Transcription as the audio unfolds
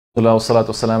والصلاة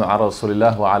والسلام على رسول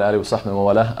الله وعلى آله وصحبه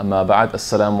وموالاه أما بعد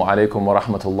السلام عليكم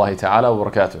ورحمة الله تعالى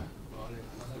وبركاته.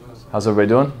 How's everybody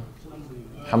doing?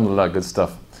 Alhamdulillah, good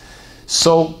stuff.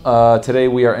 So today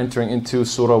we are entering into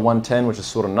Surah 110, which is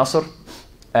Surah Nasr.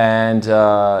 And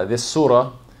this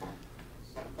surah,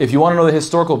 if you want to know the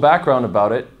historical background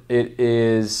about it, it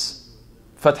is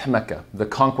Fath Mecca, the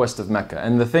conquest of Mecca.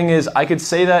 And the thing is, I could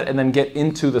say that and then get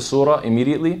into the surah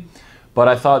immediately. But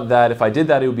I thought that if I did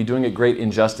that, it would be doing it great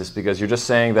injustice, because you're just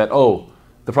saying that, oh,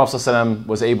 the Prophet ﷺ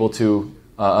was able to,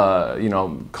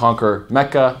 conquer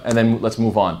Mecca, and then let's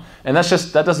move on. And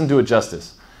that doesn't do it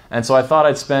justice. And so I thought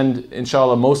I'd spend,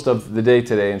 inshallah, most of the day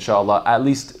today, inshallah, at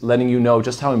least letting you know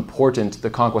just how important the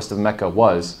conquest of Mecca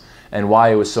was and why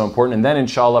it was so important. And then,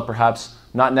 inshallah, perhaps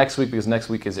not next week, because next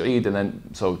week is Eid, and then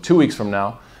so 2 weeks from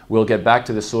now, we'll get back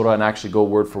to the surah and actually go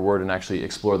word for word and actually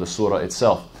explore the surah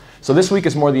itself. So this week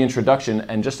is more the introduction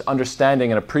and just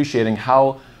understanding and appreciating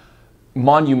how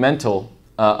monumental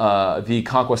the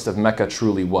conquest of Mecca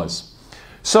truly was.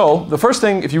 So the first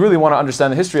thing, if you really want to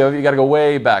understand the history of it, you got to go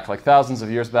way back, like thousands of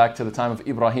years back, to the time of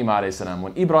Ibrahim alayhi salam.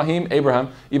 When Ibrahim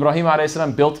alayhi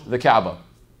salam built the Kaaba.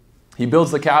 He builds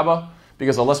the Kaaba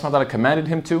because Allah subhanahu wa ta'ala commanded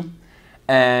him to.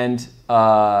 And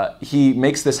he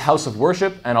makes this house of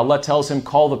worship, and Allah tells him,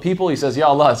 call the people. He says, Ya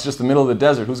Allah, it's just the middle of the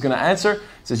desert. Who's going to answer?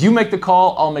 He says, you make the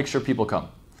call, I'll make sure people come.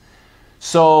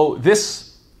 So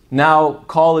this now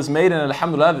call is made, and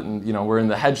alhamdulillah, we're in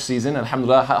the Hajj season.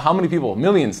 Alhamdulillah, how many people?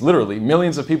 Millions, literally,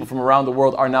 millions of people from around the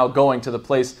world are now going to the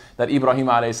place that Ibrahim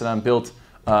alayhi salam built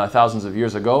thousands of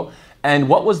years ago. And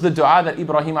what was the dua that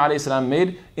Ibrahim alayhi salam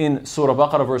made? In Surah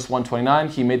Baqarah verse 129,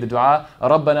 he made the dua,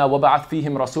 رَبَّنَا وَبَعَثْ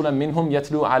فِيهِمْ رَسُولًا مِّنْهُمْ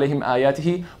يَتْلُو عَلَيْهِمْ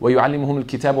آيَاتِهِ وَيُعَلِّمُهُمُ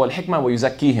الْكِتَابَ وَالْحِكْمَةَ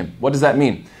وَيُزَكِّيهِمْ. What does that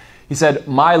mean? He said,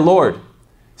 my Lord,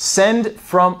 send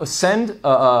from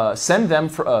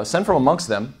amongst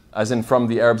them, as in from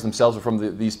the Arabs themselves or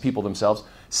from these people themselves,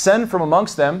 send from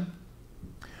amongst them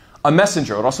a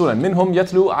messenger, Rasulan, minhum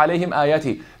yatlu alayhim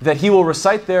ayati, that he will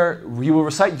recite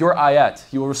your ayat,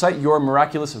 he will recite your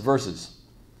miraculous verses.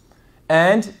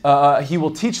 And he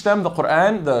will teach them the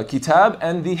Quran, the kitab,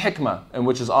 and the hikmah, and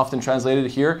which is often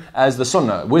translated here as the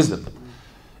sunnah, wisdom.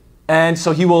 And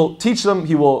so he will teach them,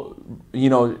 he will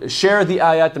share the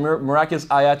ayat, the miraculous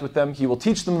ayat with them, he will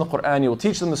teach them the Quran, he will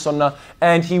teach them the sunnah,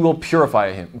 and he will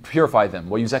purify them,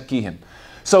 وَيُزَكِّيهِمْ.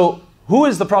 So who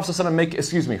is the Prophet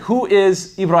ﷺ who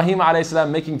is Ibrahim alayhi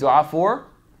salam making dua for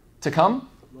to come?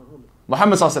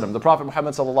 Muhammad ﷺ, the Prophet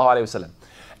Muhammad ﷺ.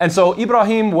 And so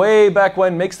Ibrahim, way back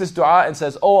when, makes this dua and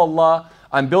says, oh Allah,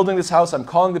 I'm building this house, I'm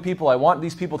calling the people, I want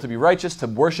these people to be righteous, to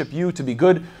worship you, to be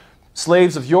good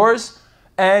slaves of yours.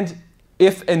 And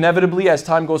if inevitably, as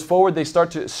time goes forward, they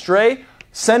start to stray,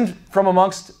 send from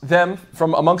amongst them,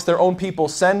 from amongst their own people,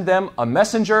 send them a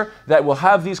messenger that will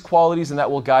have these qualities and that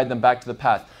will guide them back to the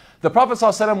path. The Prophet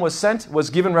ﷺ was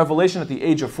given revelation at the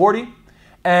age of 40,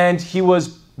 and he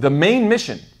was the main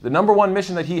mission, the number one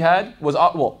mission that he had was,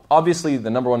 well, obviously the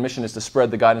number one mission is to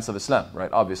spread the guidance of Islam, right,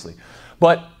 obviously.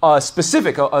 But a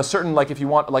specific, a certain, like if you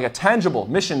want, like a tangible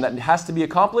mission that has to be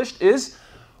accomplished is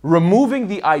removing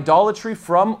the idolatry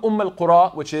from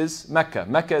al-Qura, which is Mecca.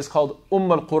 Mecca is called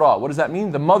al-Qura. What does that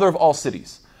mean? The mother of all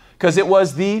cities. Because it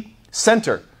was the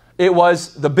center. It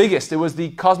was the biggest, it was the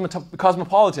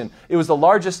cosmopolitan, it was the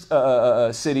largest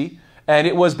city, and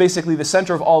it was basically the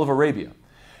center of all of Arabia.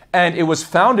 And it was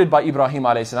founded by Ibrahim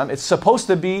alayhi salam. It's supposed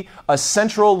to be a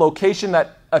central location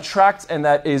that attracts and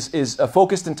that is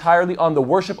focused entirely on the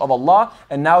worship of Allah,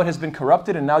 and now it has been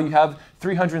corrupted, and now you have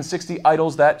 360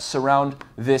 idols that surround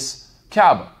this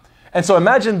Kaaba. And so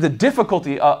imagine the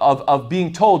difficulty of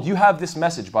being told, you have this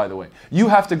message, by the way. You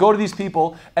have to go to these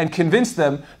people and convince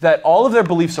them that all of their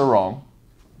beliefs are wrong.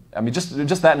 I mean, just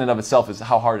that in and of itself is,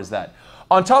 how hard is that?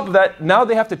 On top of that, now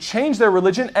they have to change their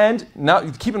religion, and now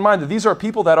keep in mind that these are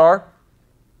people that are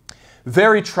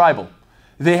very tribal.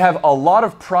 They have a lot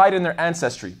of pride in their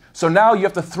ancestry. So now you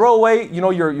have to throw away,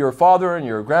 your father and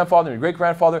your grandfather and your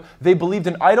great-grandfather. They believed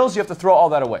in idols, you have to throw all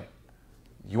that away.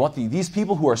 You want these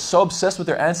people who are so obsessed with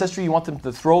their ancestry, you want them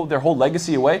to throw their whole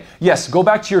legacy away? Yes, go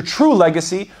back to your true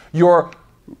legacy, your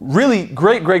really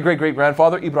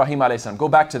great-great-great-great-grandfather, Ibrahim alayhi salam. Go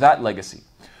back to that legacy.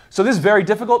 So this is very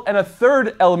difficult. And a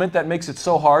third element that makes it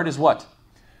so hard is what?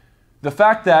 The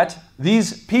fact that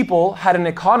these people had an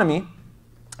economy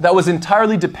that was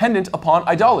entirely dependent upon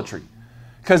idolatry.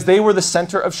 Because they were the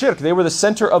center of shirk. They were the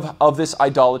center of this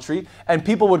idolatry. And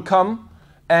people would come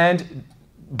and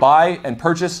buy and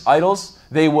purchase idols.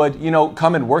 They would,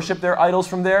 come and worship their idols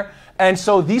from there. And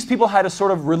so these people had a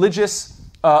sort of religious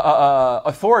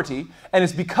authority. And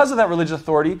it's because of that religious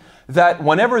authority that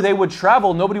whenever they would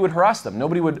travel, nobody would harass them.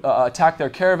 Nobody would attack their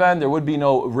caravan. There would be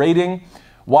no raiding.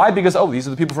 Why? Because, oh, these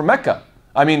are the people from Mecca.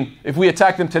 I mean, if we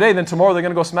attack them today, then tomorrow they're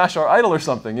going to go smash our idol or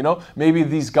something, you know? Maybe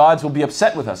these gods will be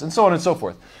upset with us, and so on and so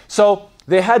forth. So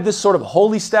they had this sort of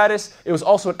holy status. It was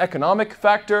also an economic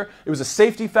factor. It was a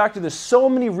safety factor. There's so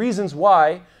many reasons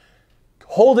why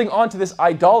holding on to this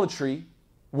idolatry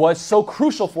was so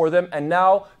crucial for them, and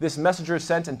now this messenger is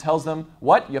sent and tells them,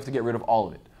 what? You have to get rid of all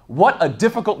of it. What a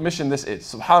difficult mission this is,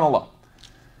 subhanAllah.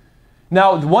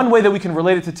 Now, one way that we can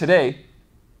relate it to today,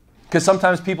 because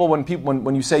sometimes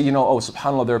when you say, you know, oh,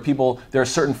 subhanAllah, there are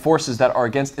certain forces that are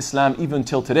against Islam even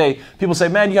until today, people say,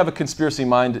 man, you have a conspiracy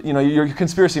mind, you know, you're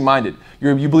conspiracy minded,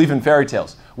 you believe in fairy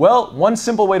tales. Well, one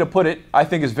simple way to put it, I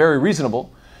think is very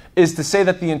reasonable, is to say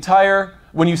that the entire,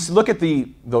 when you look at the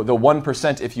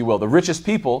 1%, if you will, the richest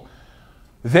people,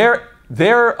 their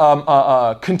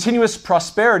continuous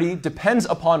prosperity depends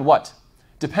upon what?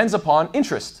 Depends upon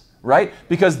interest, right?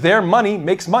 Because their money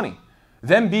makes money.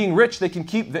 Them being rich, they can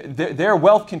keep their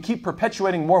wealth can keep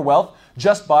perpetuating more wealth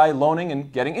just by loaning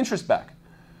and getting interest back.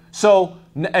 So,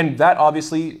 and that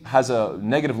obviously has a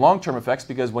negative long-term effects,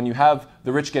 because when you have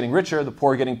the rich getting richer, the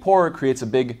poor getting poorer, it creates a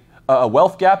big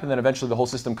wealth gap, and then eventually the whole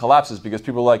system collapses because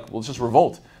people are like, well, let's just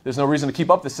revolt. There's no reason to keep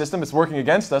up the system. It's working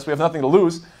against us. We have nothing to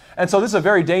lose. And so this is a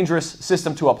very dangerous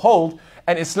system to uphold.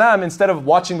 And Islam, instead of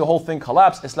watching the whole thing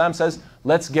collapse, Islam says,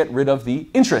 let's get rid of the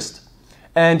interest.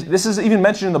 And this is even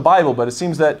mentioned in the Bible, but it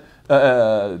seems that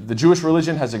the Jewish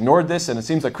religion has ignored this, and it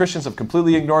seems that Christians have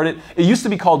completely ignored it. It used to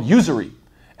be called usury,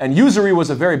 and usury was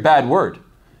a very bad word.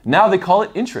 Now they call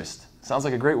it interest. Sounds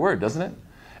like a great word, doesn't it?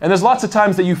 And there's lots of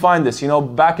times that you find this. You know,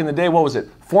 back in the day, what was it?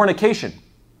 Fornication.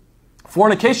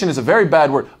 Fornication is a very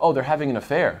bad word. Oh, they're having an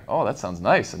affair. Oh, that sounds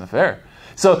nice, an affair.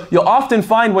 So you'll often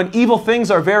find when evil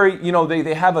things are very, you know,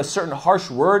 they have a certain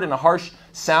harsh word and a harsh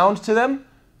sound to them,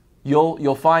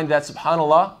 you'll find that,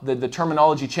 subhanAllah, the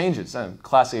terminology changes. A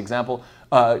classic example,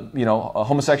 you know,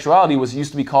 homosexuality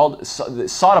used to be called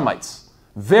sodomites.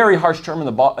 Very harsh term in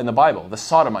the Bible, the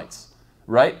sodomites,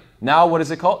 right? Now what is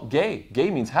it called? Gay.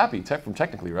 Gay means happy,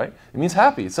 technically, right? It means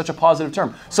happy. It's such a positive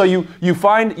term. So you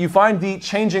find the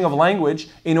changing of language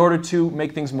in order to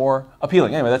make things more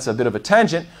appealing. Anyway, that's a bit of a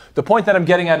tangent. The point that I'm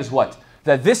getting at is what?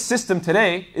 That this system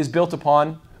today is built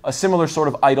upon a similar sort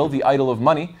of idol, the idol of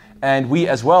money, and we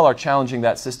as well are challenging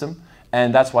that system,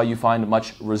 and that's why you find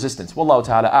much resistance. Wallahu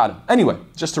ta'ala a'lam. Anyway,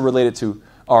 just to relate it to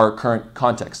our current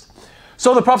context.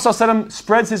 So the Prophet ﷺ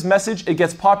spreads his message. It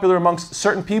gets popular amongst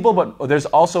certain people, but there's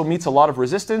also meets a lot of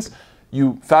resistance.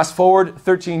 You fast forward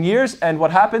 13 years, and what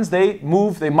happens? They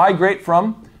migrate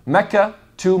from Mecca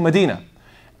to Medina.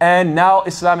 And now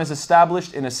Islam is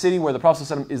established in a city where the Prophet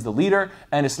ﷺ is the leader,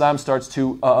 and Islam starts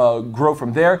to grow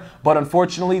from there. But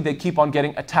unfortunately, they keep on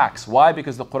getting attacks. Why?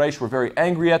 Because the Quraysh were very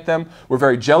angry at them, were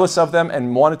very jealous of them,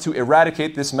 and wanted to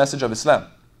eradicate this message of Islam.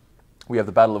 We have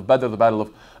the Battle of Badr, the Battle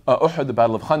of Uhud, the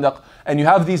Battle of Khandaq, and you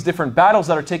have these different battles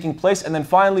that are taking place, and then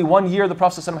finally one year the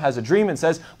Prophet ﷺ has a dream and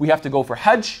says, we have to go for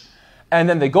Hajj, and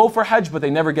then they go for Hajj, but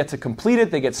they never get to complete it.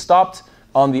 They get stopped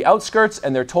on the outskirts,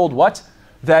 and they're told what?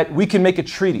 That we can make a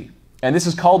treaty. And this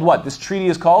is called what? This treaty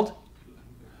is called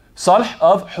Sulh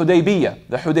of Hudaybiyah,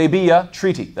 the Hudaybiyah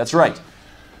Treaty. That's right.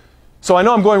 So I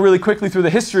know I'm going really quickly through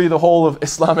the history, the whole of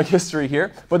Islamic history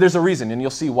here, but there's a reason, and you'll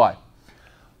see why.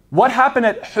 What happened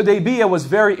at Hudaybiyah was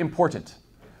very important.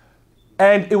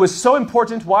 And it was so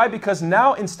important, why? Because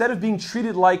now instead of being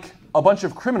treated like a bunch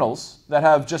of criminals that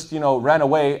have just, you know, ran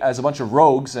away as a bunch of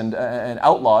rogues and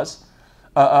outlaws,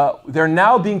 they're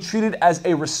now being treated as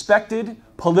a respected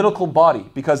political body,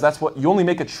 because that's what you only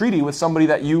make a treaty with somebody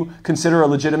that you consider a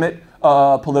legitimate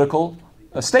political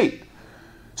state.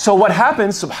 So what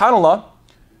happens, subhanAllah,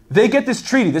 they get this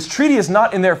treaty. This treaty is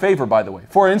not in their favor, by the way.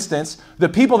 For instance, the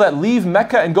people that leave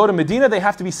Mecca and go to Medina, they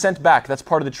have to be sent back. That's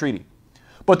part of the treaty.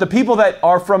 But the people that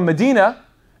are from Medina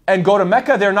and go to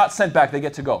Mecca, they're not sent back. They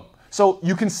get to go. So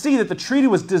you can see that the treaty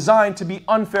was designed to be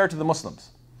unfair to the Muslims.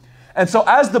 And so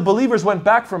as the believers went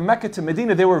back from Mecca to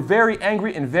Medina, they were very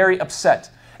angry and very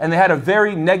upset. And they had a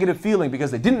very negative feeling because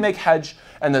they didn't make Hajj,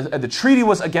 and the treaty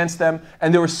was against them,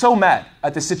 and they were so mad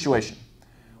at this situation.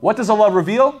 What does Allah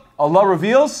reveal? Allah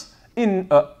reveals in,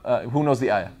 who knows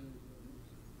the ayah?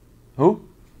 Who?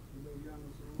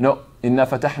 No. Inna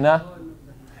fatahna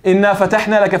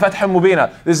laka fathan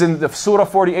mubina. This is in the Surah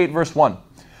 48 verse 1.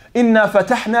 Inna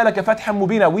fatahna laka fathan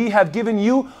mubina. We have given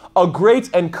you a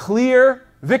great and clear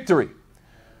victory.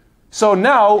 So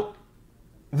now,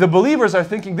 the believers are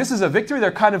thinking this is a victory.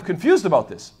 They're kind of confused about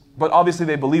this. But obviously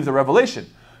they believe the revelation.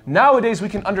 Nowadays we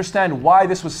can understand why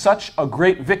this was such a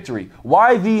great victory.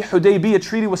 Why the Hudaybiyah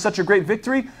Treaty was such a great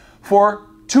victory? For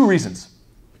two reasons.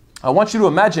 I want you to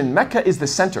imagine Mecca is the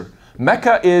center.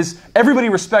 Mecca is, everybody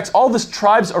respects, all these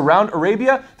tribes around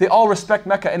Arabia, they all respect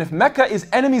Mecca. And if Mecca is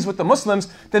enemies with the Muslims,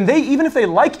 then they, even if they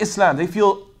like Islam, they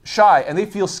feel shy and they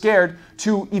feel scared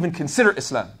to even consider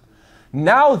Islam.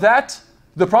 Now that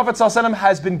the Prophet ﷺ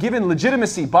has been given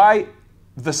legitimacy by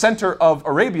the center of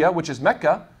Arabia, which is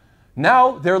Mecca,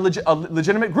 now they're a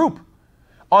legitimate group.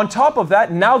 On top of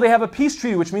that, now they have a peace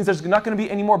treaty, which means there's not going to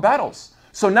be any more battles.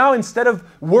 So now instead of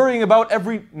worrying about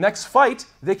every next fight,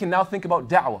 they can now think about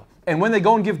da'wah. And when they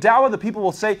go and give da'wah, the people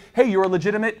will say, hey, you're a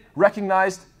legitimate,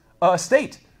 recognized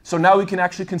state. So now we can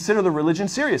actually consider the religion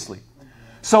seriously.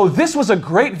 So this was a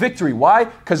great victory. Why?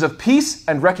 Because of peace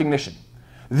and recognition.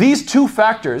 These two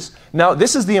factors, now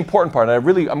this is the important part. I'm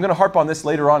going to harp on this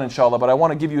later on, inshallah, but I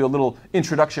want to give you a little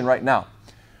introduction right now.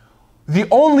 The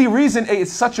only reason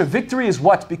it's such a victory is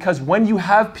what? Because when you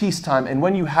have peacetime and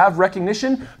when you have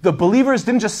recognition, the believers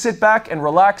didn't just sit back and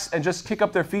relax and just kick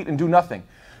up their feet and do nothing.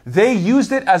 They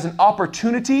used it as an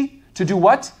opportunity to do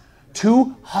what?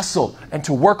 To hustle and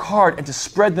to work hard and to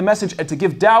spread the message and to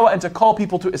give da'wah and to call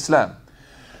people to Islam.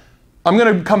 I'm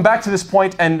going to come back to this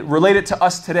point and relate it to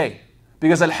us today.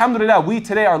 Because alhamdulillah, we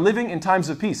today are living in times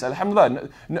of peace. Alhamdulillah,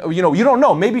 you don't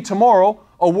know. Maybe tomorrow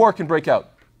a war can break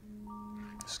out.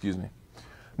 Excuse me.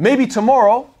 Maybe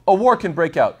tomorrow a war can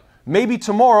break out. Maybe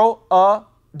tomorrow a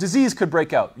disease could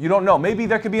break out. You don't know. Maybe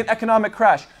there could be an economic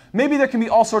crash. Maybe there can be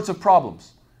all sorts of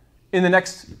problems in the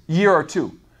next year or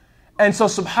two. And so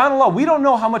subhanAllah, we don't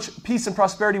know how much peace and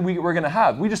prosperity we're going to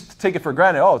have. We just take it for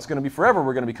granted. Oh, it's going to be forever.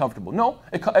 We're going to be comfortable. No,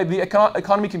 the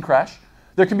economy can crash.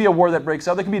 There can be a war that breaks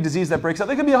out. There can be a disease that breaks out.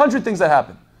 There can be 100 things that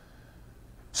happen.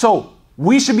 So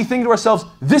we should be thinking to ourselves,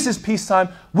 this is peacetime.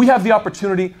 We have the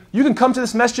opportunity. You can come to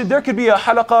this masjid. There could be a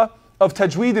halaqah of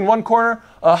tajweed in one corner,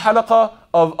 a halaqah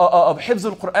of hifz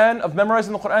al-Quran, of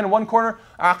memorizing the Quran in one corner,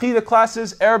 aqeedah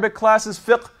classes, Arabic classes,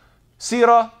 fiqh,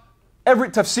 seerah, every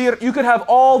tafseer. You could have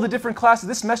all the different classes.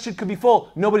 This masjid could be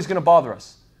full. Nobody's going to bother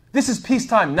us. This is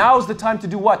peacetime. Now is the time to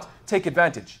do what? Take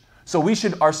advantage. So we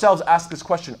should ourselves ask this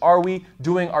question. Are we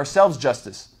doing ourselves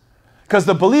justice? Because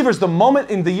the believers, the moment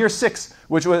in the year 6,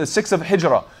 which was 6 of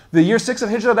Hijrah, the year 6 of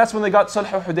Hijrah, that's when they got Sulh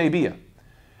Hudaybiyah.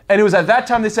 And it was at that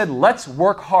time they said, let's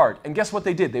work hard. And guess what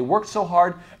they did? They worked so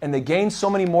hard and they gained so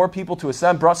many more people to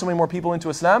Islam, brought so many more people into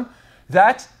Islam,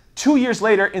 that 2 years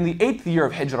later, in the 8th year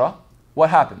of Hijrah, what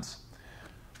happens?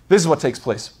 This is what takes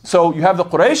place. So you have the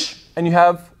Quraysh and you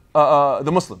have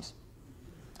the Muslims.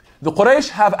 The Quraysh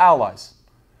have allies.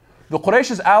 The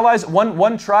Quraysh's allies,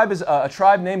 one tribe is a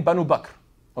tribe named Banu Bakr.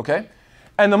 Okay?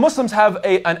 And the Muslims have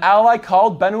an ally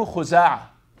called Banu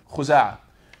Khuza'ah.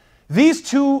 These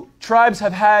two tribes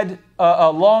have had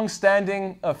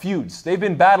long-standing feuds. They've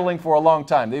been battling for a long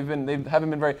time. They haven't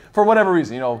been very, for whatever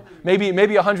reason. Maybe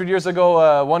 100 years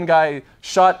ago, one guy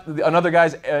shot another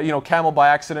guy's camel by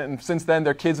accident, and since then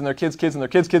their kids and their kids' kids and their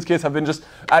kids' kids' kids have been just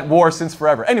at war since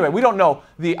forever. Anyway, we don't know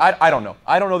I don't know.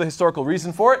 I don't know the historical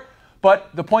reason for it.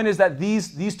 But the point is that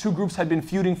these two groups had been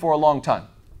feuding for a long time.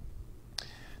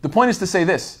 The point is to say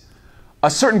this.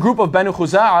 A certain group of Banu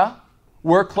Khuza'ah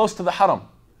were close to the Haram.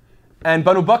 And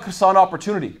Banu Bakr saw an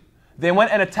opportunity. They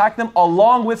went and attacked them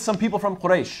along with some people from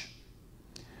Quraysh.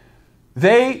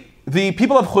 The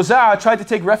people of Khuza'ah tried to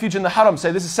take refuge in the Haram,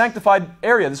 say this is sanctified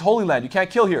area, this holy land, you can't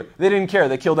kill here. They didn't care,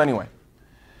 they killed anyway.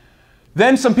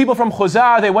 Then some people from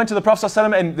Khuza'ah, they went to the Prophet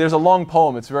ﷺ, and there's a long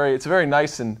poem. It's very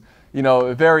nice and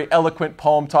a very eloquent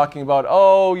poem talking about,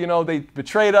 they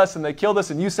betrayed us and they killed us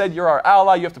and you said you're our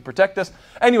ally, you have to protect us.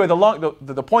 Anyway,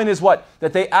 the point is what?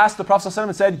 That they asked the Prophet ﷺ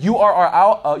and said, you are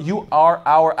our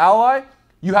ally,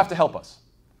 you have to help us.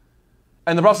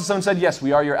 And the Prophet ﷺ said, yes,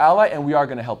 we are your ally and we are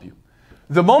going to help you.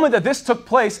 The moment that this took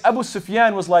place, Abu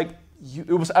Sufyan was like,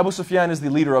 Abu Sufyan is the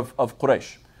leader of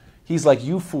Quraysh. He's like,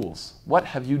 you fools, what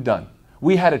have you done?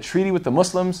 We had a treaty with the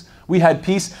Muslims. We had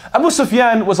peace. Abu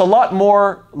Sufyan was a lot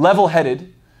more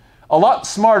level-headed, a lot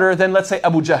smarter than, let's say,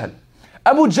 Abu Jahl.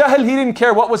 Abu Jahl, he didn't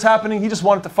care what was happening. He just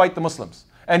wanted to fight the Muslims.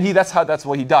 And that's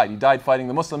why he died. He died fighting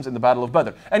the Muslims in the Battle of Badr.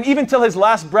 And even till his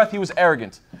last breath, he was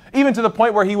arrogant. Even to the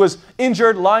point where he was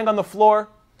injured, lying on the floor,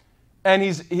 and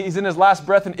he's in his last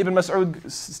breath, and Ibn Mas'ud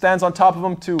stands on top of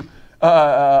him to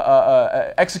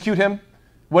execute him.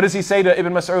 What does he say to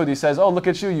Ibn Mas'ud? He says, oh, look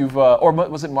at you, or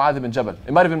was it Mu'adh bin Jabal?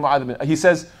 It might have been Mu'adh bin, he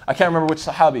says, I can't remember which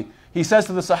Sahabi. He says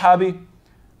to the Sahabi,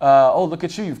 oh, look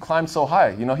at you, you've climbed so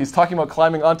high. He's talking about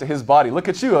climbing onto his body. Look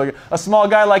at you, a small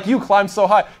guy like you climbed so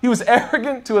high. He was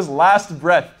arrogant to his last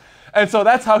breath. And so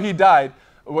that's how he died.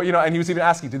 And he was even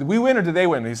asking, did we win or did they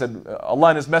win? And he said, Allah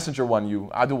and His Messenger won, you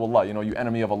Aduwallah, you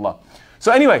enemy of Allah.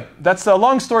 So anyway, that's the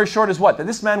long story short is what? That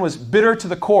this man was bitter to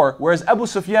the core, whereas Abu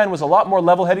Sufyan was a lot more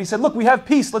level-headed. He said, look, we have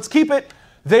peace, let's keep it.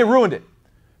 They ruined it.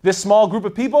 this small group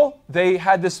of people, they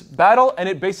had this battle and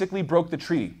it basically broke the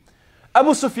treaty.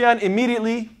 Abu Sufyan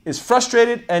immediately is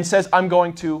frustrated and says, I'm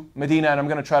going to Medina and I'm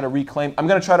going to try to reclaim, I'm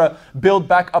going to try to build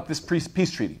back up this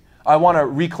peace treaty. I want to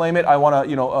reclaim it. I want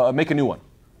to, make a new one.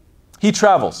 He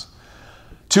travels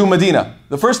to Medina.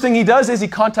 The first thing he does is he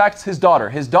contacts his daughter.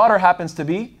 His daughter happens to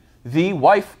be the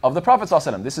wife of the Prophet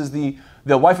ﷺ. This is the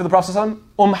wife of the Prophet ﷺ,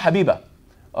 Habiba,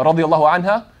 radiyallahu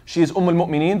anha. She is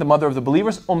al-Mu'mineen, the mother of the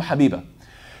believers, Habiba.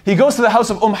 He goes to the house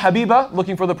of Habiba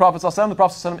looking for the Prophet ﷺ. The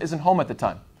Prophet ﷺ isn't home at the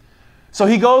time. So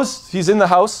he's in the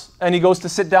house, and he goes to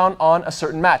sit down on a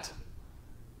certain mat.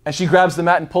 And she grabs the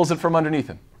mat and pulls it from underneath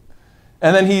him.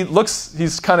 And then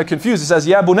he's kind of confused. He says,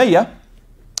 Ya bunayya,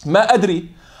 ma adri,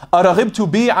 araghibtu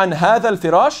bi an hadha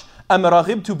al-firash, am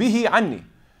raghibtu bihi anni.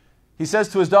 He says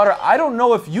to his daughter, I don't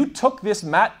know if you took this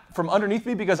mat from underneath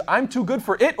me because I'm too good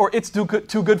for it or it's too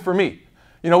good for me.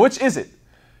 Which is it?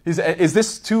 Is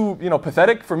this too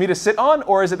pathetic for me to sit on,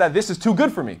 or is it that this is too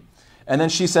good for me? And then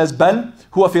she says, Bal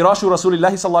huwa firashu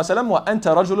Rasulillahi sallallahu alaihi wasallam wa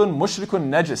anta rajulun mushrikun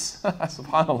najis.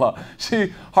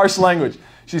 Subhanallah. Harsh language.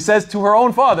 She says to her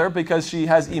own father, because she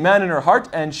has iman in her heart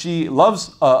and she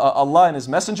loves Allah and His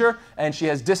Messenger, and she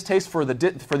has distaste for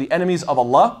the enemies of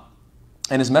Allah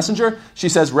and His Messenger. She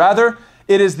says, rather,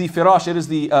 it is the firash, it is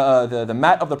the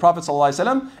mat of the Prophet sallallahu alaihi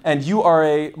wasallam, and you are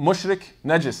a mushrik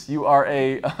najis. You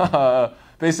are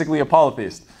basically a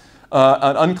polytheist,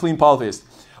 an unclean polytheist.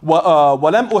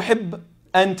 وَلَمْ أُحِبْ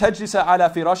أَن تَجْلِسَ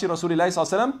عَلَى فِرَاشِ رَسُولِ اللَّهِ صَلَّى اللَّهُ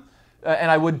عَلَيْهِ وَسَلَّمَ.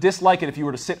 And I would dislike it if you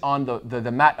were to sit on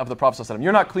the mat of the Prophet sallallahu alaihi wasallam.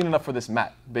 You're not clean enough for this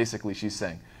mat, basically, she's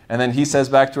saying. And then he says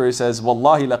back to her, he says,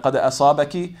 وَاللَّهِ لَقَدْ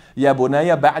أَصَابَكِ يَا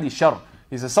بُنَيَّ بَعْدِ شَرٍ.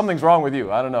 He says, something's wrong with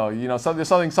you. I don't know.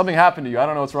 Something happened to you. I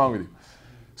don't know what's wrong with you.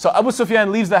 So Abu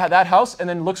Sufyan leaves that house and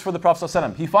then looks for the Prophet sallallahu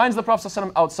alaihi wasallam. He finds the Prophet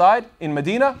sallallahu alaihi wasallam outside in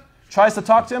Medina, tries to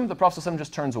talk to him. The Prophet sallallahu alaihi wasallam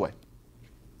just turns away.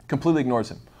 Completely ignores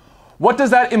him. What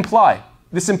does that imply?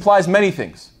 This implies many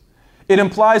things. It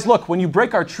implies, look, when you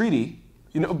break our treaty,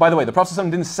 by the way, the Prophet ﷺ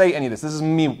didn't say any of this. This is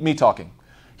me talking.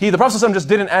 The Prophet ﷺ just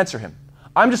didn't answer him.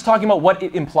 I'm just talking about what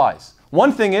it implies.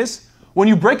 One thing is, when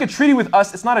you break a treaty with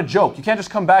us, it's not a joke. You can't just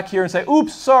come back here and say,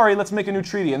 oops, sorry, let's make a new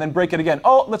treaty, and then break it again.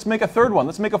 Oh, let's make a third one.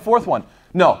 Let's make a fourth one.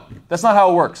 No, that's not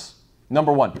how it works.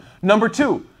 Number one. Number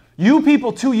two, you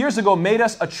people 2 years ago made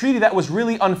us a treaty that was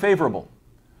really unfavorable.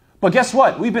 But guess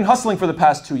what? We've been hustling for the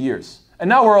past 2 years. And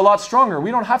now we're a lot stronger.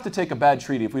 We don't have to take a bad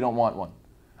treaty if we don't want one.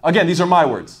 Again, these are my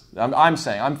words. I'm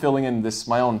saying, I'm filling in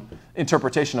my own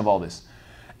interpretation of all this.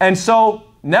 And so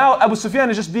now Abu Sufyan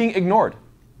is just being ignored.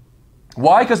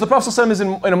 Why? Because the Prophet ﷺ is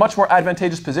in a much more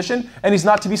advantageous position, and he's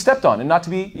not to be stepped on and not to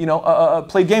be,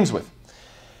 played games with.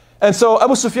 And so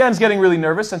Abu Sufyan is getting really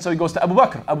nervous, and so he goes to Abu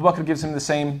Bakr. Abu Bakr gives him the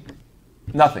same,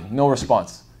 nothing, no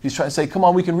response. He's trying to say, come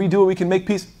on, we can redo it, we can make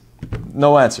peace.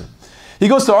 No answer. He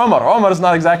goes to Umar. Umar is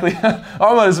not exactly,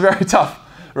 Umar is very tough,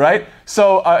 right?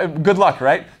 So good luck,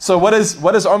 right? So what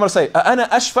does Umar say? أَأَنَا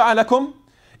أَشْفَعَ لَكُمْ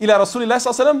إِلَى رَسُولِ اللَّهِ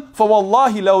صَلَّى اللَّهُ عَلَيْهِ وَسَلَّمَ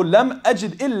فَوَاللَّهِ لَوْ لَمْ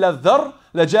أَجِدْ إِلَّا الذَّرَّ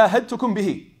لَجَاهَدْتُكُمْ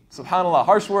بِهِ. Subhanallah,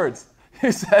 harsh words.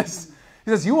 He says,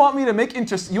 you want me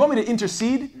to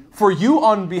intercede for you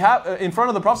on behalf in front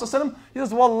of the Prophet ﷺ? He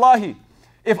says, Wallahi,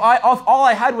 if all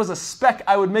I had was a speck,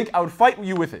 I would fight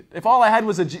you with it. If all I had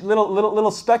was a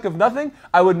little speck of nothing,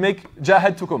 I would make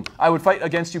jahadtukum. I would fight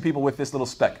against you people with this little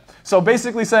speck. So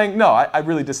basically saying, no, I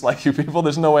really dislike you people.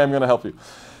 There's no way I'm going to help you.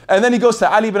 And then he goes to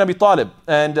Ali ibn Abi Talib,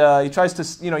 and he tries to,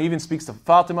 he even speaks to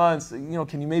Fatima, and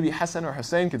can you maybe Hassan or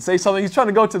Hussein can say something. He's trying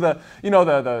to go to the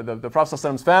Prophet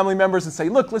ﷺ's family members and say,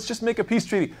 look, let's just make a peace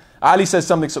treaty. Ali says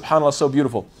something, subhanAllah, so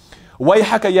beautiful.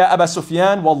 ويحك يا أبا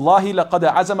سفيان والله لقد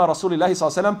عزم رسول الله صلى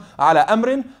الله عليه وسلم على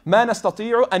أمر ما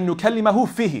نستطيع أن نكلمه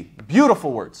فيه.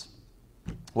 Beautiful words.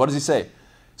 What does he say? He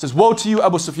says, woe to you,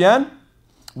 Abu Sufyan.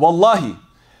 Wallahi,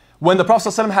 when the Prophet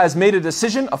ﷺ has made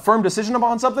a firm decision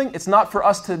upon something, it's not for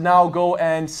us to now go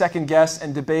and second guess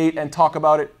and debate and talk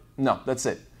about it. No, that's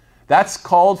it. That's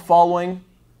called following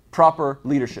proper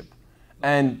leadership.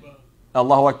 And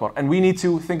Allahu Akbar. And we need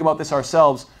to think about this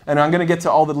ourselves. And I'm going to get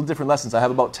to all the different lessons. I have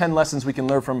about 10 lessons we can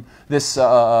learn from this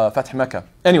Fath Mecca.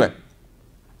 Anyway,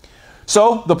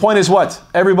 so the point is what?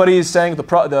 Everybody is saying the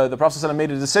Prophet ﷺ made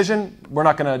a decision. We're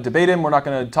not going to debate him. We're not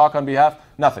going to talk on behalf.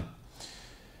 Nothing.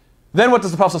 Then what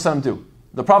does the Prophet ﷺ do?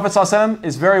 The Prophet ﷺ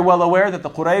is very well aware that the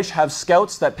Quraysh have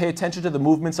scouts that pay attention to the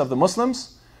movements of the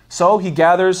Muslims. So he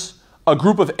gathers a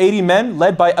group of 80 men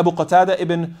led by Abu Qatada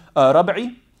ibn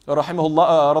Rabi'i,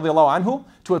 rahimahullah, radiyallahu anhu,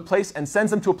 to a place and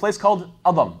sends them to a place called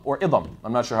Adam or Idam.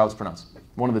 I'm not sure how it's pronounced.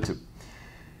 One of the two.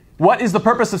 What is the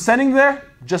purpose of sending there?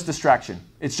 Just distraction.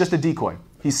 It's just a decoy.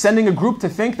 He's sending a group to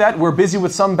think that we're busy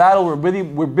with some battle,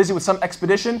 we're busy with some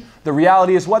expedition. The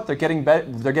reality is what? They're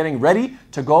getting ready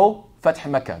to go Fath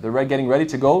Mecca. They're getting ready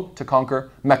to go to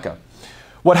conquer Mecca.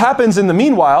 What happens in the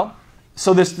meanwhile,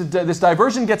 so this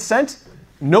diversion gets sent.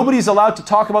 Nobody's allowed to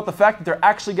talk about the fact that they're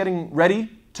actually getting ready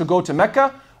to go to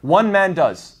Mecca. One man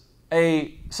does.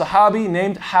 A Sahabi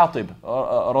named Hatib,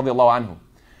 radiallahu anhu.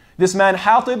 This man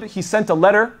Hatib, he sent a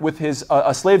letter with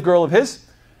a slave girl of his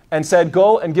and said,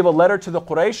 go and give a letter to the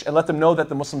Quraysh and let them know that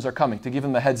the Muslims are coming, to give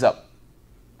them a heads up.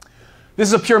 This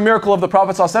is a pure miracle of the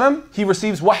Prophet ﷺ. He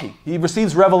receives wahi, he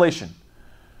receives revelation.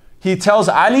 He tells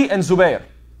Ali and Zubair,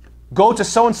 go to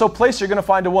so-and-so place, you're going to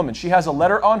find a woman. She has a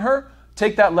letter on her,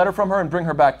 take that letter from her and bring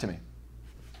her back to me.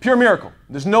 Pure miracle.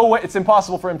 There's no way, it's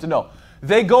impossible for him to know.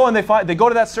 They go and they go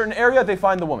to that certain area, they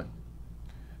find the woman.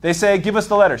 They say, give us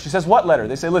the letter. She says, what letter?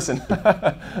 They say, listen.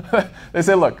 They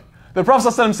say, look, the Prophet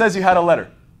ﷺ says you had a letter.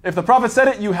 If the Prophet said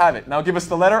it, you have it. Now give us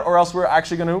the letter or else we're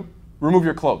actually going to remove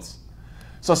your clothes.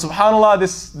 So subhanAllah,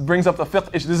 this brings up the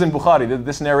fiqh. This is in Bukhari.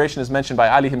 This narration is mentioned by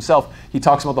Ali himself. He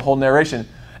talks about the whole narration.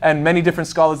 And many different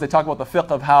scholars, they talk about the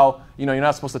fiqh of how, you're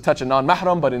not supposed to touch a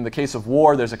non-mahram, but in the case of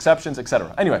war, there's exceptions,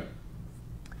 etc. Anyway,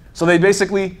 so they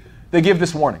give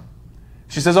this warning.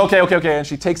 She says, okay. And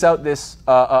she takes out this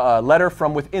letter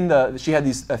from within she had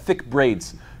these thick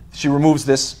braids. She removes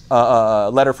this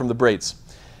letter from the braids.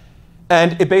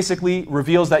 And it basically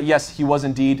reveals that, yes, he was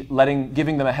indeed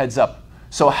giving them a heads up.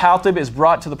 So Hatib is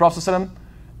brought to the Prophet ﷺ,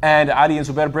 and Ali and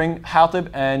Zubair bring Hatib,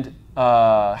 and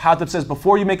Hatib says,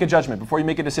 before you make a judgment, before you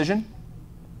make a decision,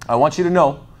 I want you to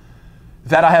know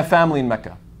that I have family in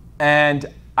Mecca. And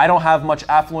I don't have much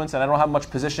affluence and I don't have much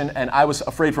position, and I was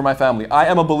afraid for my family. I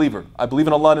am a believer. I believe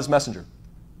in Allah and His Messenger.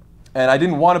 And I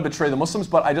didn't want to betray the Muslims,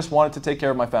 but I just wanted to take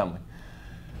care of my family.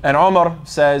 And Umar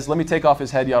says, let me take off his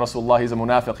head, Ya Rasulullah, he's a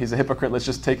munafiq, he's a hypocrite, let's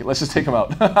just take him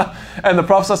out. And the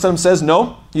Prophet ﷺ says,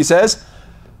 no. He says,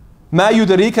 ما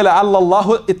يدريك لعل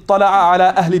الله اطلع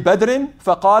على أهل بدر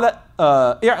فقال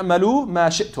اعملوا ما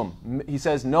شئتم. He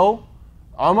says, no,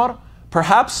 Umar,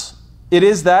 perhaps it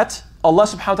is that Allah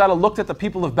subhanahu wa ta'ala looked at the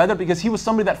people of Badr, because he was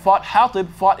somebody that Hatib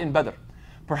fought in Badr.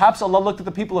 Perhaps Allah looked at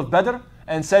the people of Badr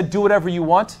and said, do whatever you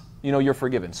want, you're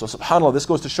forgiven. So subhanAllah, this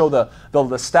goes to show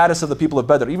the status of the people of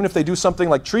Badr. Even if they do something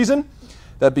like treason,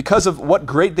 that because of what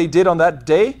great they did on that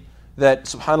day, that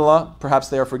subhanAllah, perhaps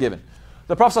they are forgiven.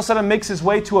 The Prophet ﷺ makes his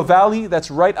way to a valley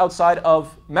that's right outside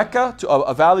of Mecca, to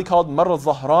a valley called Marr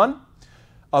al-Zahran,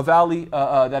 a valley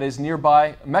that is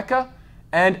nearby Mecca.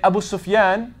 And Abu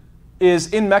Sufyan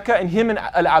is in Mecca, and him and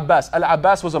Al-Abbas.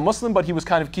 Al-Abbas was a Muslim, but he was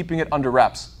kind of keeping it under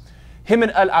wraps. Him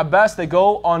and Al-Abbas, they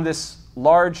go on this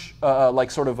large,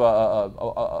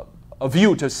 a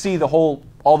view to see all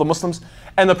the Muslims.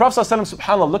 And the Prophet ﷺ,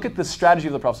 subhanAllah, look at the strategy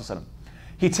of the Prophet ﷺ.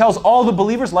 He tells all the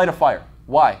believers, light a fire.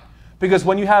 Why? Because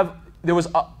when there was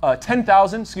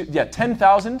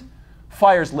 10,000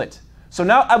 fires lit. So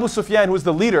now Abu Sufyan, who is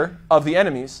the leader of the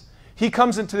enemies, he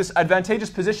comes into this advantageous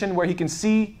position where he can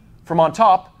see from on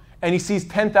top, and he sees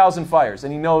 10,000 fires,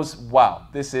 and he knows, wow,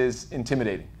 this is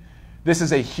intimidating. This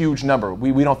is a huge number.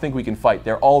 We don't think we can fight.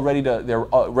 They're all ready to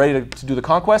do the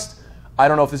conquest. I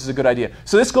don't know if this is a good idea.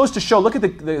 So this goes to show, look at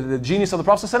the genius of the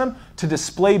Prophet ﷺ to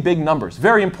display big numbers.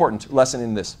 Very important lesson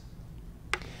in this.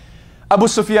 Abu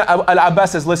Sufyan,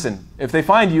 Al-Abbas says, listen, if they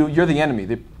find you, you're the enemy.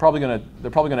 They're probably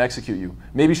gonna execute you.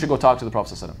 Maybe you should go talk to the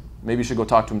Prophet ﷺ. Maybe you should go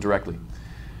talk to him directly.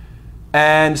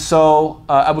 And so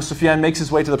Abu Sufyan makes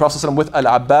his way to the Prophet ﷺ with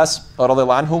Al-Abbas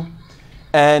radiallahu anhu,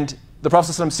 and the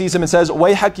Prophet ﷺ sees him and says,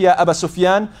 وَيْحَكْ يَا أَبَا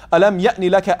سُفْيَانَ أَلَمْ يَأْنِ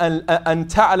لَكَ أَن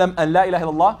تَعْلَمْ أَن لَا إِلَهَ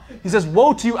إِلَّا اللَّهِ. He says,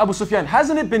 woe to you, Abu Sufyan.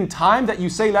 Hasn't it been time that you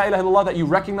say La ilaha illallah, that you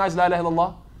recognize La ilaha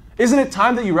illallah? Isn't it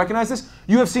time that you recognize this?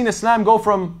 You have seen Islam go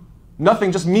from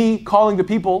nothing, just me calling the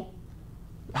people,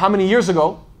 how many years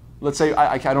ago? Let's say,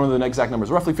 I don't know the exact numbers,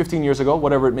 roughly 15 years ago,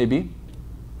 whatever it may be.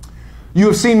 You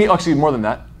have seen me, actually more than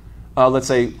that, let's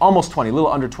say almost 20, a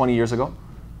little under 20 years ago.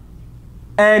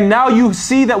 And now you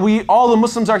see that all the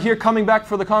Muslims are here coming back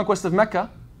for the conquest of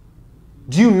Mecca.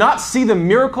 Do you not see the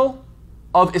miracle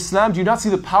of Islam? Do you not see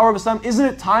the power of Islam? Isn't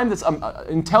it time that an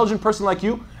intelligent person like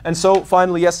you? And so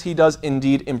finally, yes, he does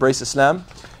indeed embrace Islam.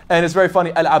 And it's very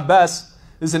funny, Al-Abbas,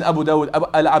 this is in Abu Dawud,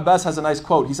 Al-Abbas has a nice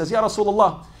quote. He says, Ya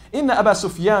Rasulullah, inna Aba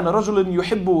Sufyan rajulun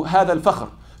yuhibbu hadha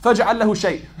al-fakhr, faj'al lahu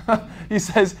shay. He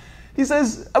says,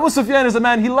 Abu Sufyan is a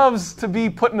man, he loves to be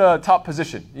put in a top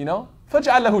position,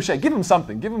 فَجْعَلْ لَهُ شَيْءٍ. Give him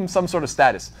something. Give him some sort of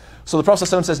status. So the Prophet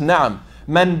ﷺ says, نعم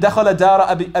من دخل دار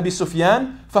أبي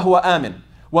سفيان فهو آمن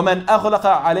ومن أغلق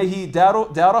عليه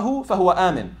داره فهو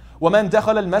آمن ومن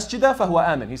دخل المسجد فهو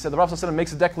آمن. He said, the Prophet ﷺ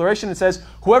makes a declaration and says,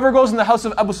 whoever goes in the house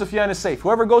of Abu Sufyan is safe.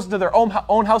 Whoever goes into their own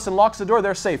house and locks the door,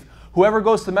 they're safe. Whoever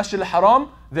goes to Masjid al-Haram,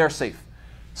 they're safe.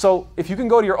 So if you can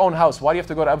go to your own house, why do you have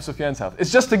to go to Abu Sufyan's house? It's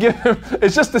just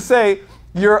to say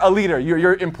You're a leader.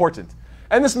 You're important.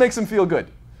 And this makes him feel good.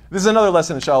 This is another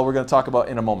lesson, inshallah, we're going to talk about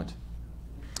in a moment.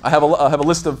 I have a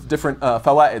list of different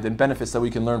fawaid and benefits that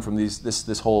we can learn from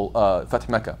this whole Fath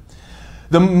Mecca.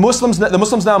 The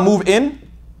Muslims now move in.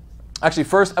 Actually,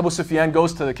 first Abu Sufyan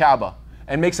goes to the Kaaba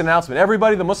and makes an announcement.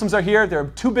 Everybody, the Muslims are here. They're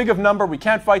too big of number. We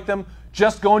can't fight them.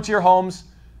 Just go into your homes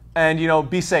and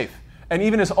be safe. And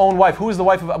even his own wife. Who is the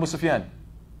wife of Abu Sufyan?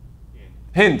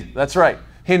 Hind. That's right.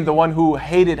 Hind, the one who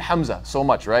hated Hamza so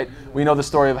much, right? We know the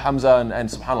story of Hamza and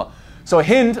subhanAllah. So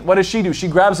Hind, what does she do? She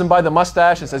grabs him by the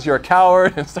mustache and says, "You're a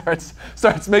coward," and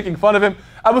starts making fun of him.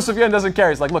 Abu Sufyan doesn't care.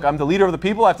 He's like, "Look, I'm the leader of the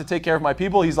people. I have to take care of my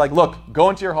people." He's like, "Look, go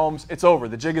into your homes. It's over.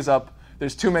 The jig is up.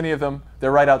 There's too many of them.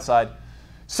 They're right outside."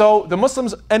 So the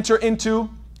Muslims enter into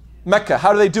Mecca.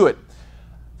 How do they do it?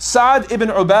 Sa'ad ibn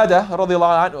Ubadah,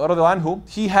 radiallahu anhu,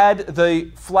 he had the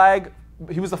flag.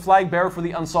 He was the flag bearer for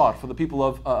the Ansar, for the people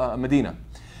of Medina.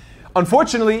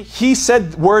 Unfortunately, he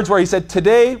said words where he said,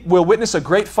 "Today we'll witness a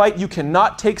great fight. You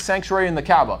cannot take sanctuary in the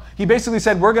Kaaba." He basically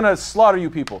said, "We're going to slaughter you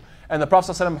people." And the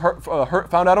Prophet ﷺ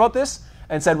found out about this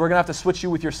and said, "We're going to have to switch you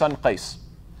with your son Qais."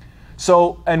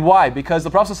 So, and why? Because the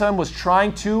Prophet ﷺ was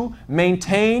trying to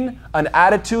maintain an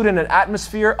attitude and an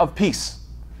atmosphere of peace.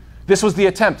 This was the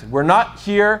attempt. We're not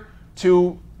here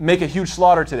to make a huge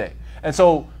slaughter today. And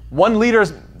so one leader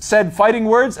said fighting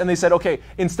words, and they said, "Okay,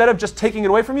 instead of just taking it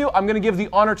away from you, I'm going to give the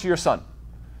honor to your son."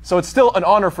 So it's still an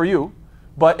honor for you,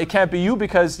 but it can't be you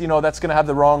because that's going to have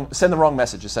send the wrong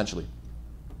message essentially.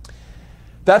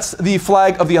 That's the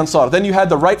flag of the Ansar. Then you had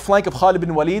the right flank of Khalid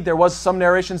bin Walid. There was some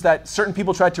narrations that certain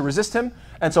people tried to resist him,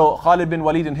 and so Khalid bin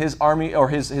Walid and his army or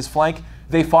his flank,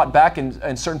 they fought back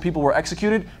and certain people were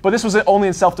executed. But this was only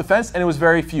in self-defense, and it was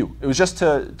very few. It was just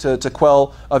to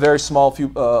quell a very small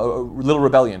little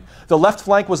rebellion. The left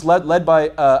flank was led by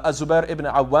Az-Zubair ibn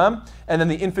Awwam, and then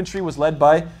the infantry was led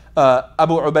by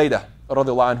Abu Ubaidah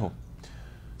radiallahu anhu.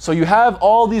 So you have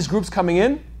all these groups coming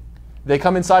in. They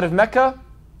come inside of Mecca.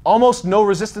 Almost no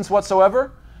resistance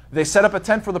whatsoever. They set up a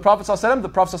tent for the Prophet ﷺ. The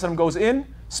Prophet ﷺ goes in,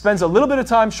 spends a little bit of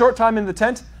time, short time in the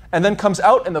tent, and then comes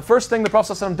out. And the first thing the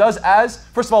Prophet ﷺ does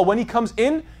first of all, when he comes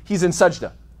in, he's in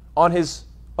sajda. On his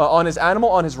animal,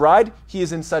 on his ride, he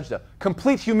is in sajda.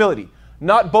 Complete humility.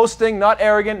 Not boasting, not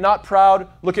arrogant, not proud.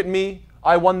 Look at me,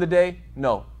 I won the day.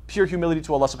 No, pure humility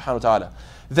to Allah subhanahu wa ta'ala.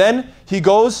 Then he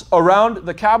goes around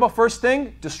the Kaaba. First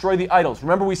thing, destroy the idols.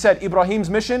 Remember we said Ibrahim's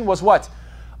mission was what?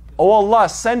 Oh Allah,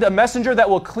 send a messenger that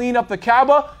will clean up the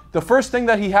Kaaba. The first thing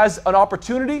that he has an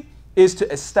opportunity is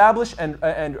to establish and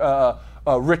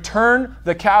return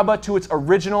the Kaaba to its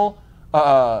original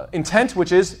intent,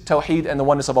 which is Tawheed and the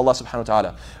oneness of Allah subhanahu wa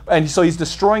ta'ala. And so he's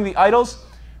destroying the idols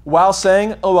while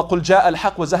saying, وَقُلْ جَاءَ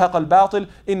الْحَقُّ وَزَهَقَ الْبَاطِلِ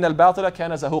إِنَّ الْبَاطِلَ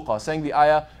كَانَ زَهُوقًا, saying the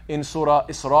ayah in Surah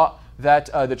Isra that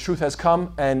the truth has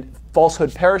come and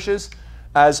falsehood perishes,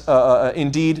 as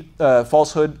indeed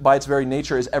falsehood by its very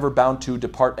nature is ever bound to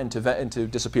depart and to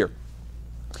disappear.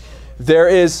 There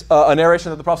is a narration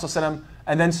that the Prophet ﷺ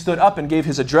and then stood up and gave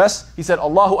his address. He said,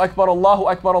 "Allahu Akbar, Allahu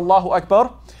Akbar, Allahu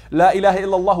Akbar, La ilaha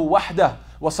illallah wahdah,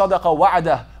 wa sadaqa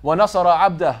wa'dah, wa nasara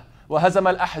abdah, wa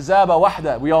hazama al-ahzaba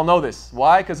wahdah." We all know this.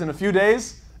 Why? Because in a few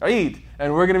days, Eid.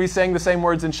 And we're going to be saying the same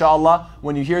words inshallah.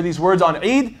 When you hear these words on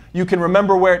Eid, you can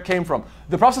remember where it came from.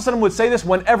 The Prophet ﷺ would say this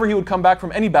whenever he would come back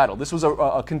from any battle. This was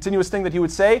a continuous thing that he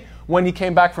would say when he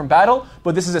came back from battle.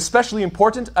 But this is especially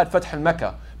important at Fath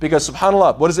al-Mecca. Because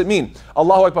subhanAllah, what does it mean?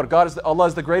 Allahu Akbar, Allah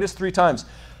is the greatest 3 times.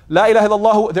 La ilaha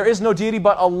illallah, there is no deity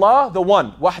but Allah, the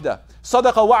one, wahda.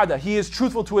 Sadaqa wa'da, he is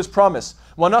truthful to his promise.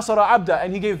 Wa nasara abda,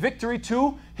 and he gave victory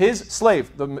to his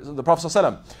slave, the Prophet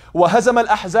ﷺ. Wa hazama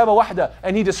al-ahzaba wahda,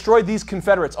 and he destroyed these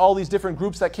confederates, all these different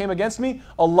groups that came against me.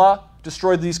 Allah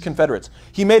destroyed these confederates.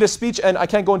 He made a speech, and I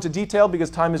can't go into detail because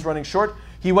time is running short.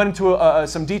 He went into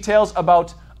some details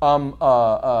about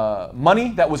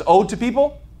money that was owed to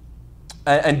people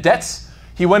and debts.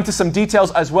 He went to some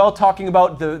details as well, talking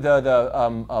about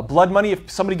the blood money. If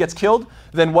somebody gets killed,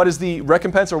 then what is the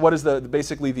recompense, or what is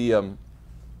basically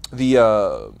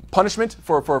the punishment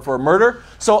for murder?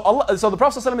 So the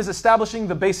Prophet ﷺ is establishing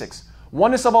the basics: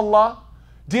 oneness of Allah,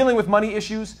 dealing with money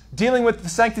issues, dealing with the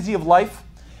sanctity of life.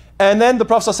 And then the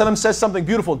Prophet ﷺ says something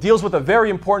beautiful, deals with a very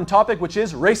important topic, which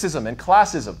is racism and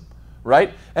classism,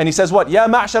 right? And he says what? Ya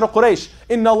ma'shara Quraysh,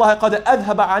 inna Allah qad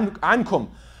adhaba ankum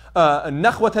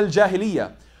نخوة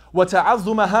الجاهلية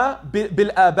وتعظمها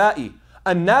بالآباء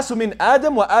الناس من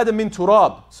آدم وآدم من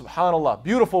تراب. Subhanallah,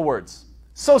 beautiful words,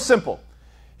 so simple.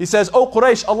 He says, "O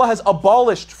Quraysh, Allah has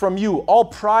abolished from you all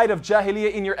pride of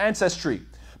jahiliyyah in your ancestry,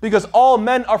 because all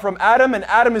men are from Adam and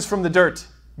Adam is from the dirt.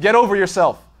 Get over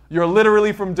yourself. You're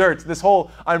literally from dirt. This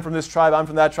whole, I'm from this tribe, I'm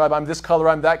from that tribe, I'm this color,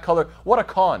 I'm that color. What a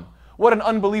con. What an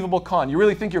unbelievable con. You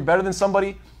really think you're better than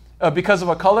somebody because of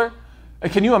a color?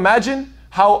 Can you imagine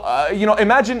how,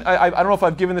 imagine, I don't know if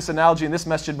I've given this analogy in this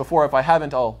masjid before. If I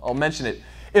haven't, I'll mention it.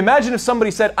 Imagine if somebody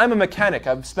said, I'm a mechanic.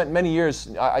 I've spent many years,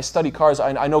 I study cars,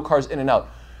 I know cars in and out.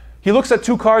 He looks at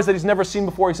two cars that he's never seen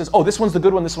before. He says, oh, this one's the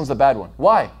good one, this one's the bad one.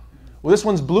 Why? Well, this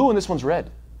one's blue and this one's red.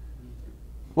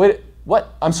 Wait,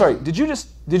 what? I'm sorry, did you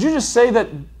just say that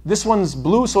this one's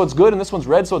blue so it's good and this one's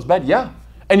red so it's bad? Yeah.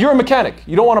 And you're a mechanic.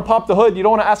 You don't want to pop the hood, you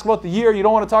don't want to ask about the year, you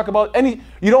don't want to talk about you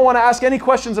don't want to ask any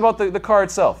questions about the car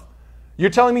itself. You're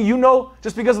telling me you know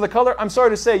just because of the color? I'm sorry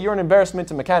to say you're an embarrassment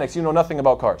to mechanics. You know nothing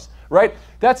about cars, right?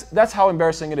 That's how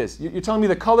embarrassing it is. You're telling me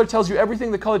the color tells you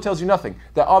everything, the color tells you nothing.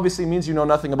 That obviously means you know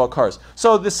nothing about cars.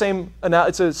 So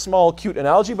it's a small, cute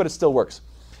analogy, but it still works.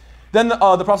 Then the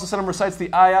Prophet ﷺ recites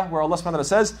the ayah where Allah subhanahu wa ta'ala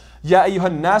says, يَا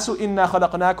أَيُّهَا النَّاسُ إِنَّا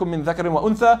خَلَقْنَاكُم مِّن ذَكَرٍ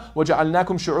وَأُنثَى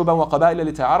وَجَعَلْنَاكُمْ شُعُوبًا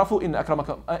وَقَبَائِلَ لِتَعَارَفُوا إِنَّ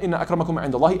أَكْرَمَكُمْ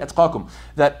عِنْدَ اللَّهِ أَتْقَاكُم.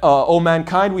 That, O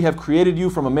mankind, we have created you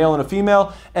from a male and a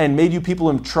female and made you peoples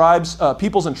and tribes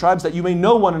that you may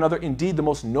know one another. Indeed, the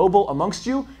most noble amongst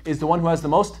you is the one who has the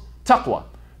most taqwa.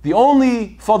 The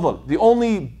only fadl, the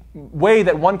only way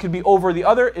that one could be over the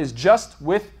other is just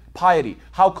with piety.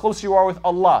 How close you are with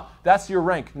Allah. That's your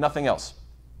rank, nothing else.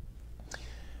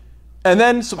 And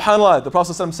then, subhanAllah, the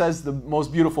Prophet ﷺ says the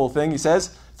most beautiful thing. He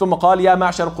says, ثُمَّ قَالَ يَا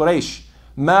مَعْشَرَ قُرَيْشِ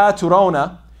مَا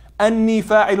تُرَوْنَ أَنِّي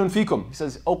فَاعِلٌ فِيكُمْ. He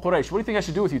says, oh Quraysh, what do you think I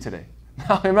should do with you today?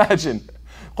 Now imagine,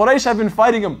 Quraysh have been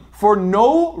fighting him for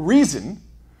no reason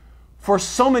for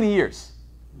so many years.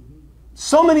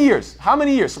 So many years. How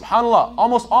many years? SubhanAllah,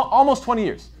 almost 20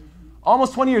 years.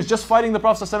 Almost 20 years just fighting the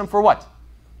Prophet ﷺ for what?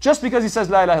 Just because he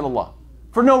says, La ilaha illallah.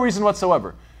 For no reason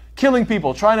whatsoever. Killing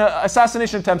people, trying to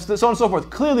assassination attempts, so on and so forth.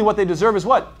 Clearly what they deserve is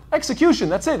what? Execution.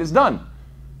 That's it. It's done.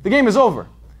 The game is over.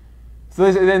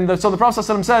 So the Prophet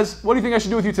ﷺ says, what do you think I should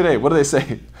do with you today? What do they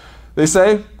say? They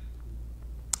say,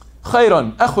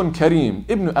 خيرا أخ كريم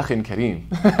ابن أخ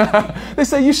كريم. They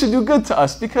say you should do good to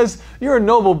us because you're a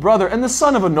noble brother and the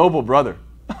son of a noble brother.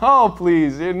 Oh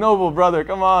please, you're a noble brother.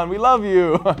 Come on, we love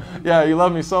you. Yeah, you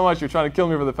love me so much. You're trying to kill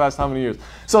me for the past how many years?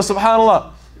 So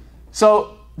subhanAllah.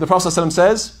 So the Prophet ﷺ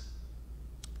says,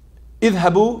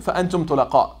 اذهبوا فأنتم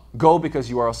طلقاء. Go because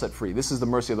you are all set free. This is the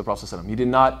mercy of the Prophet ﷺ. He did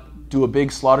not do a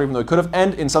big slaughter even though he could have.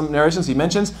 And in some narrations he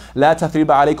mentions, لا تثريب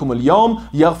عليكم اليوم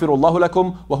يغفر الله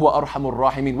لكم وهو أرحم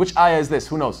الراحمين. Which ayah is this?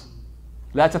 Who knows?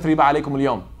 لا تثريب عليكم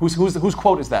اليوم. Whose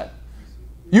quote is that?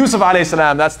 Yusuf alayhi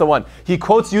salam, that's the one. He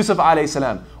quotes Yusuf alayhi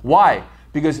salam. Why?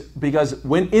 Because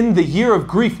when in the year of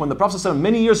grief, when the Prophet ﷺ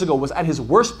many years ago was at his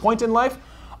worst point in life,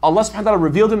 Allah subhanahu wa ta'ala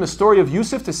revealed him the story of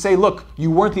Yusuf to say, look,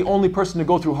 you weren't the only person to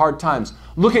go through hard times.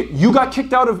 Look at, you're getting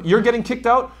kicked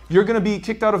out, you're going to be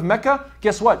kicked out of Mecca.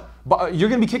 Guess what? You're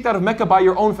going to be kicked out of Mecca by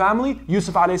your own family.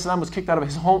 Yusuf alayhi salam was kicked out of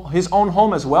his own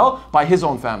home as well by his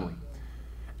own family.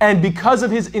 And because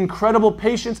of his incredible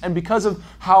patience and because of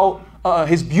how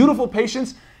his beautiful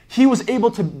patience, he was able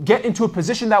to get into a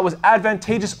position that was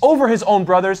advantageous over his own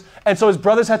brothers. And so his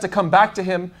brothers had to come back to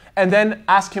him and then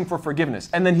ask him for forgiveness.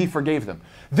 And then he forgave them.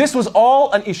 This was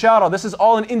all an ishara. This is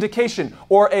all an indication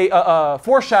or a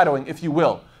foreshadowing, if you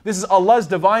will. This is Allah's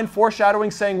divine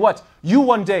foreshadowing saying what? You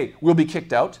one day will be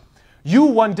kicked out. You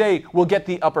one day will get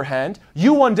the upper hand.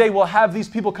 You one day will have these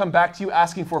people come back to you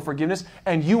asking for forgiveness.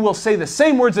 And you will say the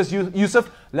same words as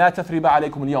Yusuf. لا تثريب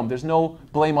عليكم اليوم. There's no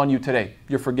blame on you today.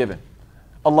 You're forgiven.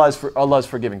 Allah is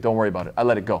forgiving. Don't worry about it. I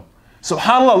let it go.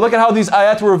 SubhanAllah, look at how these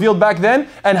ayat were revealed back then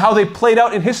and how they played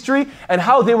out in history and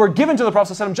how they were given to the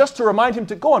Prophet ﷺ just to remind him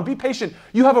to go on, be patient.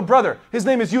 You have a brother. His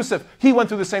name is Yusuf. He went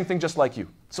through the same thing just like you.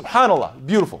 SubhanAllah.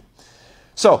 Beautiful.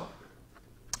 So,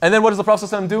 and then what does the Prophet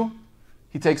ﷺ do?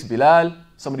 He takes Bilal,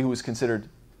 somebody who was considered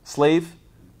slave,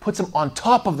 puts him on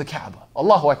top of the Kaaba.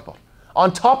 Allahu Akbar.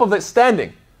 On top of it,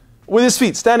 standing with his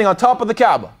feet, standing on top of the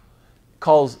Kaaba.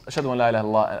 Calls Ashhadu an la ilaha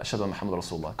illallah, Ashhadu anna Muhammadan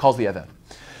Rasulullah. Calls the adhan.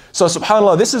 So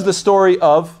subhanAllah, this is the story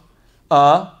of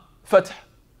Fath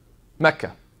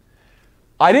Mecca.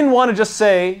 I didn't want to just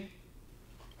say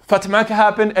Fath Mecca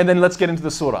happened and then let's get into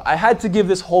the surah. I had to give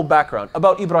this whole background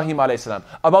about Ibrahim alayhi salam,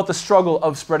 about the struggle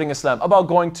of spreading Islam, about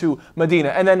going to Medina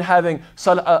and then having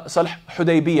Sulh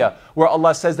Hudaybiyah, where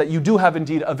Allah says that you do have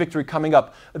indeed a victory coming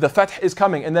up. The Fath is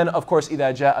coming, and then of course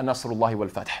إِذَا جَاءَ نَصْرُ اللَّهِ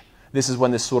وَالْفَتْحِ. This is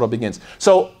when this surah begins.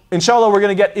 So, inshallah, we're going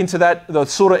to get into the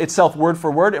surah itself word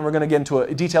for word, and we're going to get into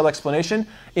a detailed explanation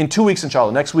in 2 weeks,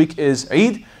 inshallah. Next week is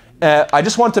Eid. I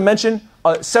just want to mention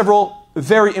several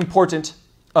very important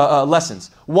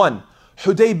lessons. One,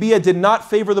 Hudaybiyah did not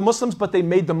favor the Muslims, but they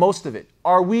made the most of it.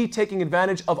 Are we taking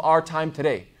advantage of our time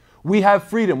today? We have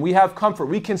freedom, we have comfort,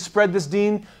 we can spread this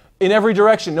deen in every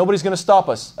direction. Nobody's going to stop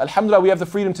us. Alhamdulillah, we have the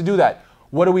freedom to do that.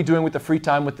 What are we doing with the free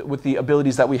time, with the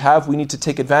abilities that we have? We need to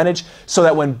take advantage so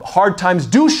that when hard times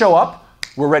do show up,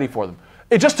 we're ready for them.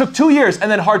 It just took 2 years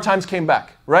and then hard times came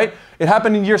back, right? It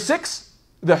happened in year 6,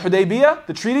 the Hudaybiyah,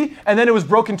 the treaty, and then it was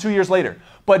broken 2 years later.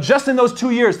 But just in those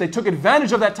 2 years, they took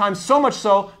advantage of that time so much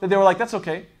so that they were like, that's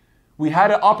okay. We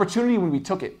had an opportunity when we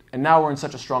took it, and now we're in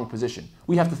such a strong position.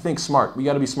 We have to think smart. We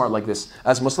got to be smart like this.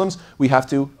 As Muslims, we have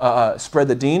to spread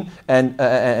the deen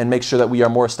and make sure that we are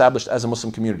more established as a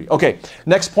Muslim community. Okay,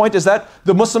 next point is that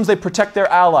the Muslims, they protect their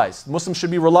allies. Muslims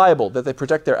should be reliable, that they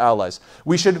protect their allies.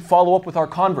 We should follow up with our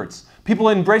converts. People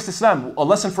embrace Islam. A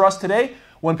lesson for us today,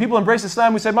 when people embrace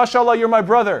Islam, we say, MashaAllah, you're my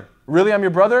brother. Really, I'm your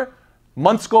brother?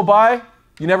 Months go by,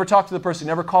 you never talk to the person,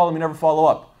 you never call him, you never follow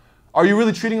up. Are you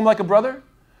really treating him like a brother?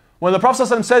 When the Prophet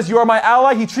ﷺ says, you are my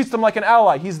ally, he treats them like an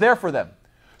ally. He's there for them.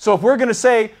 So if we're going to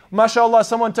say, MashaAllah,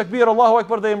 someone takbir, Allahu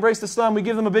Akbar, they embraced Islam, we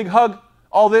give them a big hug,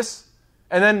 all this,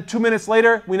 and then 2 minutes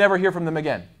later, we never hear from them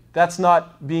again. That's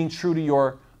not being true to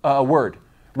your word.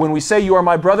 When we say, you are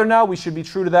my brother now, we should be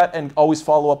true to that and always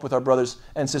follow up with our brothers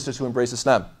and sisters who embrace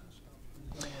Islam.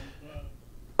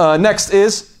 Next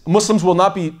is, Muslims will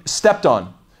not be stepped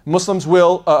on. Muslims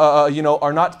will,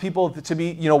 are not people to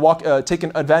be,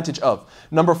 taken advantage of.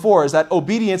 Number 4 is that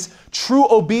obedience, true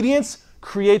obedience,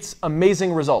 creates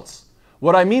amazing results.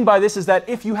 What I mean by this is that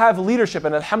if you have leadership,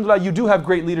 and alhamdulillah, you do have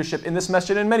great leadership in this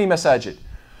masjid and many masajid.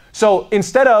 So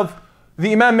instead of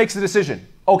the imam makes a decision,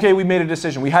 okay, we made a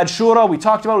decision. We had shura, we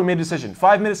talked about it, we made a decision.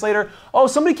 5 minutes later, oh,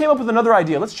 somebody came up with another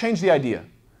idea. Let's change the idea.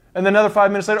 And then another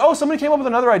 5 minutes later, oh, somebody came up with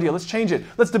another idea. Let's change it.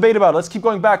 Let's debate about it. Let's keep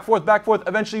going back, forth, back, forth.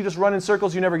 Eventually, you just run in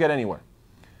circles. You never get anywhere.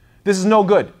 This is no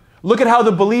good. Look at how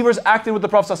the believers acted with the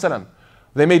Prophet ﷺ.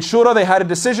 They made shura. They had a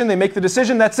decision. They make the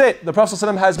decision. That's it. The Prophet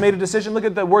ﷺ has made a decision. Look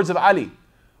at the words of Ali.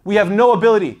 We have no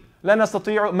ability. لَا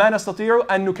نَسْتَطِيعُ مَا نَسْتَطِيعُ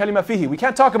أَن نُكَلِمَ فِيهِ. We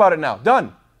can't talk about it now.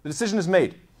 Done. The decision is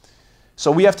made. So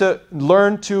we have to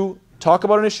learn to talk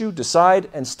about an issue, decide,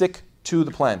 and stick to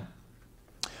the plan.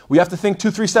 We have to think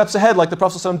 2-3 steps ahead like the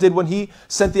Prophet ﷺ did when he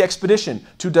sent the expedition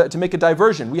to make a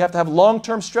diversion. We have to have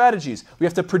long-term strategies. We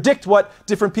have to predict what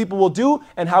different people will do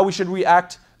and how we should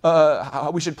react, how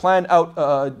we should plan out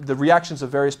the reactions of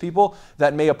various people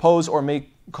that may oppose or may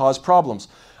cause problems.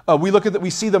 We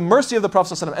see the mercy of the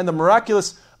Prophet ﷺ and the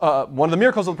miraculous, one of the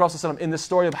miracles of the Prophet ﷺ in this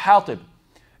story of Hatib.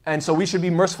 And so we should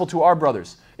be merciful to our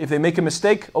brothers. If they make a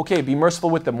mistake, okay, be merciful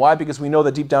with them. Why? Because we know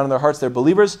that deep down in their hearts they're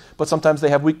believers, but sometimes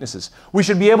they have weaknesses. We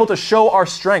should be able to show our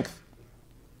strength.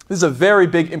 This is a very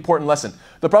big, important lesson.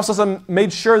 The Prophet ﷺ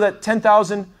made sure that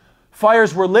 10,000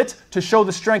 fires were lit to show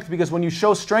the strength, because when you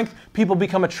show strength, people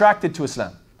become attracted to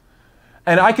Islam.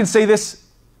 And I can say this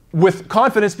with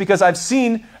confidence because I've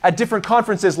seen at different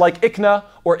conferences like ICNA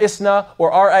or ISNA or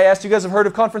RIS. You guys have heard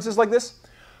of conferences like this?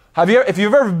 If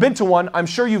you've ever been to one, I'm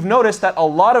sure you've noticed that a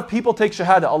lot of people take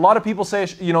Shahada. A lot of people say,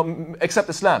 accept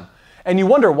Islam. And you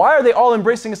wonder, why are they all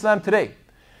embracing Islam today?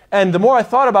 And the more I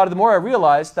thought about it, the more I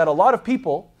realized that a lot of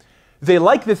people, they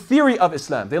like the theory of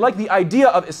Islam. They like the idea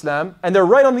of Islam, and they're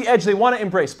right on the edge. They want to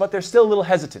embrace, but they're still a little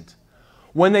hesitant.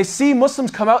 When they see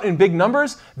Muslims come out in big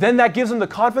numbers, then that gives them the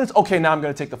confidence, okay, now I'm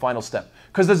going to take the final step.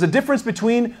 Because there's a difference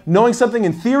between knowing something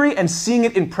in theory and seeing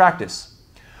it in practice.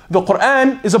 The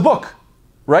Quran is a book.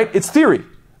 Right? It's theory,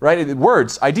 right?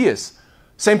 Words, ideas.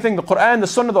 Same thing, the Quran, the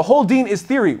Sunnah, the whole deen is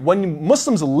theory. When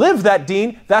Muslims live that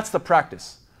deen, that's the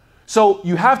practice. So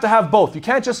you have to have both. You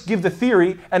can't just give the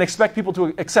theory and expect people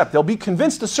to accept. They'll be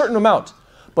convinced a certain amount.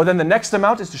 But then the next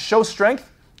amount is to show strength,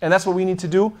 and that's what we need to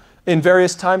do in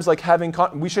various times, like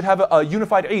we should have a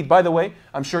unified Eid. By the way,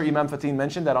 I'm sure Imam Fatin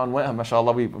mentioned that on,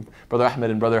 mashallah, Brother Ahmed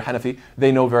and Brother Hanafi,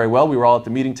 they know very well, we were all at the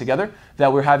meeting together,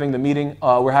 that we're having the meeting,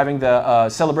 we're having the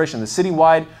celebration, the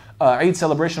citywide Eid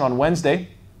celebration on Wednesday.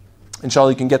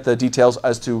 Inshallah, you can get the details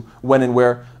as to when and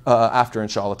where after,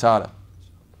 inshallah ta'ala.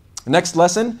 Next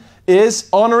lesson is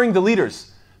honoring the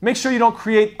leaders. Make sure you don't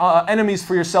create enemies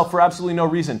for yourself for absolutely no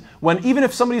reason. Even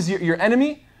if somebody's your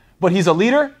enemy, but he's a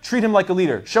leader, treat him like a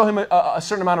leader. Show him a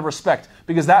certain amount of respect,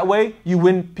 because that way you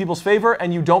win people's favor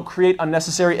and you don't create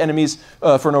unnecessary enemies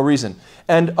for no reason.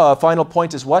 And final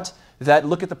point is what? That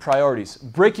look at the priorities.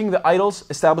 Breaking the idols,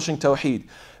 establishing tawheed.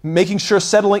 Making sure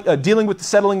dealing with the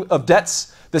settling of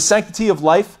debts, the sanctity of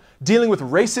life, dealing with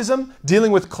racism,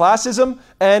 dealing with classism,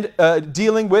 and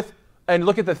and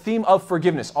look at the theme of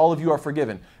forgiveness. All of you are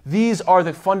forgiven. These are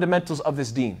the fundamentals of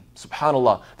this deen,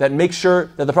 subhanAllah, that make sure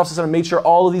that the Prophet ﷺ made sure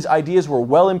all of these ideas were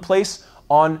well in place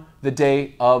on the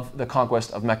day of the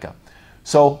conquest of Mecca.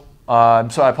 So I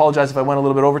apologize if I went a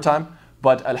little bit over time,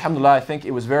 but alhamdulillah, I think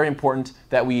it was very important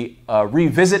that we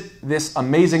revisit this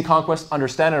amazing conquest,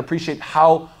 understand and appreciate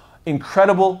how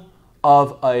incredible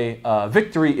of a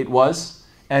victory it was,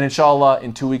 And inshallah,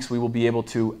 in 2 weeks, we will be able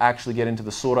to actually get into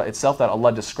the surah itself that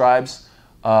Allah describes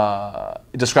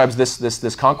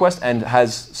this conquest and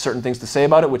has certain things to say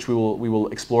about it, which we will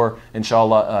explore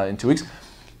inshallah in 2 weeks.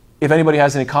 If anybody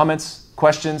has any comments,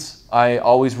 questions, I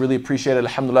always really appreciate it,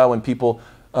 alhamdulillah, when people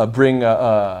bring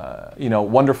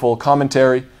wonderful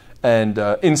commentary and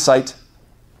insight,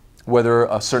 whether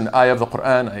a certain ayah of the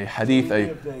Quran, a hadith,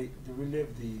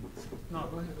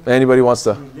 anybody wants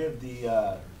to.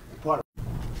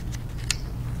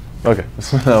 Okay.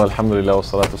 Bismillah, alhamdulillah, wa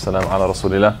salatu wassalam ala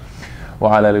rasulillah.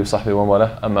 وعلى آله وصحبه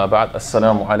ومن أما بعد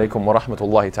السلام عليكم ورحمة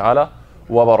الله تعالى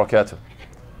وبركاته.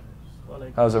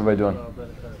 How's everybody doing?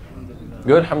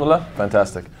 Good, alhamdulillah?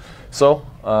 Fantastic. So,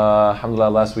 alhamdulillah,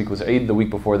 last week was Eid. The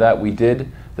week before that, we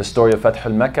did the story of Fath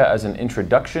al-Makkah as an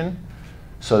introduction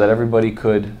so that everybody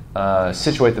could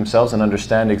situate themselves and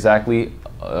understand exactly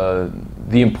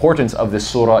the importance of this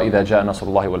surah, إِذَا جَاءَ نَصْرُ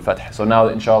اللَّهِ وَالْفَتْحِ. So now,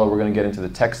 inshallah, we're going to get into the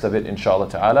text of it, inshallah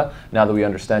ta'ala. Now that we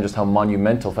understand just how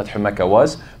monumental Fath al-Makkah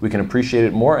was, we can appreciate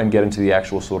it more and get into the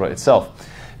actual surah itself.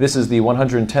 This is the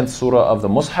 110th surah of the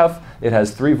Mus'haf. It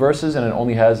has 3 verses and it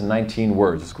only has 19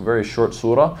 words. It's a very short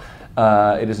surah.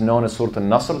 It is known as Surah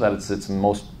Nasr, that is its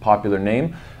most popular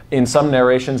name. In some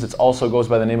narrations, it also goes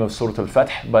by the name of Surah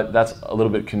Al-Fath, but that's a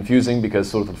little bit confusing because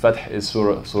Surah Al-Fath is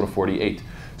Surah 48.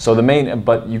 So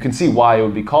but you can see why it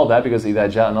would be called that, because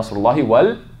إِذَا جَاءَ نَصْرُ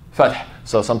اللَّهِ وَالْفَتْحِ.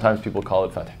 So sometimes people call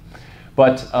it Fath.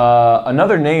 But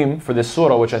another name for this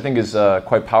surah, which I think is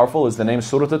quite powerful, is the name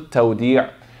Surah Al-Tawdi'.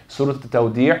 Surah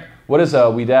Al-Tawdi'. What does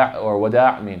wida' or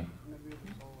wada' mean?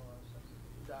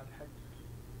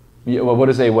 What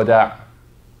is a wada'?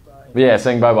 Yeah,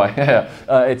 saying bye-bye.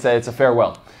 It's a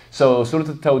farewell. So Surah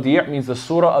Al-Tawdi' means the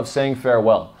surah of saying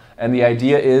farewell. And the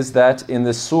idea is that in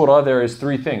this surah there is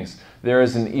 3 things. There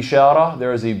is an ishara,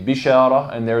 there is a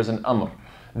bishara, and there is an amr.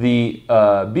 The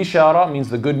bishara means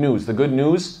the good news. The good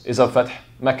news is of Fath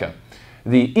Makkah.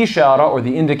 The ishara, or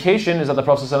the indication, is that the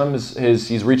Prophet ﷺ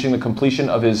he's reaching the completion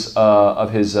of his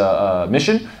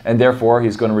mission, and therefore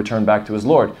he's going to return back to his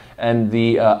Lord. And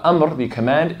the amr, the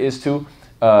command, is to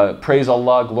praise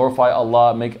Allah, glorify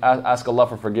Allah, ask Allah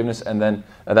for forgiveness, and then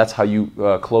that's how you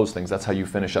close things. That's how you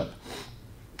finish up.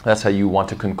 That's how you want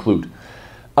to conclude.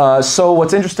 So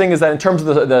what's interesting is that in terms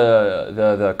of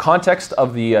the context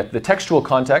of the textual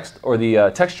context, or the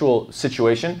textual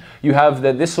situation, you have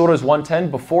that this surah is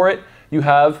 110. Before it, you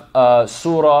have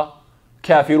Surah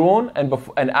Kafirun,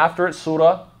 and after it,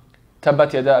 Surah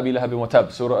Tabbat Yada Abi Lahab wa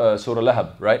Tab, Surah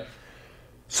Lahab, right?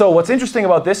 So what's interesting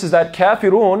about this is that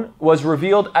Kafirun was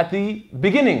revealed at the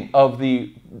beginning of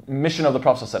the mission of the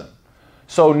Prophet ﷺ.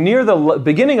 So near the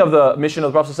beginning of the mission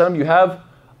of the Prophet ﷺ, you have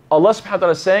Allah subhanahu wa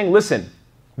ta'ala saying, listen,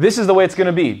 this is the way it's going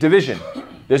to be, division.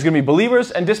 There's going to be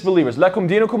believers and disbelievers. Lakum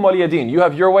dinukum waliya din. You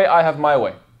have your way, I have my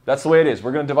way. That's the way it is.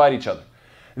 We're going to divide each other.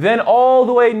 Then all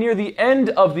the way near the end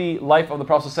of the life of the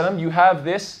Prophet ﷺ, you have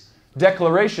this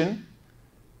declaration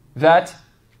that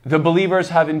the believers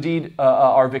have indeed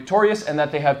are victorious, and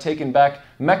that they have taken back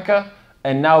Mecca,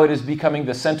 and now it is becoming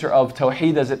the center of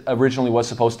Tawheed as it originally was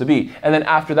supposed to be. And then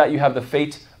after that you have the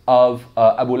fate of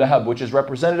Abu Lahab, which is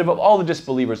representative of all the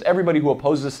disbelievers, everybody who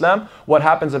opposes Islam. What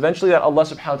happens eventually, that Allah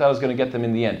subhanahu wa ta'ala is going to get them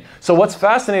in the end. So what's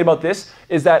fascinating about this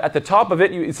is that at the top of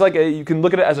it, it's like you can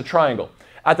look at it as a triangle.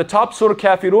 At the top, Surah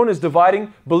Kafirun is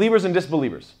dividing believers and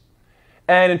disbelievers.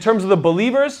 And in terms of the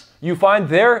believers, you find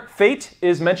their fate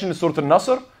is mentioned in Surah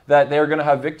Nasr, that they are going to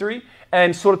have victory.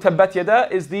 And Surah Tabbat Yada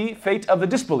is the fate of the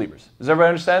disbelievers. Does everybody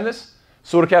understand this?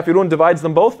 Surah Kafirun divides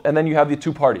them both, and then you have the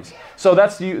 2 parties. So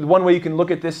that's one way you can look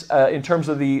at this in terms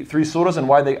of the 3 surahs and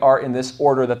why they are in this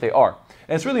order that they are.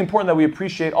 And it's really important that we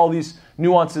appreciate all these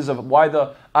nuances of why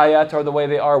the ayat are the way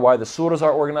they are, why the surahs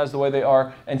are organized the way they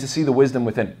are, and to see the wisdom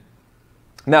within it.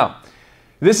 Now,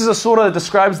 this is a surah that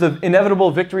describes the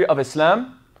inevitable victory of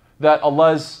Islam, that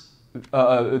Allah is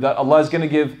going to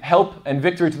give help and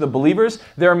victory to the believers.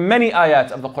 There are many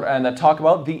ayat of the Quran that talk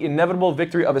about the inevitable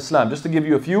victory of Islam. Just to give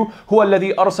you a few, هو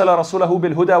الذي أرسل رسوله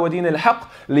بالهدى ودين الحق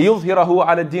ليظهره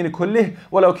على الدين كله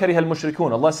ولو كره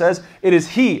المشركون. Allah says, it is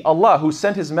He, Allah, who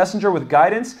sent His messenger with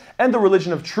guidance and the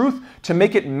religion of truth to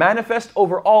make it manifest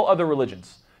over all other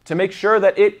religions, to make sure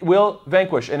that it will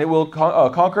vanquish and it will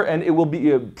conquer and it will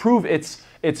prove its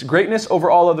greatness over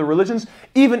all other religions,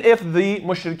 even if the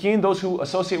mushrikeen, those who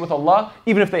associate with Allah,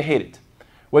 even if they hate it.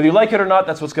 Whether you like it or not,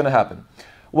 that's what's going to happen.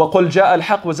 وَقُلْ جَاءَ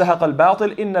الْحَقُّ وَزَهَقَ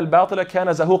الْبَاطِلِ إِنَّ الْبَاطِلَ كَانَ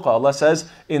زَهُوقًا. Allah says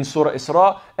in Surah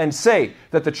Isra, and say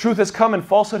that the truth has come and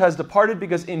falsehood has departed,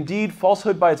 because indeed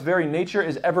falsehood by its very nature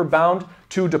is ever bound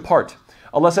to depart.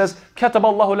 Allah says, كَتَبَ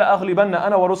اللَّهُ لَأَغْلِبَنَّ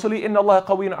أَنَا وَرُسُلِي إِنَّ اللَّهَ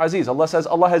قَوِيٌّ عَزِيزٌ. Allah says,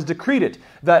 Allah has decreed it,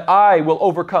 that I will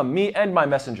overcome, me and my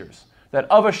messengers. That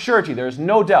of a surety, there is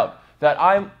no doubt, that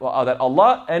that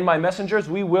Allah and my messengers,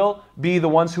 we will be the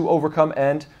ones who overcome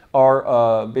and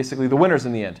are basically the winners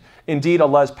in the end. Indeed,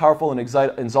 Allah is powerful and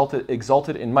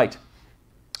exalted in might.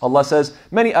 Allah says,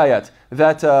 many ayat,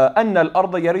 that أَنَّ الْأَرْضَ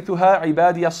يَرِثُهَا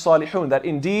عِبَادِيَ الصَّالِحُونَ, that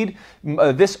indeed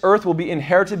this earth will be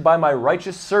inherited by my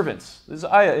righteous servants. This is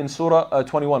ayah in Surah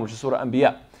 21, which is Surah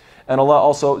Anbiya. And Allah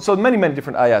also, so many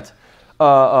different ayat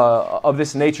of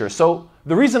this nature. So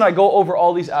the reason I go over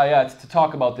all these ayat to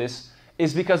talk about this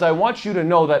is because I want you to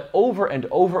know that over and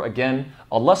over again,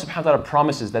 Allah subhanahu wa ta'ala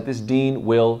promises that this deen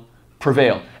will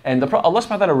prevail. And Allah subhanahu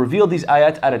wa ta'ala revealed these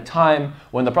ayat at a time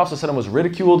when the Prophet ﷺ was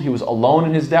ridiculed, he was alone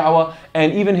in his da'wah,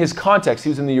 and even his context, he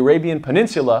was in the Arabian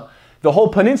Peninsula. The whole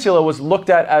peninsula was looked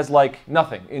at as like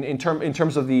nothing in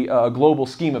terms of the global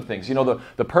scheme of things. You know,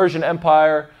 the Persian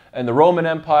Empire and the Roman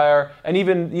Empire, and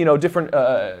even different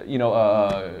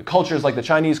cultures like the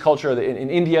Chinese culture in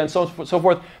India and so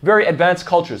forth, very advanced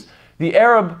cultures. The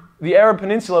Arab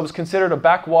Peninsula was considered a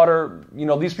backwater.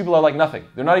 These people are like nothing.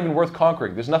 They're not even worth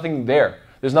conquering. There's nothing there.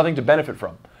 There's nothing to benefit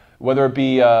from, whether it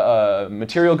be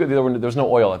material good. There was no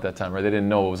oil at that time, right? They didn't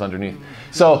know what was underneath.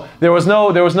 So there was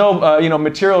no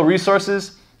material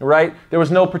resources, right? There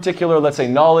was no particular, let's say,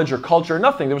 knowledge or culture.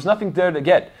 Nothing. There was nothing there to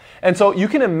get. And so you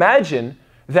can imagine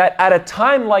that at a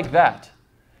time like that,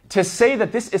 to say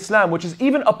that this Islam, which is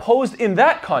even opposed in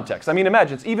that context, I mean,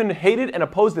 imagine, it's even hated and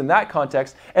opposed in that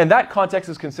context, and that context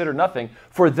is considered nothing,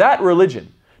 for that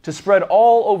religion to spread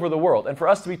all over the world, and for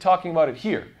us to be talking about it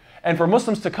here, and for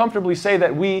Muslims to comfortably say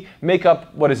that we make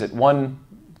up,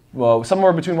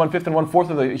 somewhere between 1/5 and 1/4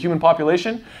 of the human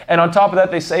population, and on top of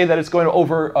that, they say that it's going to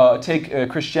overtake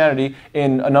Christianity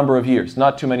in a number of years,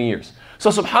 not too many years.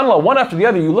 So subhanAllah, one after the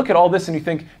other, you look at all this and you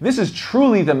think, this is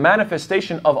truly the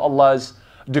manifestation of Allah's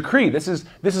decree. This is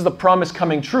the promise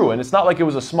coming true, and it's not like it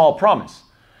was a small promise.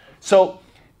 So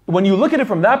when you look at it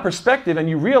from that perspective and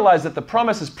you realize that the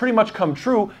promise has pretty much come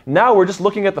true, now we're just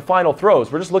looking at the final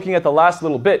throes. We're just looking at the last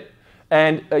little bit,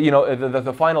 and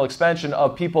the final expansion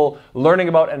of people learning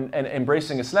about and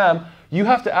embracing Islam. You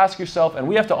have to ask yourself, and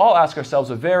we have to all ask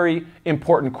ourselves, a very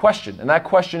important question, and that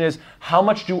question is, how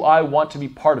much do I want to be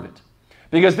part of it?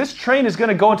 Because this train is going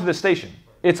to go into the station.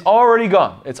 It's already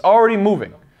gone. It's already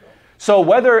moving. So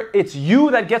whether it's you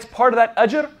that gets part of that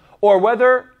ajr, or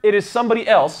whether it is somebody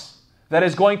else that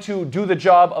is going to do the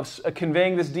job of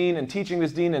conveying this deen and teaching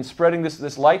this deen and spreading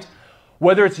this light,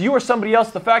 whether it's you or somebody else,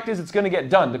 the fact is it's going to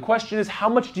get done. The question is, how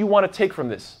much do you want to take from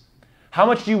this? How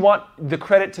much do you want the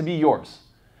credit to be yours?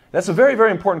 That's a very,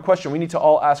 very important question we need to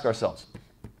all ask ourselves.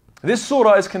 This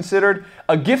surah is considered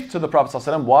a gift to the Prophet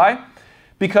ﷺ. Why?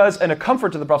 And a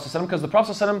comfort to the Prophet ﷺ, because the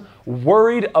Prophet ﷺ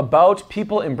worried about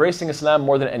people embracing Islam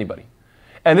more than anybody.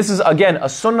 And this is, again, a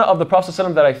sunnah of the Prophet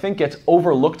ﷺ that I think gets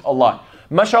overlooked a lot.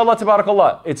 MashaAllah,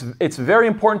 tabarakallah, it's very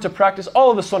important to practice all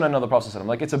of the sunnah of the Prophet ﷺ.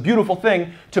 Like, it's a beautiful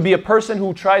thing to be a person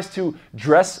who tries to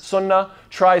dress sunnah,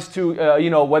 tries to,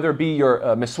 whether it be your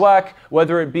miswak,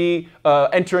 whether it be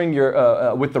entering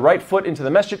with the right foot into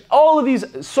the masjid. All of these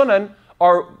sunnah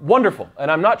are wonderful, and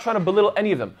I'm not trying to belittle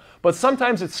any of them. But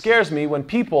sometimes it scares me when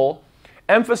people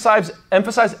emphasize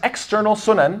external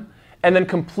sunan and then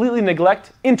completely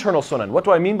neglect internal sunan. What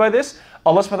do I mean by this?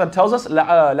 Allah subhanahu wa ta'ala tells us,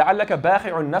 لَعَلَّكَ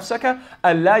بَاخِعٌ نَفْسَكَ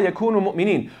أَلَّا يَكُونُوا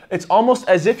مُؤْمِنِينَ. It's almost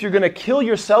as if you're going to kill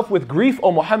yourself with grief,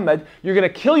 O Muhammad. You're going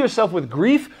to kill yourself with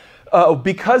grief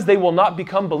because they will not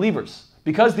become believers,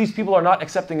 because these people are not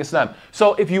accepting Islam.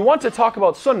 So if you want to talk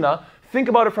about sunnah, think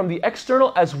about it from the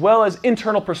external as well as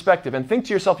internal perspective, and think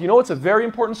to yourself, you know what's a very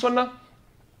important sunnah?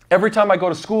 Every time I go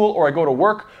to school or I go to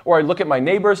work or I look at my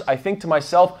neighbors, I think to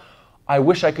myself, I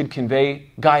wish I could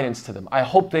convey guidance to them. I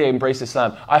hope they embrace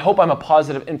Islam. I hope I'm a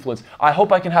positive influence. I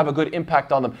hope I can have a good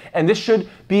impact on them. And this should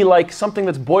be like something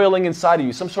that's boiling inside of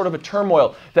you, some sort of a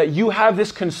turmoil, that you have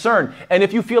this concern. And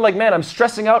if you feel like, man, I'm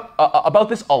stressing out about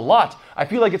this a lot, I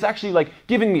feel like it's actually like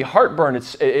giving me heartburn,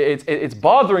 it's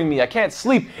bothering me, I can't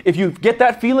sleep. If you get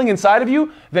that feeling inside of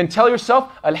you, then tell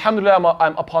yourself, Alhamdulillah,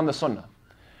 I'm upon the sunnah.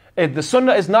 The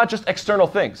sunnah is not just external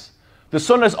things. The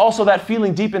sunnah is also that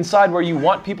feeling deep inside where you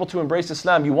want people to embrace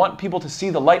Islam. You want people to see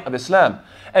the light of Islam.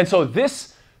 And so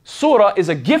this surah is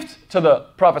a gift to the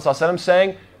Prophet ﷺ,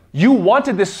 saying, you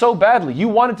wanted this so badly. You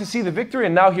wanted to see the victory,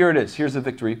 and now here it is. Here's the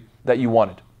victory that you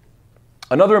wanted.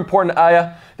 Another important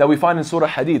ayah that we find in Surah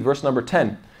Hadid, verse number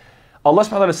 10. Allah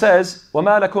subhanahu wa ta'ala says,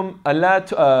 وَمَا لَكُمْ أَلَّا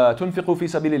تُنْفِقُوا فِي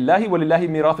سَبِيلِ اللَّهِ وَلِلَّهِ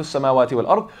مِيرَاثُ السَّمَاوَاتِ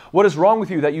وَالْأَرْضِ. What is wrong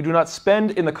with you that you do not spend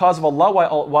in the cause of Allah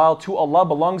while to Allah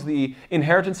belongs the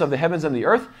inheritance of the heavens and the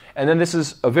earth? And then this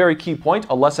is a very key point.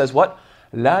 Allah says what?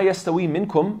 لَا يَسْتَوِي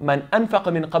مِنْكُمْ مَنْ أَنْفَقَ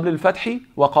مِنْ قَبْلِ الْفَتْحِ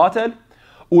وَقَاتَلَ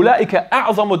أُولَٰئِكَ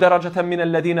أَعْظَمُ دَرَجَةً مِنَ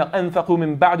الَّذِينَ أَنْفَقُوا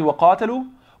مِنْ بَعْدُ وَقَاتَلُوا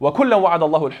وَكُلًّا وَعَدَ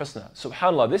اللَّهُ الْحُسْنَى.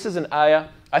 SubhanAllah, this is an ayah,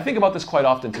 I think about this quite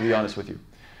often, to be honest with you.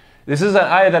 This is an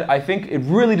ayah that I think it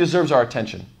really deserves our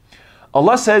attention.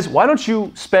 Allah says, why don't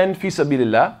you spend fi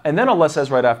sabilillah? And then Allah says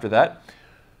right after that,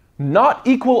 not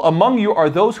equal among you are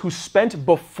those who spent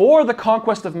before the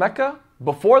conquest of Mecca,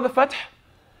 before the Fath,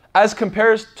 as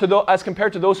compared to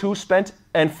those who spent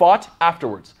and fought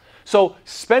afterwards. So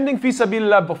spending fi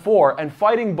sabilillah before and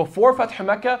fighting before Fath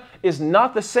Mecca is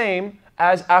not the same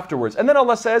as afterwards. And then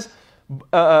Allah says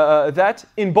that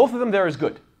in both of them there is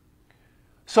good.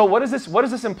 So what is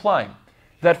this implying?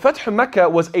 That Fath Mecca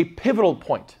was a pivotal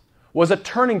point, was a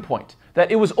turning point,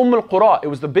 that it was al-Qura, it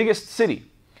was the biggest city.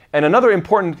 And another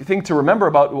important thing to remember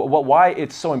about why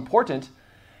it's so important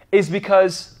is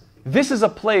because this is a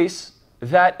place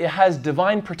that it has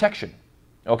divine protection,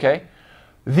 okay?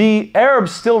 The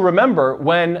Arabs still remember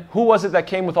when, who was it that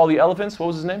came with all the elephants? What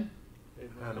was his name?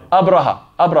 Abraha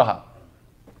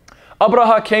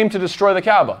came to destroy the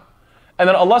Kaaba. And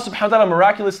then Allah subhanahu wa ta'ala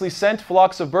miraculously sent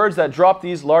flocks of birds that dropped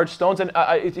these large stones. And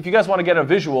if you guys want to get a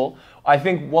visual, I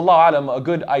think, wallahu alam, a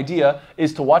good idea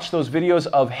is to watch those videos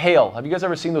of hail. Have you guys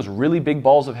ever seen those really big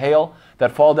balls of hail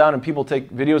that fall down and people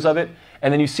take videos of it?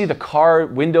 And then you see the car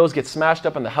windows get smashed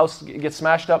up and the house gets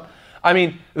smashed up. I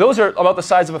mean, those are about the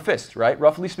size of a fist, right?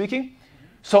 Roughly speaking.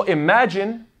 So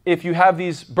imagine if you have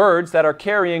these birds that are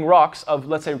carrying rocks of,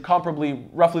 let's say, comparably,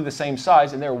 roughly the same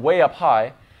size, and they're way up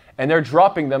high, and they're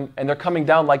dropping them, and they're coming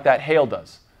down like that hail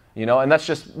does. You know, and that's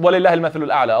just, وَلِلَّهِ الْمَثَلُ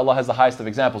الْأَعْلَى. Allah has the highest of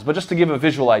examples. But just to give a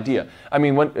visual idea. I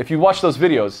mean, if you watch those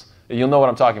videos, you'll know what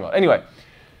I'm talking about. Anyway,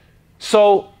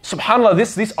 so, subhanAllah,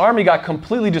 this army got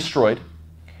completely destroyed.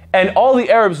 And all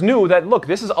the Arabs knew that, look,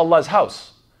 this is Allah's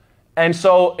house. And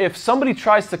so, if somebody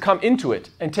tries to come into it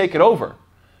and take it over,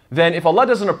 then if Allah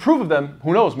doesn't approve of them,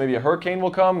 who knows, maybe a hurricane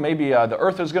will come, maybe the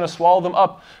earth is going to swallow them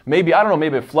up, maybe, I don't know,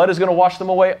 maybe a flood is going to wash them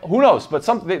away, who knows, but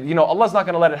Allah's not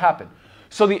going to let it happen.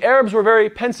 So the Arabs were very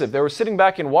pensive. They were sitting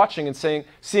back and watching and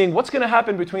seeing what's going to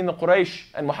happen between the Quraysh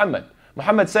and Muhammad.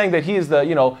 Muhammad saying that he is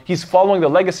he's following the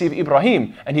legacy of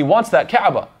Ibrahim, and he wants that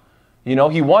Kaaba.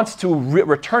 He wants to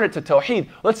return it to Tawheed.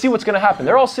 Let's see what's going to happen.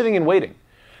 They're all sitting and waiting.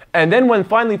 And then when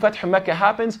finally Fath Mecca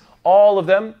happens, all of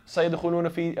them,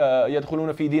 يَدْخُلُونَ فِي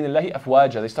دِينِ اللَّهِ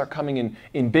أَفْوَاجًا. They start coming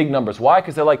in big numbers. Why?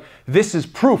 Because they're like, this is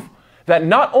proof that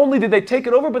not only did they take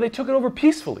it over, but they took it over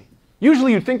peacefully.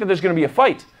 Usually you'd think that there's going to be a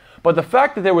fight. But the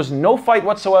fact that there was no fight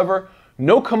whatsoever,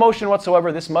 no commotion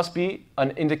whatsoever, this must be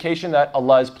an indication that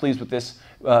Allah is pleased with this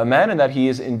man and that he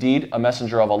is indeed a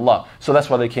messenger of Allah. So that's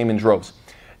why they came in droves.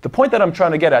 The point that I'm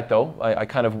trying to get at, though, I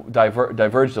kind of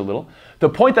diverged a little. The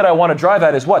point that I want to drive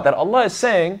at is what? That Allah is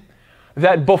saying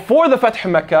that before the Fath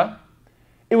Mecca,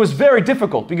 it was very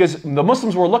difficult because the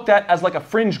Muslims were looked at as like a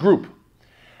fringe group.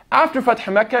 After Fath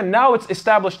Mecca, now it's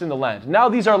established in the land. Now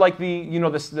these are like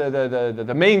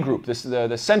the main group,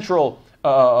 the central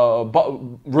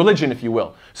religion, if you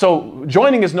will. So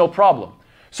joining is no problem.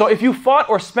 So if you fought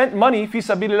or spent money, fi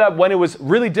sabilillah, when it was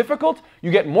really difficult,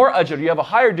 you get more ajr. You have a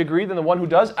higher degree than the one who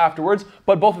does afterwards,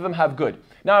 but both of them have good.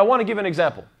 Now I want to give an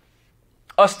example.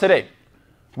 Us today,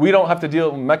 we don't have to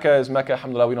deal, Mecca is Mecca,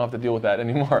 alhamdulillah, we don't have to deal with that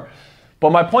anymore.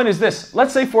 But my point is this.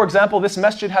 Let's say, for example, this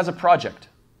masjid has a project.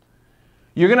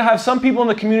 You're going to have some people in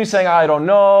the community saying, I don't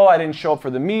know, I didn't show up for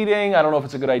the meeting, I don't know if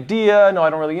it's a good idea, no, I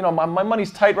don't really, my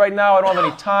money's tight right now, I don't have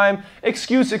any time,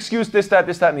 excuse, this, that,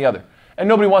 and the other. And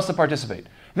nobody wants to participate.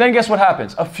 Then guess what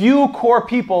happens? A few core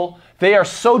people, they are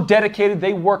so dedicated,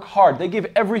 they work hard, they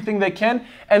give everything they can,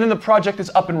 and then the project is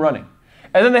up and running.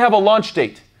 And then they have a launch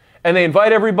date. And they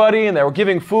invite everybody, and they're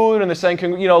giving food, and they're saying,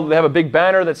 they have a big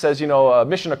banner that says,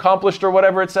 mission accomplished or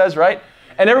whatever it says, right?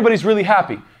 And everybody's really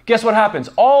happy. Guess what happens?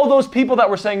 All those people that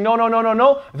were saying,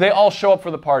 no, they all show up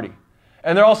for the party.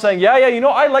 And they're all saying, yeah,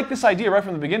 I like this idea right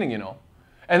from the beginning,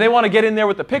 And they want to get in there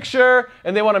with the picture,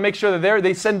 and they want to make sure that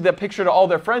they send the picture to all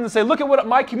their friends and say, look at what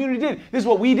my community did. This is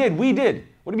what we did. What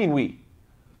do you mean we?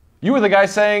 You were the guy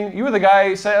saying,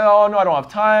 oh no, I don't have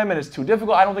time and it's too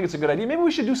difficult. I don't think it's a good idea. Maybe we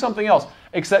should do something else.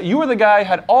 Except you were the guy who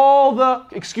had all the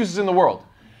excuses in the world.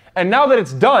 And now that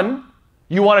it's done,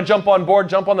 you want to jump on board,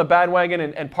 jump on the bandwagon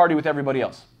and party with everybody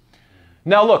else.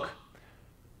 Now look,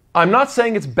 I'm not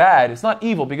saying it's bad, it's not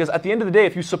evil, because at the end of the day,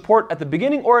 if you support at the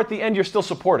beginning or at the end, you're still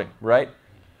supporting, right?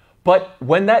 But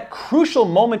when that crucial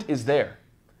moment is there,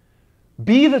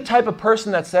 be the type of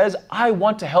person that says, I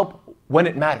want to help when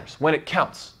it matters, when it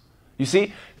counts. You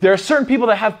see, there are certain people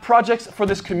that have projects for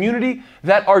this community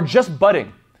that are just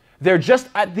budding. They're just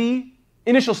at the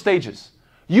initial stages.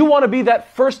 You want to be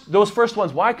those first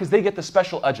ones. Why? Because they get the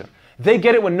special ajr. They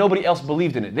get it when nobody else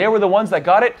believed in it. They were the ones that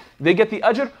got it. They get the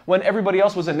ajr when everybody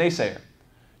else was a naysayer.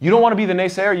 You don't want to be the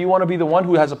naysayer. You want to be the one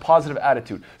who has a positive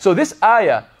attitude. So this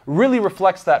ayah really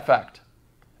reflects that fact.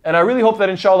 And I really hope that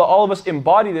inshallah all of us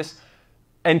embody this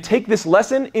and take this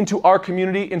lesson into our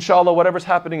community, inshallah, whatever's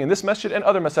happening in this masjid and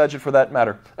other masajid for that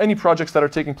matter. Any projects that are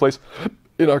taking place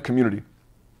in our community.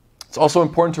 It's also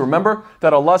important to remember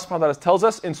that Allah subhanahu wa ta'ala tells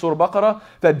us in Surah Baqarah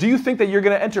that do you think that you're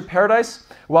going to enter paradise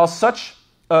while such,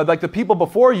 like the people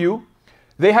before you,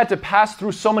 they had to pass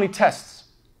through so many tests,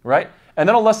 right? And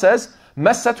then Allah says,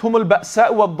 مَسَّتْهُمُ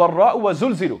الْبَأْسَاءُ وَالضَّرَّاءُ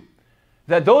وَزُلْزِلُوا.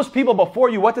 That those people before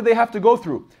you, what did they have to go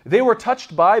through? They were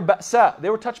touched by ba'sa, they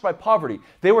were touched by poverty,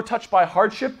 they were touched by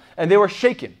hardship, and they were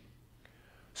shaken.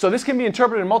 So this can be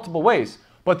interpreted in multiple ways,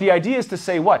 but the idea is to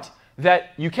say what? That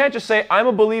you can't just say, I'm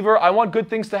a believer, I want good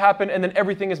things to happen, and then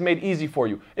everything is made easy for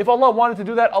you. If Allah wanted to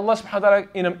do that, Allah subhanahu wa ta'ala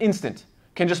in an instant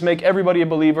can just make everybody a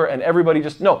believer and everybody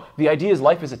just, no. The idea is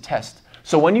life is a test.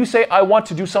 So when you say, I want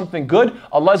to do something good,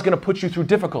 Allah is going to put you through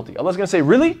difficulty. Allah is going to say,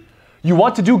 really? You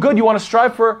want to do good? You want to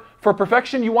strive for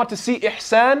perfection? You want to see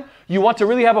ihsan? You want to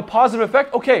really have a positive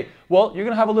effect? Okay, well, you're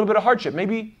going to have a little bit of hardship.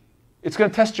 Maybe it's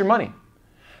going to test your money.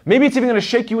 Maybe it's even going to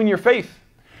shake you in your faith.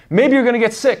 Maybe you're going to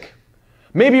get sick.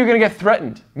 Maybe you're going to get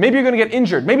threatened. Maybe you're going to get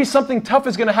injured. Maybe something tough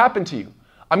is going to happen to you.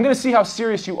 I'm going to see how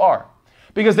serious you are.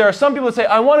 Because there are some people that say,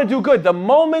 I want to do good. The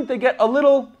moment they get a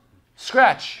little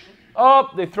scratch, oh,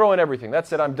 they throw in everything.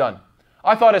 That's it, I'm done.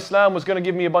 I thought Islam was going to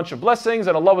give me a bunch of blessings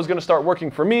and Allah was going to start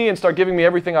working for me and start giving me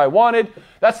everything I wanted.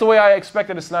 That's the way I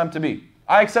expected Islam to be.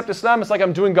 I accept Islam, it's like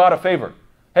I'm doing God a favor.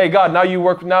 Hey God, now you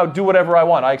work, now do whatever I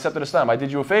want. I accepted Islam. I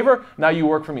did you a favor, now you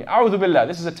work for me. A'udhu billah.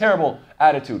 This is a terrible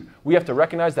attitude. We have to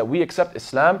recognize that we accept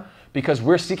Islam because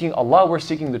we're seeking Allah, we're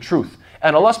seeking the truth.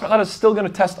 And Allah subhanahu wa ta'ala is still going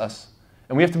to test us.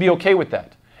 And we have to be okay with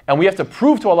that. And we have to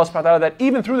prove to Allah subhanahu wa ta'ala that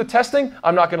even through the testing,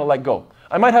 I'm not going to let go.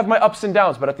 I might have my ups and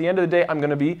downs, but at the end of the day, I'm going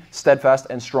to be steadfast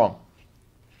and strong.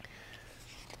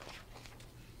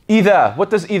 Idha. What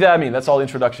does idha mean? That's all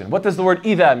introduction. What does the word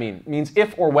idha mean? It means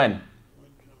if or when.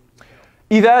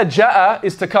 Idha ja'a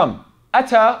is to come.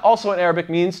 Ata, also in Arabic,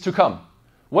 means to come.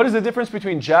 What is the difference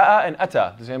between ja'a and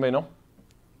ata? Does anybody know?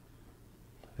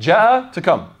 Ja'a, to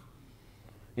come.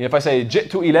 If I say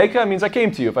ji'tu ilayka, it means I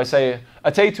came to you. If I say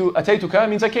ataytuka, it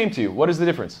means I came to you. What is the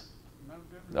difference?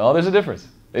 No, there's a difference.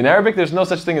 In Arabic, there's no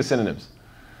such thing as synonyms.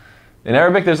 In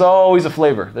Arabic, there's always a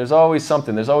flavor. There's always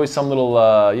something. There's always some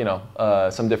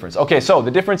little, some difference. Okay, so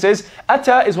the difference is,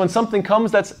 ata is when something comes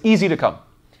that's easy to come.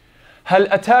 Hal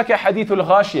ataka hadithul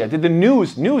ghashiyah. Did the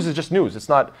news is just news. It's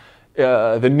not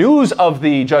the news of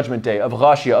the judgment day, of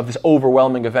ghashiyah, of this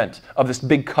overwhelming event, of this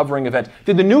big covering event.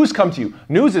 Did the news come to you?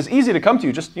 News is easy to come to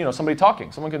you, just, somebody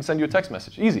talking. Someone can send you a text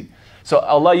message, easy. So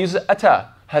Allah uses ata.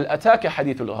 Hal ataka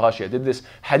hadithul ghashiyah. Did this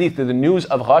hadith, did the news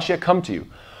of ghashiyah come to you?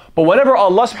 But whenever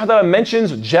Allah subhanahu wa ta'ala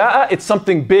mentions ja'a, it's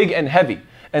something big and heavy.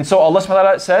 And so Allah subhanahu wa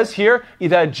ta'ala says here,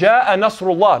 إِذَا جَاءَ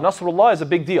Nasrullah. Nasrullah is a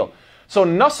big deal. So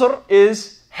Nasr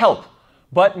is help.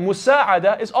 But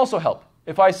musa'ada is also help.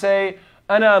 If I say,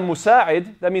 Ana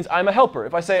musa'id, that means I'm a helper.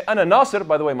 If I say, Ana Nasr,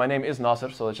 by the way, my name is Nasr,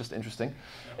 so that's just interesting.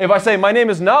 If I say, my name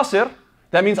is Nasr,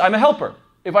 that means I'm a helper.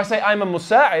 If I say, I'm a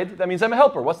musa'id, that means I'm a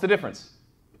helper. What's the difference?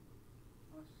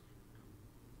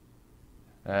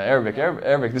 Arabic.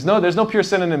 There's no pure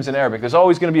synonyms in Arabic. There's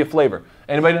always going to be a flavor.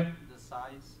 Anybody know? The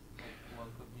size.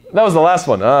 That was the last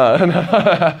one.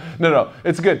 No,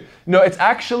 it's good. No, it's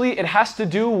actually, it has to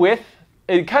do with,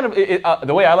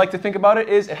 the way I like to think about it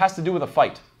is, it has to do with a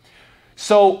fight.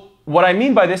 So what I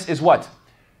mean by this is what?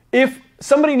 If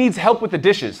somebody needs help with the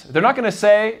dishes, they're not going to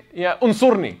say,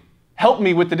 unsurni, help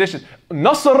me with the dishes.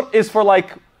 Nasr is for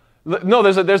like, no,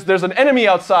 there's an enemy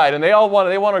outside, and they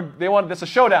want this a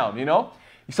showdown,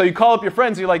 So you call up your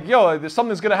friends, you're like, there's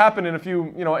something's going to happen in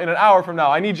in an hour from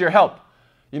now. I need your help.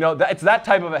 It's that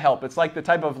type of a help. It's like the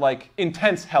type of like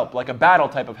intense help, like a battle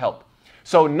type of help.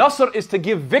 So Nasr is to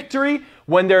give victory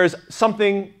when there's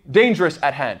something dangerous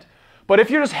at hand. But if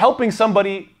you're just helping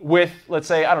somebody with, let's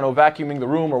say, vacuuming the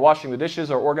room or washing the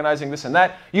dishes or organizing this and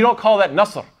that, you don't call that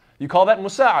Nasr. You call that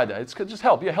musa'ada. It's just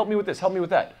help. Yeah, help me with this, help me with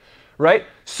that. Right?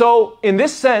 So in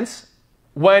this sense,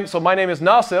 so my name is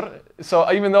Nasr, so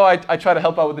even though I try to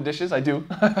help out with the dishes, I do.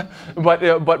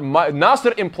 but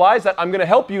Nasr implies that I'm going to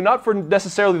help you, not for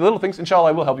necessarily the little things, inshallah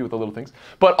I will help you with the little things,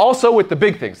 but also with the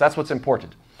big things. That's what's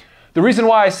important. The reason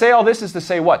why I say all this is to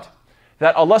say what?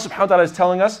 That Allah subhanahu wa ta'ala is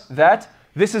telling us that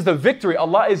this is the victory.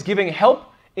 Allah is giving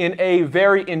help in a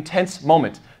very intense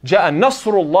moment. Ja'a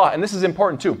Nasrullah, and this is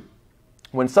important too.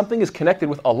 When something is connected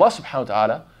with Allah subhanahu wa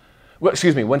ta'ala,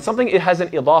 when something it has an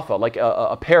idafa, like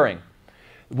a pairing,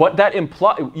 what that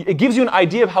implies, it gives you an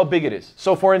idea of how big it is.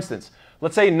 So for instance,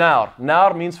 let's say nar.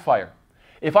 Nar means fire.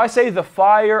 If I say the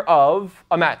fire of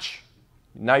a match,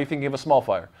 now you're thinking of a small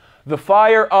fire. The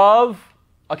fire of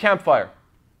a campfire,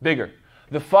 bigger.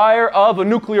 The fire of a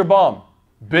nuclear bomb,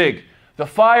 big. The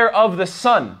fire of the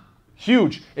sun,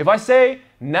 huge. If I say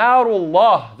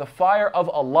Narullah, the fire of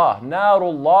Allah,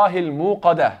 Narullahil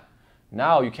muqadah,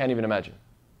 now you can't even imagine.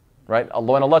 Right?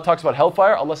 When Allah talks about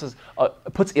hellfire, Allah says,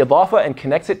 puts idafa and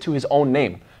connects it to His own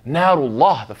name.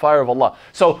 Narullah, the fire of Allah.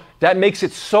 So that makes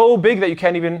it so big that you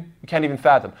can't even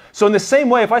fathom. So in the same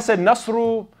way, if I said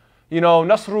Nasru,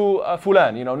 Nasru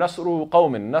Fulan, Nasru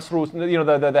Qawmin,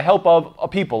 Nasru, the help of a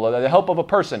people, the help of a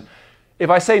person. If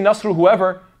I say Nasru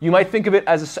whoever, you might think of it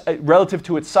as relative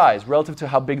to its size, relative to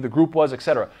how big the group was,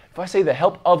 etc. If I say the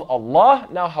help of Allah,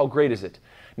 now how great is it?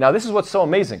 Now this is what's so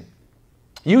amazing.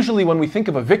 Usually when we think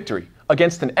of a victory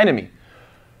against an enemy,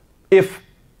 if,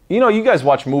 you guys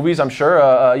watch movies, I'm sure,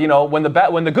 when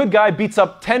the good guy beats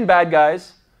up 10 bad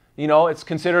guys, it's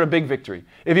considered a big victory.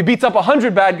 If he beats up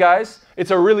 100 bad guys,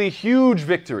 it's a really huge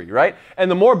victory, right? And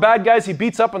the more bad guys he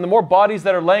beats up and the more bodies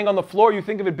that are laying on the floor, you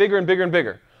think of it bigger and bigger and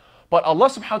bigger. But Allah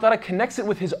subhanahu wa ta'ala connects it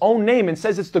with His own name and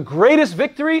says it's the greatest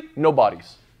victory, no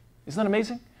bodies. Isn't that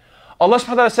amazing? Allah subhanahu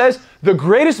wa ta'ala says the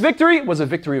greatest victory was a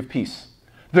victory of peace.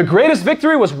 The greatest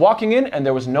victory was walking in and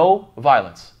there was no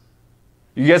violence.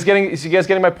 You guys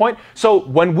getting my point? So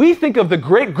when we think of the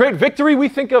great victory, we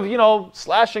think of,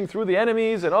 slashing through the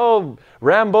enemies and,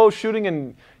 Rambo shooting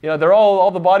and, they're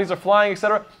all the bodies are flying,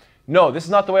 etc. No, this is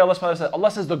not the way Allah subhanahu wa ta'ala says.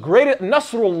 Allah says the greatest,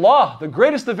 Nasrullah, the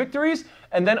greatest of victories,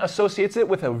 and then associates it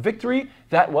with a victory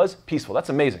that was peaceful. That's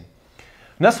amazing.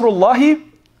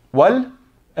 Nasrullahi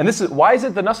and this is, why is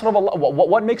it the Nasr of Allah?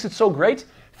 What makes it so great?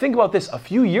 Think about this. A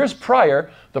few years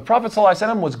prior, the Prophet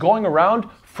ﷺ was going around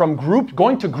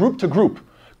going to group,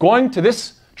 going to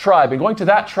this tribe and going to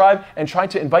that tribe and trying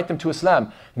to invite them to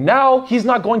Islam. Now, he's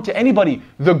not going to anybody.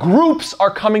 The groups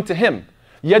are coming to him.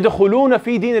 يَدْخُلُونَ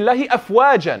فِي دِينِ اللَّهِ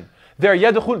أَفْوَاجًا.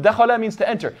 Dakhala means to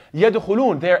enter.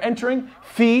 Yadkhulun, they are entering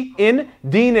in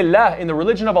deenillah, in the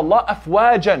religion of Allah,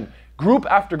 afwajan, group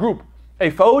after group.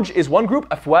 A fawj is one group,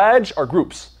 afwaj are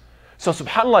groups. So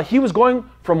subhanAllah, he was going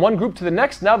from one group to the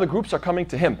next, now the groups are coming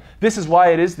to him. This is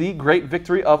why it is the great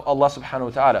victory of Allah subhanahu wa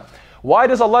ta'ala. Why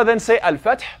does Allah then say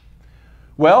al-fath?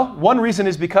 Well, one reason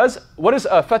is because, what does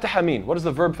fataha mean? What does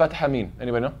the verb fataha mean?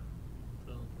 Anybody know?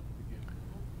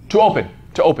 To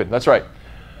open, that's right.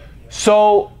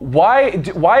 So why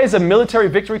is a military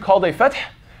victory called a fath?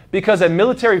 Because a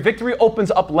military victory opens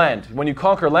up land. When you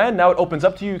conquer land, now it opens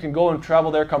up to you. You can go and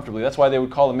travel there comfortably. That's why they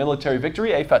would call a military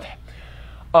victory a fath.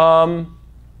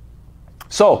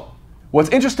 So what's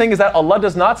interesting is that Allah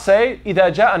does not say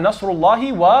إِذَا جَاءَ نَصْرُ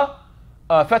اللَّهِ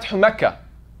وَفَتْحُ مَكَّةِ.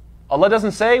 Allah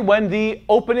doesn't say when the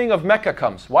opening of Mecca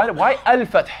comes. Why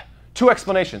al-fath? Two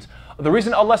explanations. The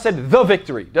reason Allah said the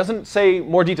victory, doesn't say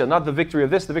more detail, not the victory of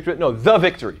this, the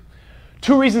victory.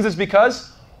 Two reasons is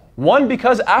because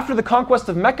after the conquest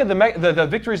of Mecca, the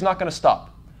victory is not going to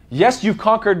stop. Yes, you've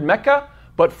conquered Mecca,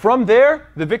 but from there,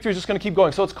 the victory is just going to keep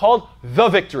going. So it's called the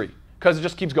victory, because it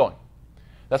just keeps going.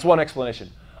 That's one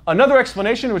explanation. Another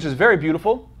explanation, which is very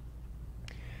beautiful,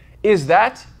 is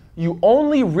that you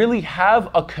only really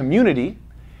have a community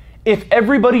if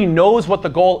everybody knows what the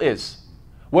goal is.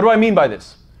 What do I mean by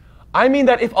this? I mean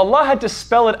that if Allah had to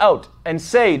spell it out and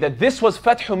say that this was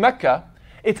Fathu Mecca,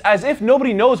 it's as if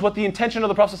nobody knows what the intention of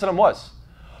the Prophet ﷺ was.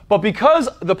 But because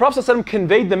the Prophet ﷺ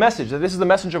conveyed the message, that this is the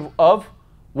message of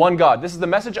one God, this is the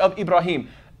message of Ibrahim.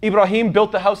 Ibrahim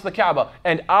built the house of the Kaaba,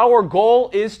 and our goal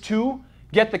is to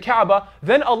get the Kaaba,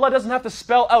 then Allah doesn't have to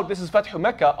spell out this is Fathu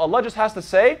Mecca. Allah just has to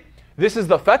say, this is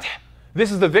the Fath,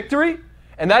 this is the victory,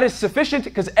 and that is sufficient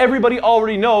because everybody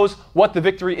already knows what the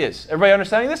victory is. Everybody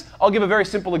understanding this? I'll give a very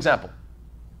simple example.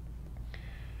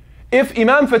 If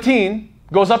Imam Fatin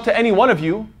goes up to any one of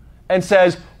you and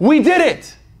says, we did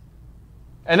it,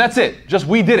 and that's it, just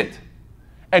we did it,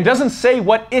 and doesn't say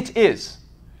what it is,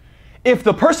 if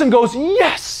the person goes,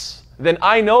 yes, then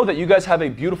I know that you guys have a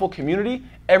beautiful community.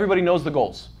 Everybody knows the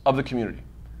goals of the community.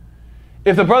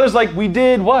 If the brother's like, we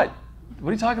did what? What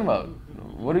are you talking about?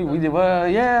 We did? Well,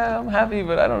 yeah, I'm happy,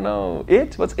 but I don't know.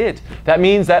 What's it? That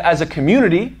means that as a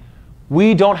community,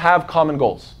 we don't have common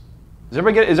goals. Is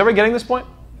everybody getting this point?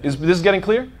 Is this getting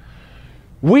clear?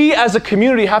 We as a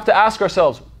community have to ask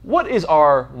ourselves, what is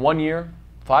our 1 year,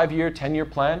 5 year, 10-year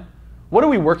plan? What are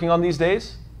we working on these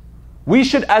days? We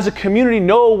should as a community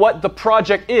know what the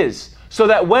project is, so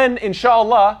that when,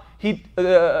 inshallah,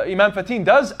 Imam Fatin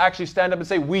does actually stand up and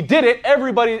say, we did it,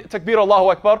 everybody, takbir Allahu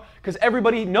Akbar, because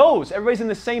everybody knows, everybody's in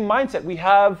the same mindset. We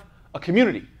have a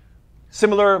community,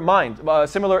 similar mind,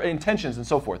 similar intentions and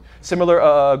so forth,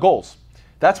 similar goals.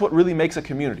 That's what really makes a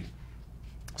community.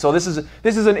 So this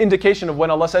is an indication of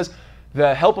when Allah says,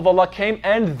 The help of Allah came,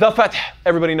 and the fath.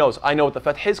 Everybody knows. I know what the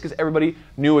fath is because everybody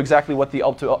knew exactly what the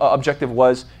objective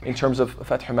was in terms of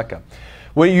Fath Mecca.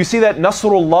 When you see that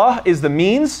Nasrullah is the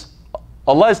means,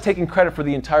 Allah is taking credit for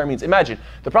the entire means. Imagine,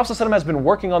 the Prophet ﷺ has been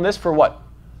working on this for what?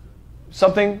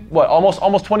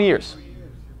 Almost 20 years.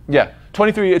 Yeah,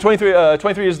 23 years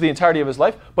is the entirety of his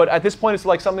life, but at this point it's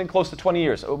like something close to 20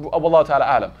 years. Wallahu ta'ala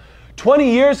alam.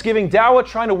 20 years giving da'wah,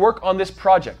 trying to work on this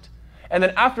project. And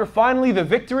then after finally the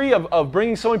victory of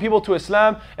bringing so many people to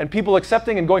Islam and people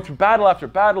accepting and going through battle after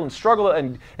battle and struggle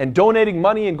and donating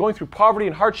money and going through poverty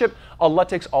and hardship, Allah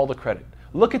takes all the credit.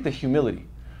 Look at the humility.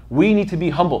 We need to be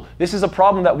humble. This is a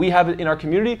problem that we have in our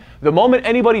community. The moment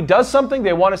anybody does something,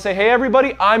 they want to say, hey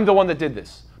everybody, I'm the one that did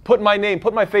this. Put my name,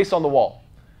 put my face on the wall.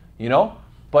 You know?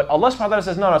 But Allah subhanahu wa ta'ala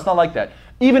says, no, it's not like that.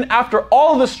 Even after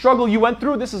all the struggle you went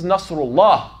through, this is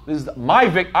Nasrullah. This is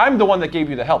I'm the one that gave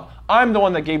you the help. I'm the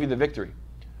one that gave you the victory.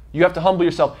 You have to humble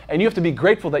yourself and you have to be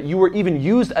grateful that you were even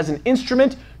used as an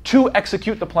instrument to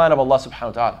execute the plan of Allah subhanahu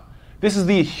wa ta'ala. This is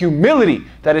the humility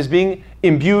that is being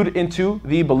imbued into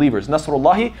the believers.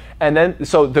 Nasrullahi, and then,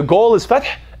 so the goal is fath,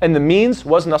 and the means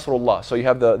was Nasrullah. So you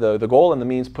have the goal and the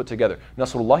means put together.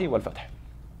 Nasrullahi wal fath.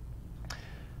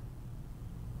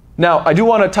 Now, I do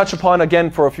want to touch upon again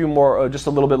for a few more, just a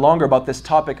little bit longer about this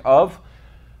topic of,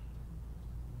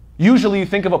 usually you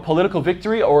think of a political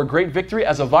victory or a great victory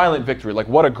as a violent victory, like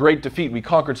what a great defeat, we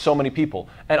conquered so many people.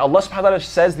 And Allah subhanahu wa ta'ala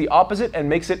says the opposite and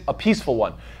makes it a peaceful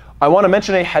one. I want to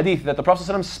mention a hadith that the Prophet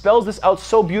ﷺ spells this out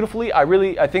so beautifully.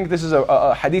 I think this is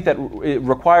a hadith that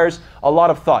requires a lot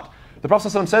of thought. The Prophet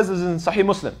ﷺ says this in Sahih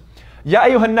Muslim. Ya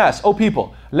ayyuhan nas, O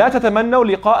people, la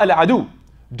tatamannaw liqa al-adu.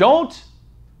 Don't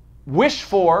wish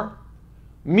for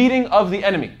meeting of the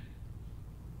enemy.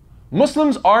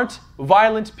 Muslims aren't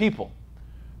violent people.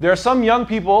 There are some young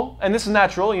people, and this is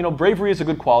natural, you know, bravery is a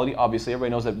good quality, obviously, everybody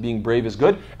knows that being brave is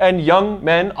good, and young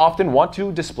men often want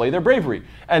to display their bravery.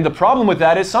 And the problem with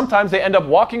that is sometimes they end up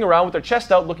walking around with their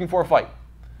chest out looking for a fight.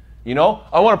 You know,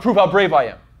 I want to prove how brave I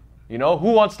am. You know,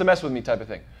 who wants to mess with me type of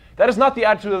thing. That is not the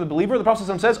attitude of the believer. The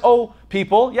Prophet says, oh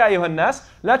people, ya ayyuhan nas,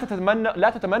 la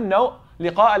tatamannaw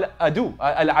liqa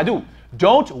al-adu.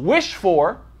 Don't wish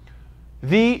for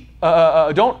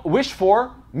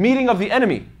meeting of the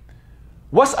enemy.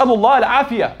 Was'alullah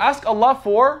al-afiyah. Ask Allah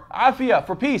for afiyah,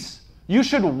 for peace. You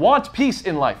should want peace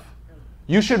in life.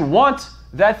 You should want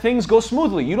that things go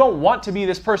smoothly. You don't want to be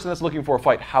this person that's looking for a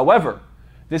fight. However,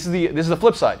 this is the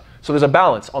flip side. So there's a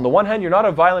balance. On the one hand, you're not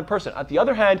a violent person. At the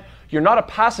other hand, you're not a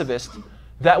pacifist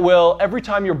that will, every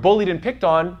time you're bullied and picked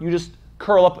on, you just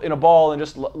curl up in a ball and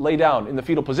just lay down in the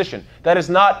fetal position. That is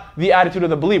not the attitude of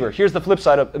the believer. Here's the flip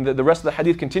side of the rest of the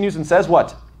hadith continues and says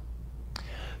what?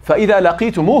 فَإِذَا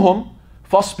لَقِيتُمُوهُمْ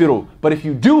فَاصْبِرُوا. But if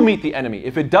you do meet the enemy,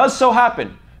 if it does so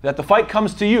happen that the fight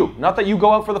comes to you, not that you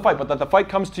go out for the fight, but that the fight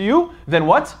comes to you, then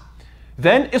what?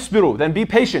 Then isbiru, then be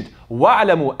patient.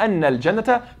 وَعْلَمُوا أَنَّ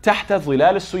الْجَنَّةَ تَحْتَ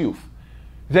ظِلَالِ السُّيُوفِ.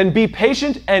 Then be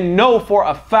patient and know for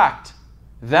a fact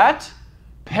that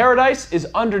paradise is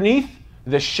underneath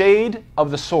the shade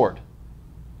of the sword.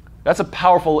 That's a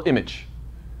powerful image.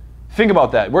 Think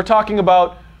about that. We're talking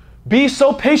about be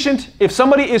so patient if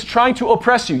somebody is trying to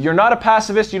oppress you. You're not a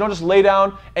pacifist. You don't just lay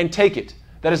down and take it.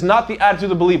 That is not the attitude of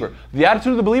the believer. The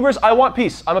attitude of the believer is, I want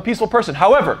peace. I'm a peaceful person.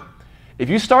 However, if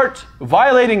you start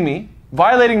violating me,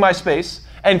 violating my space,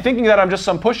 and thinking that I'm just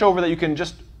some pushover that you can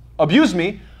just abuse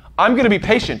me, I'm going to be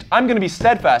patient. I'm going to be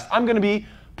steadfast. I'm going to be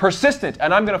persistent,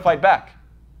 and I'm going to fight back.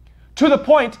 To the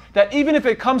point that even if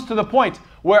it comes to the point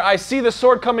where I see the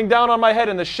sword coming down on my head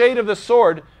and the shade of the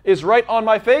sword is right on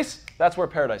my face, that's where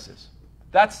paradise is.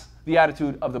 That's the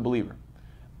attitude of the believer,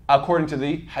 according to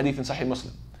the hadith in Sahih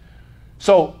Muslim.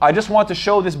 So I just want to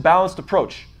show this balanced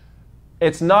approach.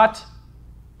 It's not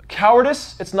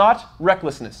cowardice, it's not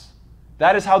recklessness.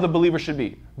 That is how the believer should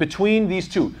be. Between these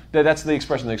two, that's the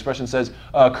expression. The expression says,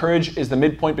 courage is the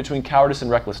midpoint between cowardice and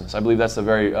recklessness. I believe that's a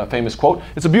very famous quote.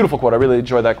 It's a beautiful quote. I really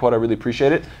enjoy that quote. I really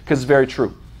appreciate it because it's very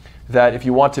true. That if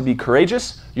you want to be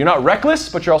courageous, you're not reckless,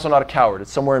 but you're also not a coward.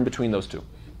 It's somewhere in between those two.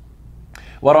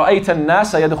 وَرَأَيْتَ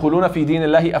النَّاسَ يَدْخُلُونَ فِي دِينِ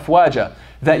اللَّهِ أَفْوَاجًا.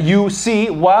 That you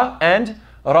see, wa and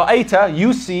ra'ayta,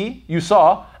 you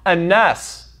saw,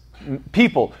 النَّاسِ,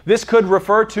 people. This could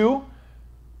refer to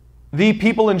the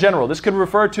people in general. This could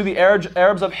refer to the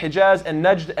Arabs of Hijaz and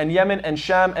Najd and Yemen and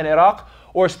Sham and Iraq,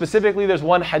 or specifically there's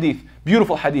one hadith,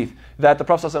 beautiful hadith, that the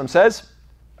Prophet ﷺ says,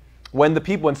 when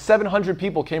 700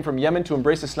 people came from Yemen to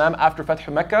embrace Islam after Fath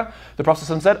Mecca, the Prophet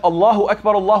ﷺ said, Allahu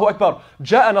Akbar,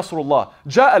 Ja'a Nasrullah,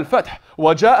 Ja'a al-Fath,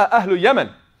 wa Ja'a Ahlu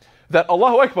Yemen. That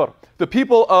Allahu Akbar, the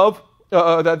people of,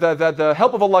 the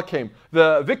help of Allah came,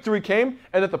 the victory came,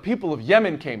 and that the people of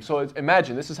Yemen came. So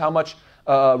imagine, this is how much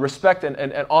respect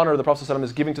and honor the Prophet ﷺ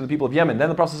is giving to the people of Yemen. Then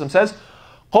the Prophet ﷺ says,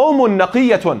 قوم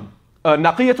نقية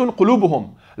نقية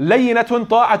قلوبهم لينة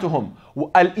طاعتهم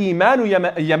الإيمان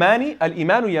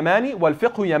يماني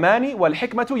والفقه يماني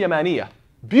والحكمة يمانية.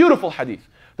 Beautiful hadith.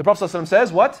 The Prophet ﷺ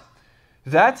says what?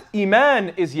 That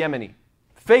Iman is Yemeni,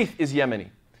 faith is Yemeni,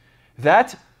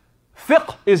 that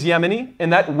fiqh is Yemeni,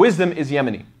 and that wisdom is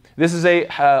Yemeni. This is a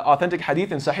authentic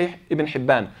hadith in Sahih Ibn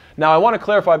Hibban. Now I want to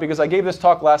clarify because I gave this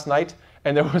talk last night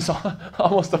and there was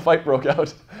almost a fight broke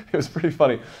out. It was pretty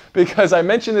funny because I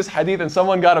mentioned this hadith and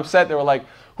someone got upset. They were like,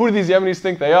 who do these Yemenis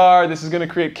think they are? This is going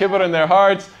to create kibr in their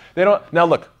hearts. They don't. Now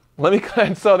look, let me,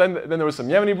 and so then there were some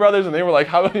Yemeni brothers and they were like,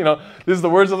 how, this is the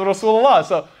words of the Rasulullah.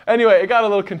 So anyway, it got a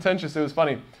little contentious. It was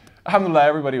funny. Alhamdulillah,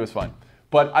 everybody was fine.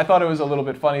 But I thought it was a little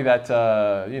bit funny that,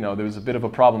 there was a bit of a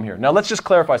problem here. Now let's just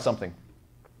clarify something.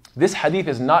 This hadith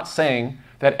is not saying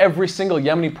that every single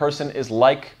Yemeni person is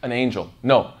like an angel.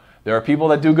 No. There are people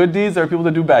that do good deeds, there are people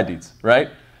that do bad deeds, right?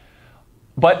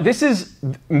 But the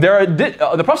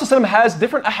Prophet ﷺ has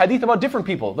different ahadith about different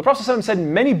people. The Prophet ﷺ said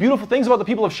many beautiful things about the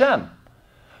people of Sham.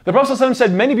 The Prophet ﷺ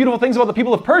said many beautiful things about the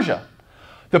people of Persia.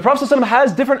 The Prophet ﷺ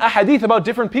has different ahadith about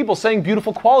different people, saying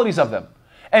beautiful qualities of them.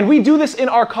 And we do this in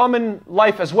our common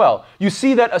life as well. You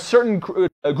see that a certain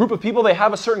group of people, they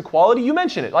have a certain quality, you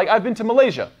mention it. Like I've been to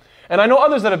Malaysia, and I know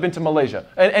others that have been to Malaysia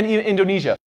and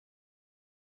Indonesia.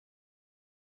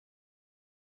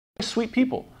 Sweet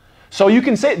people. So you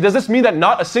can say, does this mean that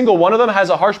not a single one of them has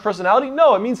a harsh personality?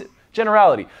 No, it means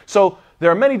generality. So there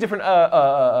are many different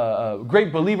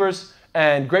great believers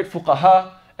and great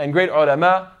fuqaha and great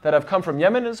ulama that have come from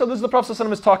Yemen. And so the Prophet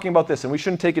ﷺ is talking about this, and we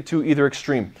shouldn't take it to either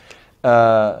extreme.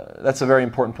 That's a very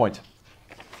important point.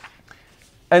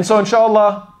 And so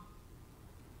inshallah,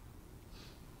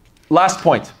 last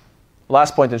point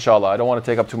inshallah. I don't want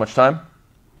to take up too much time.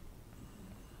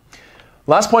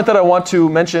 Last point that I want to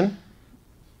mention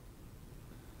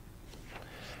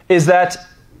is that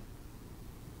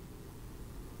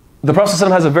the Prophet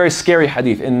ﷺ has a very scary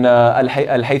hadith in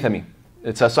Al-Haythami.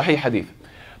 It's a Sahih hadith.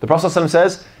 The Prophet ﷺ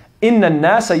says, إن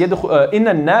الناس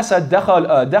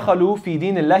دخلوا في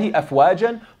دين الله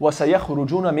أفواجا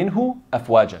وسيخرجون منه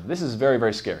أفواجا. This is very,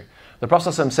 very scary. The Prophet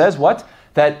ﷺ says what?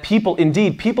 That people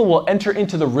will enter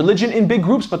into the religion in big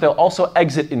groups, but they'll also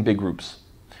exit in big groups.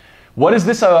 What is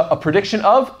this a prediction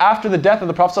of? After the death of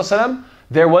the Prophet ﷺ,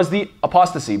 there was the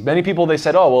apostasy. Many people, they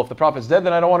said, oh, well, if the Prophet's dead,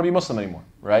 then I don't want to be Muslim anymore,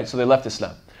 right? So they left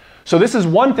Islam. So this is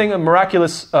one thing, a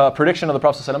miraculous prediction of the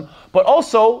Prophet ﷺ. But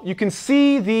also, you can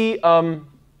see the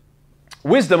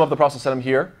wisdom of the Prophet ﷺ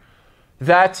here,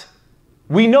 that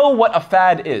we know what a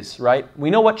fad is, right? We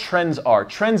know what trends are.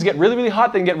 Trends get really, really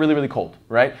hot, then get really, really cold,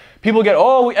 right? People get,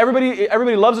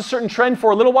 everybody loves a certain trend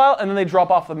for a little while, and then they drop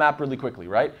off the map really quickly,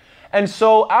 right? And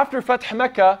so after Fath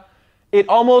Mecca, it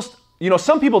almost,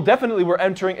 some people definitely were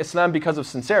entering Islam because of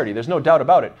sincerity. There's no doubt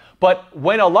about it. But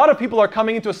when a lot of people are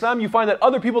coming into Islam, you find that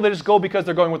other people, they just go because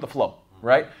they're going with the flow,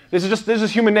 right? This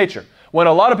is human nature. When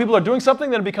a lot of people are doing something,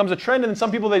 then it becomes a trend, and then some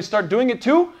people, they start doing it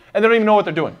too, and they don't even know what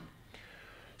they're doing.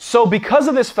 So because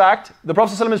of this fact, the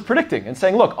Prophet ﷺ is predicting and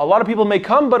saying, look, a lot of people may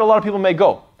come, but a lot of people may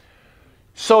go.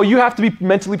 So you have to be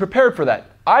mentally prepared for that.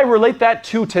 I relate that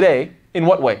to today, in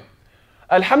what way?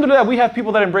 Alhamdulillah, we have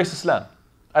people that embrace Islam.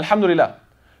 Alhamdulillah.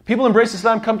 People embrace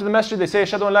Islam, come to the masjid, they say,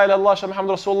 Ashhadu an la ilaha illallah, Ashhadu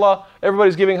Muhammadur Rasulullah.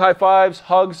 Everybody's giving high fives,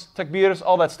 hugs, takbirs,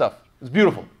 all that stuff. It's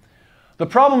beautiful. The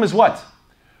problem is what?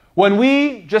 When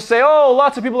we just say, oh,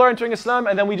 lots of people are entering Islam,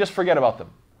 and then we just forget about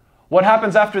them. What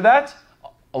happens after that?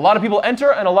 A lot of people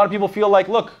enter, and a lot of people feel like,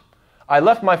 look, I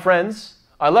left my friends,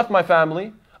 I left my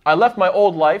family, I left my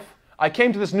old life, I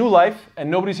came to this new life,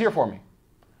 and nobody's here for me.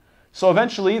 So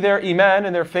eventually their iman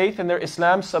and their faith and their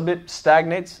Islam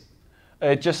stagnates.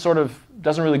 It just sort of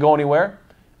doesn't really go anywhere.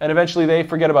 And eventually they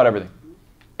forget about everything.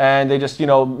 And they just,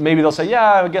 maybe they'll say,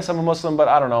 yeah, I guess I'm a Muslim, but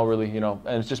I don't know really, and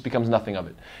it just becomes nothing of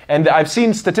it. And I've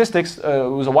seen statistics, it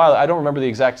was a while, I don't remember the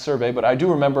exact survey, but I do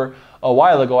remember a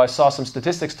while ago I saw some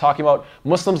statistics talking about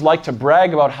Muslims like to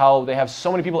brag about how they have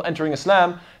so many people entering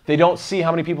Islam, they don't see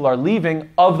how many people are leaving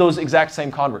of those exact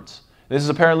same converts. This is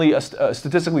apparently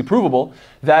statistically provable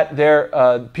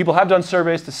that people have done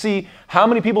surveys to see how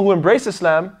many people who embrace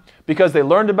Islam because they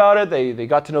learned about it, they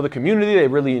got to know the community, they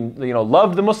really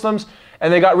loved the Muslims,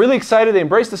 and they got really excited, they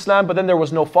embraced Islam, but then there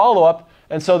was no follow-up,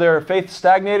 and so their faith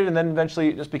stagnated, and then eventually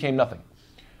it just became nothing.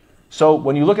 So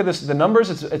when you look at the numbers,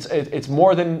 it's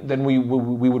more than we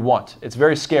would want. It's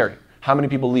very scary how many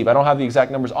people leave. I don't have the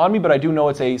exact numbers on me, but I do know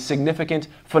it's a significant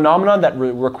phenomenon that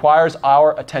requires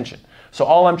our attention. So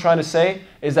all I'm trying to say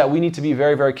is that we need to be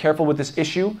very, very careful with this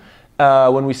issue.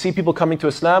 When we see people coming to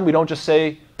Islam, we don't just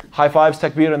say high fives,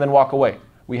 takbir, and then walk away.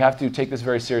 We have to take this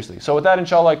very seriously. So with that,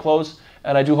 inshallah, I close,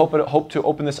 and I do hope to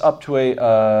open this up to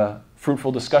a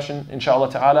fruitful discussion,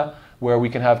 inshallah ta'ala, where we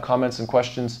can have comments and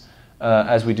questions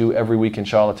as we do every week,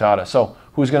 inshallah ta'ala. So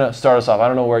who's going to start us off? I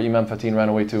don't know where Imam Fatin ran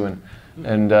away to,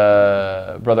 and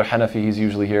Brother Hanafi, he's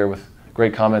usually here with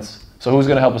great comments. So who's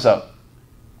going to help us out?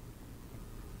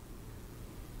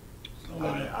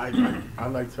 I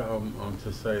like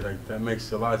to say, like, that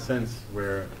makes a lot of sense,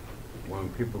 where when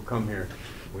people come here,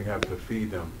 we have to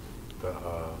feed them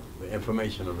the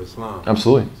information of Islam.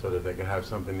 Absolutely. So that they can have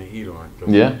something to eat on.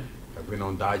 Yeah. If we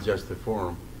don't digest it for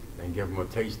them and give them a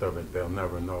taste of it, they'll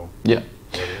never know yeah.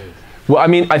 what it is. Well, I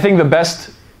mean, I think the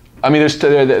best, I mean,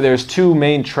 there's two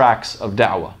main tracks of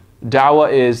da'wah.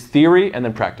 Da'wah is theory and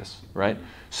then practice, right?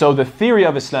 So the theory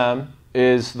of Islam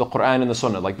is the Quran and the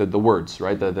Sunnah, like the words,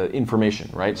 right? The information,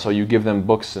 right? So you give them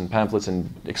books and pamphlets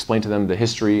and explain to them the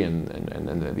history and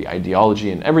the ideology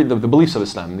and the beliefs of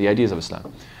Islam, the ideas of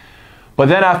Islam. But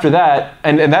then after that,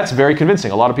 and that's very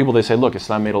convincing. A lot of people, they say, look,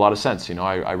 Islam made a lot of sense. You know,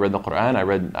 I read the Quran, I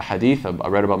read a hadith, I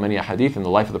read about many hadith in the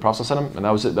life of the Prophet ﷺ, and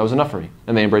that was enough for me.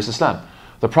 And they embraced Islam.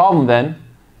 The problem then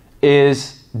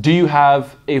is, do you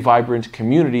have a vibrant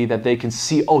community that they can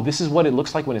see, oh, this is what it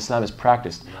looks like when Islam is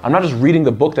practiced. I'm not just reading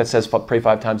the book that says pray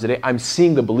 5 times a day. I'm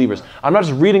seeing the believers. I'm not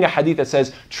just reading a hadith that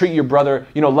says treat your brother,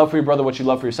 you know, love for your brother what you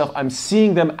love for yourself. I'm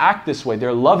seeing them act this way.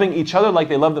 They're loving each other like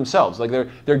they love themselves. Like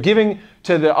they're giving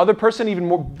to the other person even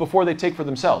more before they take for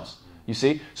themselves. You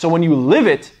see? So when you live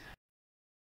it,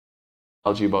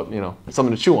 about, you know,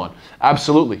 something to chew on.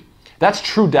 Absolutely. That's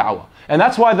true da'wah. And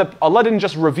that's why Allah didn't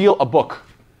just reveal a book.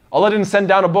 Allah didn't send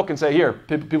down a book and say, here,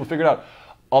 people figure it out.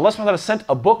 Allah subhanahu wa ta'ala sent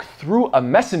a book through a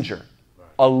messenger,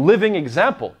 a living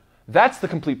example. That's the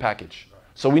complete package.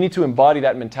 So we need to embody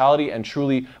that mentality, and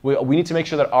truly, we need to make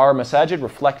sure that our masajid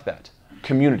reflect that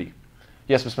community.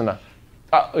 Yes, bismillah.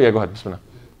 Yeah, go ahead, bismillah.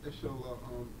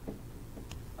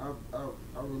 I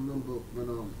remember when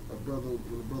a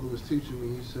brother was teaching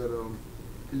me, he said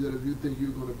if you think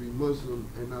you're going to be Muslim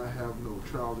and not have no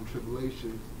trials and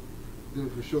tribulation, then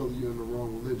for sure you're in the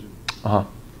wrong religion.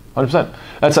 100%.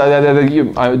 That's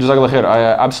Jazakallah khair. I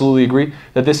absolutely agree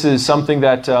that this is something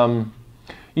that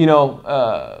you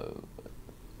know,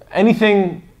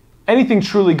 anything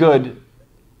truly good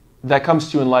that comes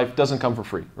to you in life doesn't come for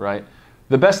free, right?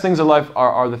 The best things in life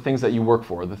are the things that you work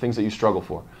for, the things that you struggle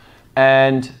for,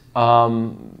 and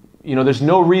you know, there's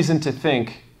no reason to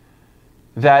think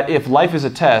that if life is a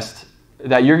test,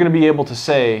 that you're going to be able to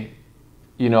say,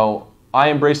 you know, I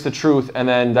embrace the truth, and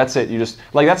then that's it. You just,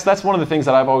 like, that's one of the things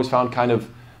that I've always found kind of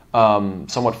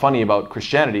somewhat funny about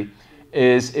Christianity,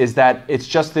 is that it's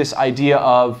just this idea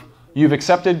of you've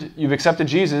accepted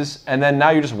Jesus, and then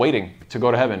now you're just waiting to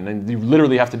go to heaven, and you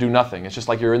literally have to do nothing. It's just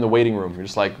like you're in the waiting room. You're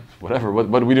just like, whatever.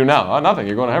 What do we do now? Oh, nothing.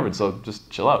 You're going to heaven, so just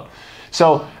chill out.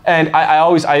 So, and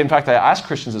in fact, I ask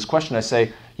Christians this question. I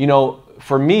say, you know,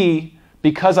 for me,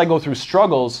 because I go through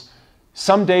struggles,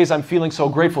 some days I'm feeling so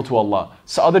grateful to Allah.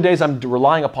 So other days I'm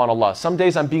relying upon Allah. Some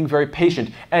days I'm being very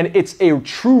patient. And it's a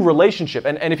true relationship.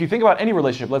 And if you think about any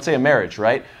relationship, let's say a marriage,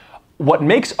 right? What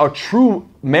makes a true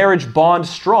marriage bond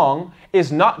strong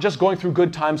is not just going through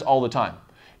good times all the time.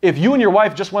 If you and your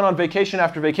wife just went on vacation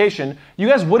after vacation, you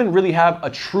guys wouldn't really have a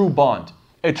true bond.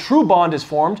 A true bond is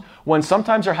formed when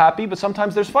sometimes you're happy, but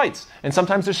sometimes there's fights, and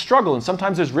sometimes there's struggle, and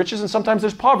sometimes there's riches, and sometimes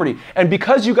there's poverty. And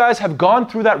because you guys have gone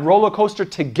through that roller coaster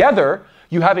together,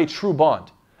 you have a true bond.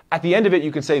 At the end of it,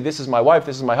 you can say, this is my wife,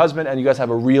 this is my husband, and you guys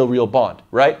have a real bond,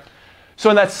 right?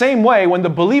 So in that same way, when the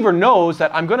believer knows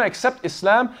that I'm going to accept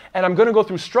Islam and I'm going to go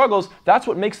through struggles, that's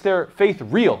what makes their faith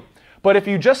real. But if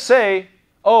you just say,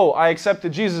 oh, I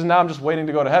accepted Jesus and now I'm just waiting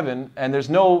to go to heaven, and there's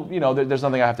no, you know, there's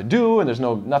nothing I have to do, and there's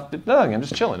nothing, I'm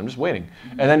just chilling, I'm just waiting.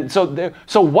 And then,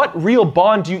 so what real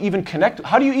bond do you even connect?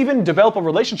 How do you even develop a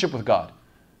relationship with God?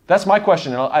 That's my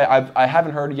question. And I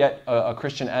haven't heard yet a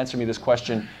Christian answer me this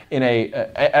question in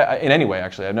any way,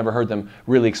 actually. I've never heard them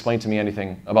really explain to me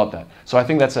anything about that. So I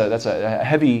think that's a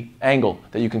heavy angle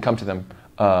that you can come to them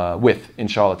with,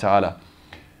 inshallah ta'ala.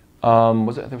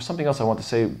 There was something else I want to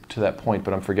say to that point,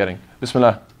 but I'm forgetting.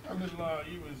 Bismillah. Alhamdulillah,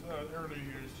 you was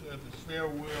earlier said the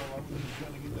farewell. I'm just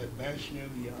trying to get that bashir,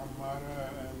 the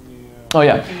amara, and the... Oh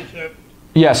yeah.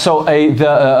 Yeah, so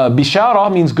the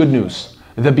bishara means good news.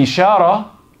 The bishara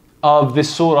of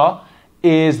this surah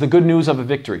is the good news of a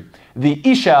victory. The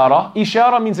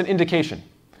ishara means an indication.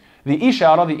 The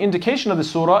ishara, the indication of the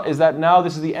surah, is that now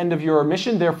this is the end of your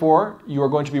mission, therefore you are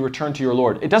going to be returned to your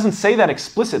Lord. It doesn't say that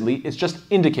explicitly, it's just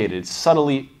indicated. It's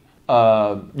subtly,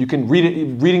 you can read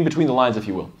it, reading between the lines, if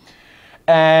you will.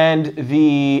 And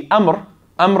the amr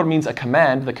Amr means a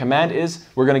command. The command is,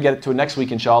 we're going to get to it next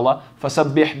week inshallah.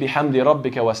 فَسَبِّحْ بِحَمْدِ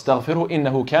رَبِّكَ وَاسْتَغْفِرْهُ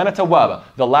إِنَّهُ كَانَ تَوَّابًا.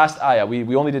 The last ayah.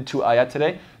 We only did 2 ayat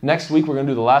today. Next week we're going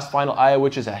to do the last final ayah,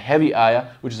 which is a heavy ayah,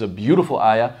 which is a beautiful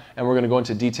ayah, and we're going to go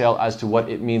into detail as to what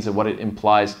it means and what it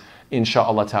implies,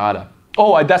 inshallah ta'ala.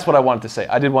 Oh, that's what I wanted to say.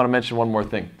 I did want to mention one more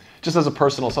thing. Just as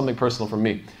something personal from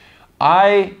me.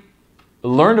 I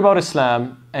learned about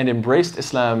Islam and embraced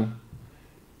Islam,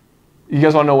 you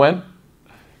guys want to know when?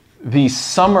 The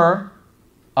summer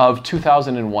of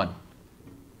 2001.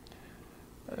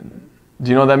 Do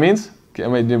you know what that means? Okay,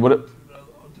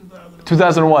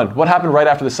 2001. What happened right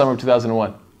after the summer of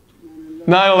 2001?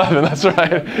 9/11, that's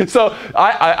right. So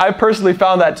I personally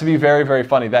found that to be very, very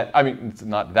funny. It's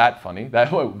not that funny.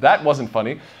 That wasn't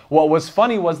funny. What was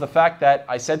funny was the fact that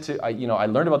I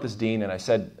learned about this deen and I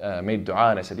said, made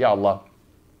dua and I said, Ya Allah,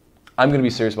 I'm going to be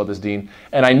serious about this deen.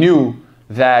 And I knew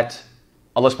that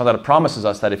Allah subhanahu wa ta'ala promises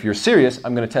us that if you're serious,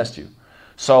 I'm going to test you.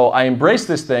 So I embraced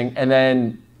this thing, and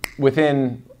then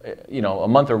within a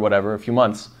month or whatever, a few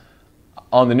months,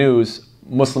 on the news,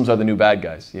 Muslims are the new bad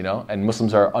guys, and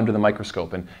Muslims are under the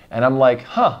microscope. And I'm like,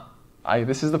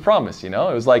 this is the promise, It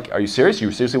was like, are you serious?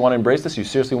 You seriously want to embrace this? You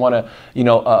seriously want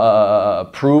to,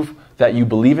 prove that you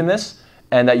believe in this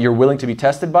and that you're willing to be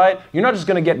tested by it? You're not just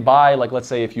going to get by, like, let's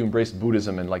say if you embrace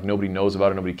Buddhism and like nobody knows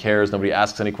about it, nobody cares, nobody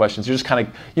asks any questions. You're just kind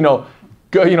of,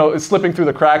 slipping through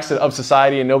the cracks of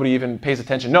society and nobody even pays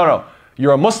attention. No.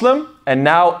 You're a Muslim and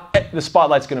now the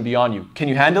spotlight's going to be on you. Can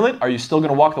you handle it? Are you still going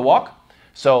to walk the walk?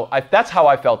 So that's how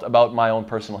I felt about my own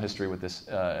personal history with this,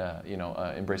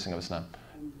 embracing of Islam.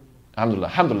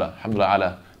 Alhamdulillah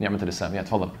ala ni'mat al-Islam. Yeah,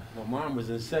 tafadhal. Well, mine was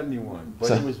in 71,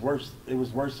 but it was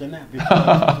worse than that before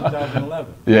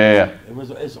 2011. Yeah.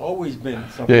 It's always been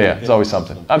something. Yeah, it's always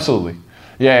something. Absolutely.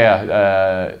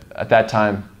 Yeah. At that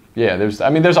time, yeah,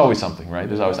 there's always something, right?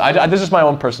 There's always. This is my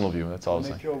own personal view. That's all I'm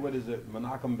saying. Sure, what is it?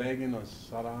 Menachem Begin or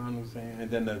Saddam Hussein,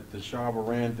 and then the Shah of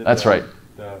Iran. That's right.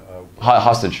 The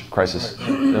hostage crisis.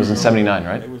 It was in 79,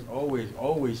 right? It was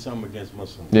always something against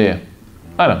Muslims. Yeah.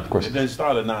 I know, of course. It didn't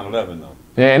start at 9/11 though.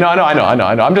 Yeah, no, I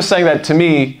know. I'm just saying that to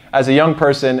me, as a young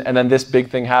person, and then this big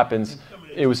thing happens,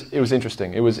 it was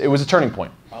interesting. It was a turning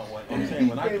point. I'm saying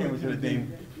when I came into the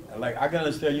thing, like I can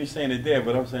understand you saying it there,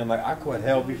 but I'm saying like I caught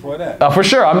hell before that. For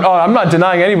sure. I'm not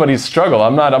denying anybody's struggle.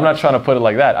 I'm not trying to put it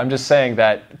like that. I'm just saying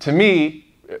that to me,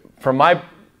 from my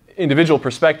individual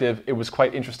perspective, it was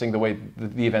quite interesting the way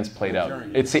the events played out.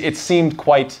 It seemed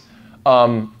quite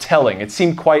telling. It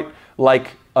seemed quite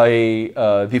like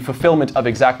the fulfillment of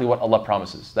exactly what Allah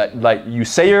promises. That like you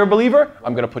say you're a believer,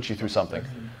 I'm going to put you through something.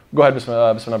 Go ahead,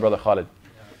 Bismillah, brother Khalid.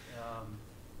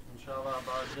 Inshallah,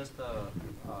 about just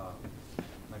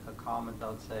like a comment I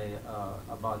would say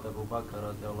about Abu Bakr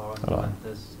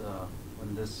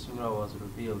when this surah was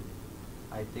revealed.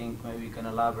 I think maybe you can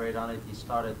elaborate on it. He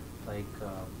started like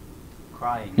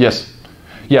crying. Yes.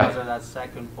 Because of that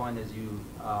second point, as you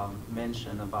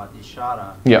mentioned about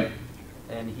Ishara. Yeah.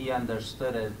 And he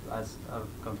understood it as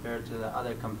compared to the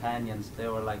other companions. They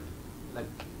were like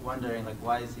wondering like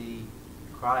why is he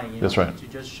crying? That's right. To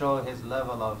just show his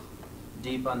level of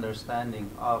deep understanding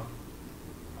of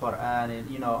Quran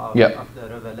and of the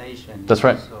revelation. That's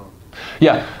right. So.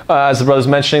 Yeah, as the brother's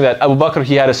mentioning that Abu Bakr,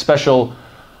 he had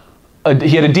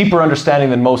a deeper understanding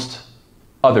than most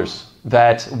others.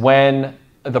 That when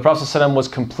the Prophet ﷺ was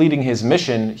completing his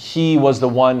mission, he was the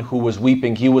one who was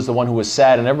weeping. He was the one who was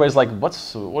sad, and everybody's like, "What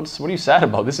are you sad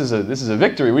about? This is a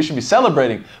victory. We should be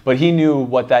celebrating." But he knew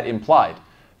what that implied.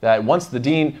 That once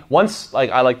like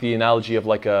I like the analogy of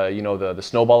like the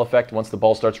snowball effect. Once the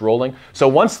ball starts rolling, so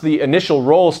once the initial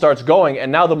roll starts going,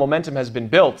 and now the momentum has been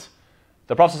built,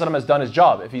 the Prophet ﷺ has done his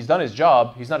job. If he's done his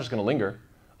job, he's not just going to linger.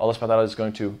 Allah subhanahu wa ta'ala is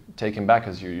going to take him back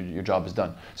because your job is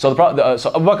done. So so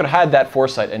Abu Bakr had that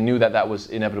foresight and knew that was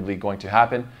inevitably going to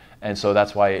happen. And so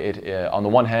that's why on the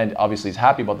one hand, obviously he's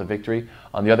happy about the victory.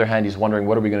 On the other hand, he's wondering,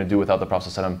 what are we going to do without the Prophet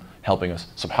ﷺ helping us?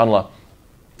 SubhanAllah,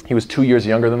 he was 2 years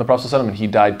younger than the Prophet ﷺ, and he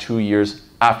died 2 years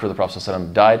after the Prophet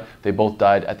ﷺ died. They both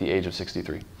died at the age of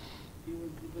 63.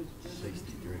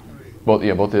 63.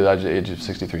 Both died at the age of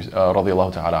 63.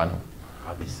 Radiyallahu ta'ala anhu.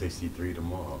 I'll be 63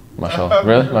 tomorrow. MashaAllah.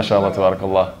 Really? MashaAllah,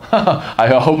 tabarakallah. I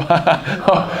hope.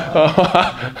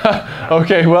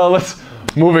 Okay, well,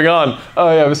 moving on.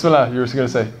 Oh yeah, Bismillah, you were going to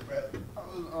say.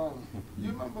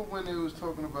 You remember when they was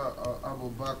talking about Abu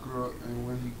Bakr and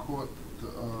when he caught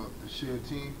the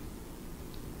shayateen?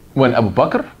 When Abu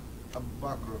Bakr? Abu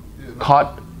Bakr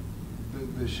caught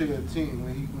the shayateen,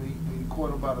 when he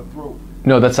caught him by the throat.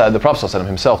 No, that's the Prophet ﷺ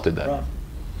himself did that. Right.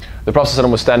 The Prophet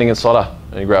ﷺ was standing in Salah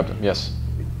and he grabbed him, yes.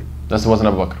 That wasn't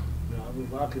Abu Bakr. No, Abu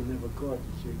can never caught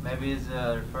the shaitan. Maybe he's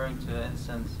referring to an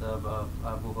instance of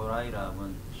Abu Huraira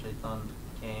when shaitan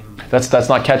came. That's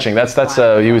not catching. That's that's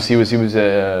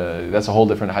a whole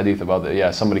different hadith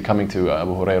about somebody coming to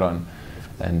Abu Huraira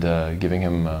and giving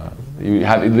him.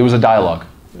 There was a dialogue.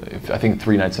 I think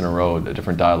 3 nights in a row, a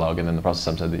different dialogue, and then the Prophet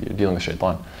said that you're dealing with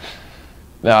shaitan.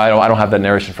 Now I don't have that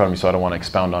narration in front of me, so I don't want to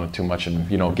expound on it too much and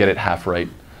get it half right.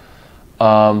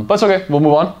 But it's okay. We'll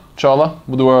move on. Inshallah,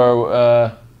 we'll do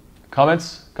our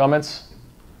comments. خير.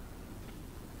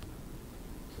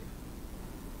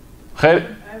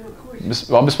 I have a question.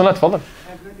 بسم الله تفضل.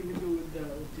 I have nothing to do with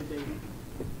today.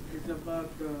 It's about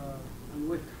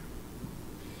witr.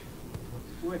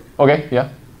 Okay, yeah.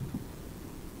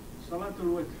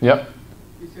 Salatul witr. Yep.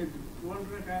 He said 1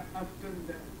 rak'ah after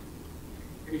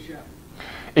the Isha.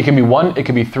 It can be 1, it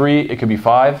can be 3, it can be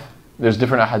 5. There's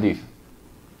different ahadith.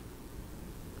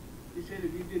 He said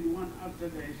if you did 1 after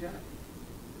the Isha,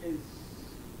 it's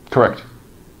Correct.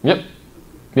 Yep.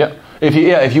 Yep.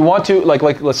 If you want to, like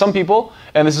some people,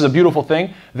 and this is a beautiful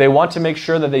thing, they want to make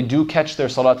sure that they do catch their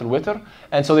Salatul Witr,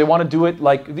 and so they want to do it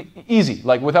easy,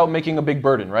 without making a big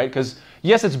burden, right? Because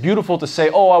yes, it's beautiful to say,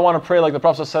 oh, I want to pray like the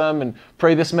Prophet ﷺ and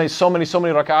pray this many, so many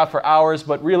rak'ah for hours,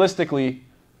 but realistically,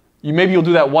 maybe you'll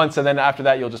do that once, and then after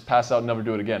that you'll just pass out and never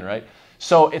do it again, right?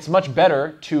 So it's much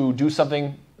better to do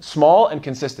something small and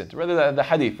consistent. Rather the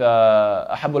hadith,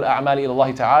 أحب الأعمال إلى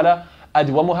الله تعالى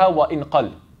أدومها وإن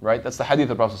قل. Right, that's the hadith of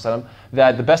the Prophet ﷺ,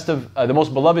 that the best of the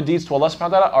most beloved deeds to Allah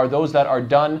subhanahu wa ta'ala are those that are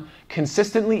done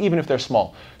consistently, even if they're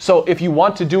small. So if you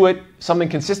want to do it something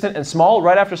consistent and small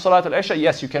right after Salat al-Isha,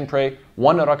 yes, you can pray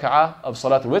 1 rak'ah of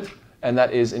Salat al-Witr, and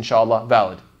that is inshallah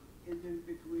valid. and then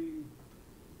between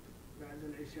Ba'd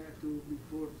al-Isha to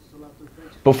before Salatul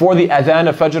Fajr. Before the adhan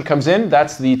of Fajr comes in,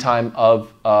 that's the time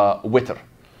of Witr.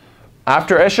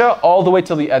 After Isha, all the way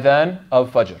till the adhan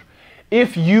of Fajr.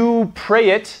 If you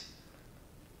pray it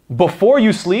before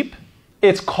you sleep,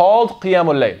 it's called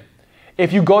Qiyamul Layl.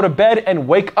 If you go to bed and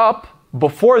wake up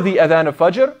before the adhan of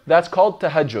Fajr, that's called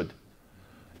Tahajjud.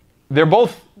 They're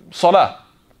both Salah,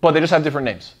 but they just have different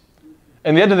names.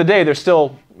 In the end of the day, they're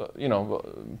still,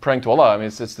 praying to Allah. I mean,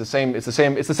 it's the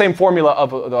same formula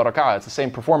of the rak'ah. It's the same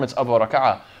performance of a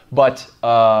rak'ah. But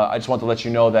I just want to let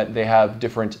you know that they have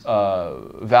different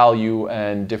value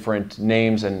and different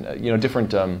names and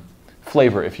different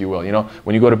flavor, if you will.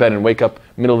 When you go to bed and wake up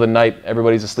middle of the night,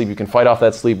 everybody's asleep, you can fight off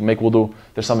that sleep, make wudu.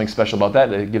 There's something special about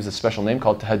that. It gives a special name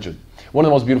called Tahajjud. One of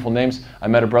the most beautiful names. I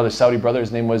met a brother, Saudi brother,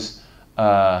 his name was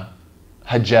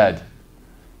Hajjad.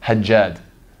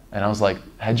 And I was like,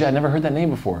 Hajjad, never heard that name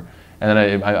before. And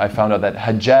then I found out that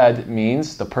Hajjad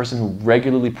means the person who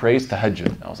regularly prays Tahajjud.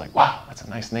 And I was like, wow, that's a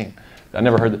nice name. I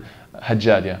never heard that.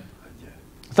 Hajjad, yeah.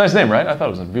 It's a nice name, right? I thought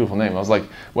it was a beautiful name. I was like,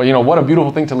 well, what a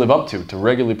beautiful thing to live up to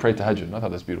regularly pray Tahajjud. I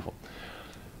thought that's beautiful.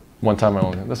 That's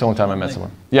the only time I met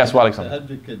someone. Yes, wa alaikum.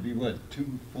 Tahajjud could be what,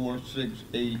 2, 4, 6,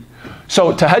 8?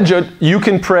 So Tahajjud, you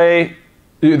can pray,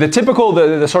 the typical,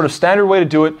 the sort of standard way to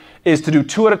do it is to do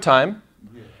 2 at a time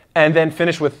and then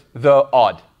finish with the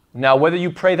odd. Now, whether you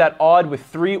pray that odd with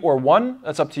 3 or 1,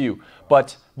 that's up to you.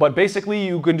 But basically,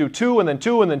 you can do 2 and then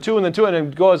 2 and then 2 and then 2 and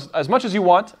then go as much as you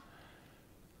want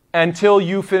until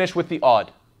you finish with the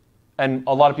odd. And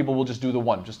a lot of people will just do the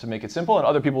 1, just to make it simple. And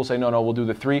other people will say, no, we'll do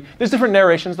the 3. There's different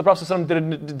narrations. The Prophet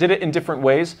ﷺ did it in different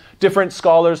ways. Different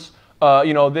scholars,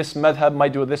 this madhab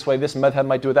might do it this way, this madhab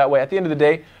might do it that way. At the end of the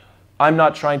day, I'm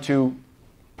not trying to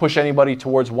push anybody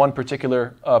towards one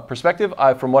particular perspective.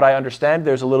 From what I understand,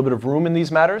 there's a little bit of room in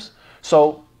these matters.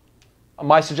 So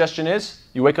my suggestion is,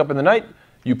 you wake up in the night,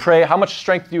 you pray. How much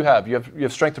strength do you have? You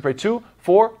have strength to pray 2,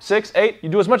 4, 6, 8. You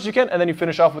do as much as you can, and then you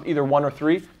finish off with either 1 or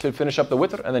 3 to finish up the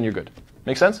witr, and then you're good.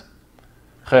 Make sense?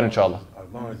 Khair, inshallah. As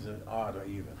long as it's odd or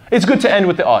even. It's good to end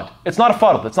with the odd. It's not a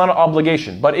fard, it's not an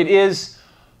obligation, but it is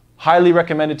highly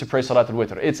recommended to pray Salat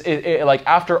al-Witr. It's like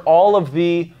after all of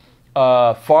the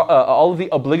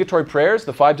obligatory prayers,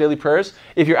 the 5 daily prayers,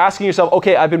 if you're asking yourself,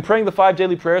 okay, I've been praying the 5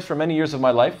 daily prayers for many years of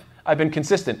my life, I've been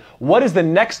consistent. What is the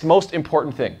next most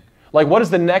important thing? Like, what is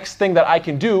the next thing that I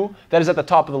can do that is at the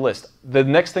top of the list? The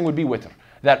next thing would be witr.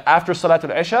 That after Salat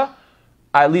al-Isha,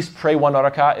 I at least pray 1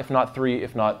 rak'ah, if not 3,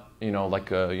 if not,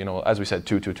 as we said,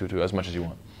 2, as much as you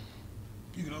want.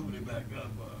 You can open it back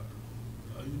up.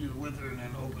 You do witr and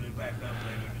then open it back up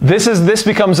later. This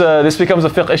becomes a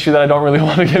fiqh issue that I don't really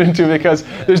want to get into because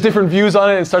there's different views on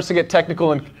it and it starts to get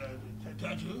technical and.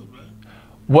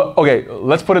 Okay,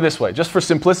 let's put it this way. Just for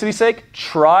simplicity's sake,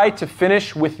 try to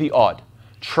finish with the odd.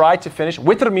 Try to finish.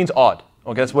 Witr means odd.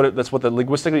 Okay, that's what the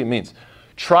linguistically it means.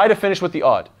 Try to finish with the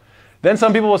odd. Then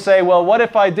some people will say, well, what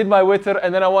if I did my witr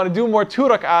and then I want to do more 2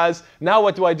 rak'ahs? Now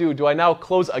what do? Do I now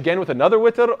close again with another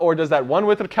witr, or does that one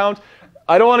witr count?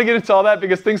 I don't want to get into all that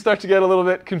because things start to get a little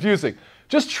bit confusing.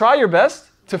 Just try your best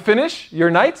to finish your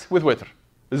night with witr.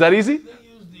 Is that easy? They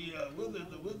use the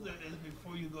witr is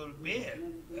before you go to bed.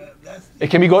 It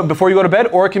can be before you go to bed,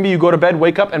 or it can be you go to bed,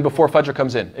 wake up, and before Fajr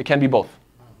comes in. It can be both.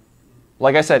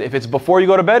 Like I said, if it's before you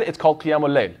go to bed, it's called Qiyamul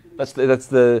Layl. That's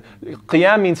the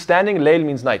Qiyam means standing, Layl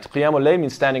means night. Qiyamul Layl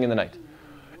means standing in the night.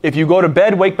 If you go to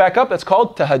bed, wake back up, that's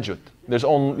called Tahajjud. There's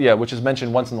only, which is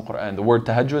mentioned once in the Quran. The word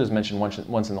Tahajjud is mentioned once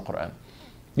in the Quran.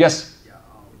 Yes? Yeah,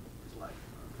 it's like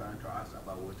trying to ask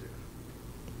about witr.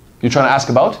 You're trying to ask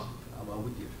about? About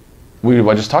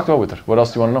witr. I just talked about witr. What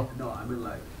else do you want to know? No, I mean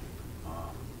like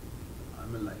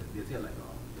they say like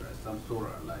there's some surah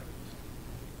like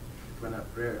when I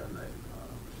pray like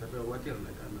Shafiq witr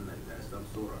like I mean like there's some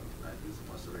surah like this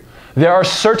must read. There are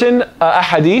certain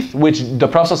ahadith which the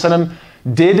Prophet ﷺ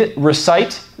did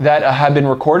recite that have been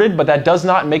recorded, but that does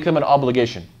not make them an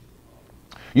obligation.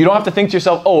 You don't have to think to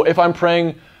yourself, oh, if I'm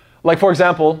praying, like for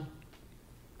example,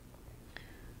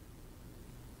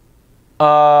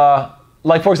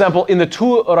 in the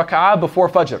 2 rak'ah before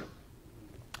Fajr,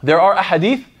 there are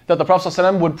ahadith that the Prophet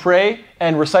ﷺ would pray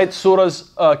and recite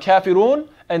surahs Kafirun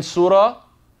and Surah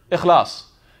Ikhlas.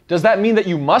 Does that mean that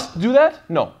you must do that?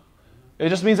 No. It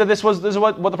just means that this is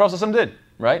what the Prophet ﷺ did,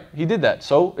 right? He did that.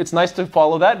 So it's nice to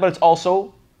follow that, but it's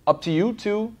also up to you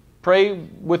to pray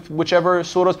with whichever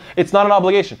surahs. It's not an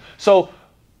obligation. So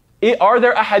are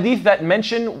there ahadith that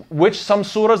mention some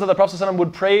surahs that the Prophet ﷺ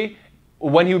would pray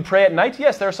when he would pray at night?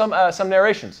 Yes, there are some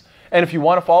narrations. And if you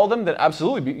want to follow them, then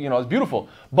absolutely, it's beautiful.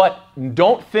 But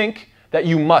don't think that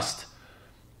you must.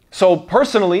 So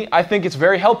personally, I think it's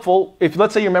very helpful if,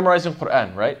 let's say you're memorizing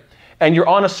Quran, right? And you're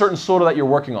on a certain surah that you're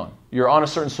working on. You're on a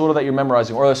certain surah that you're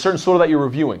memorizing, or a certain surah that you're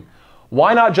reviewing.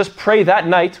 Why not just pray that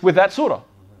night with that surah?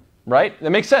 Right? That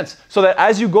makes sense. So that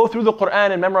as you go through the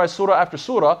Quran and memorize surah after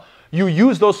surah, you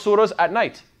use those surahs at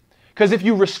night. Because if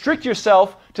you restrict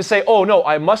yourself to say, oh no,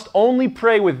 I must only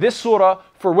pray with this surah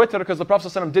for witr because the Prophet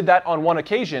ﷺ did that on one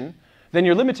occasion, then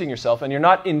you're limiting yourself and you're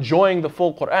not enjoying the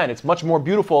full Quran. It's much more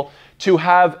beautiful to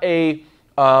have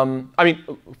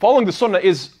following the sunnah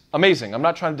is amazing. I'm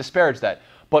not trying to disparage that.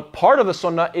 But part of the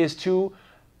sunnah is to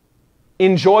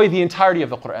enjoy the entirety of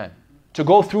the Quran. To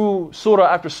go through surah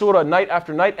after surah, night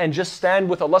after night, and just stand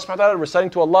with Allah subhanahu wa ta'ala, reciting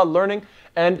to Allah, learning,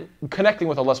 and connecting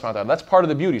with Allah subhanahu wa ta'ala. That's part of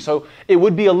the beauty. So it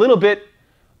would be a little bit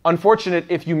unfortunate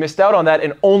if you missed out on that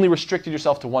and only restricted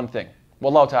yourself to one thing.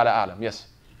 Wallahu ta'ala a'lam. Yes?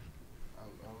 I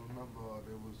remember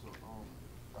there was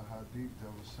a hadith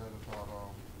that was said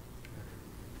about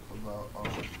when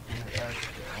they asked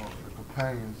the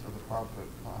companions of the Prophet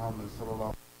Muhammad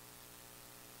sallallahu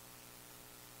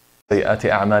سيئات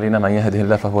أعمالنا من يهده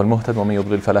الله فهو المهتد ومن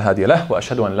يضلل فلا هادي له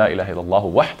وأشهد أن لا إله إلا الله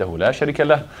وحده لا شريك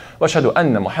له وأشهد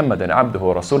أن محمدا عبده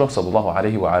ورسوله صلى الله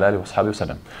عليه وعلى آله وصحبه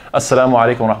وسلم. السلام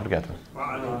عليكم ورحمة الله وبركاته.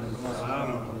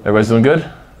 Everybody's doing good?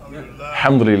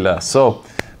 Alhamdulillah. So,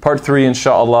 part 3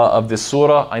 inshallah of this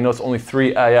surah. I know it's only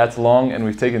 3 ayats long and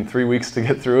we've taken 3 weeks to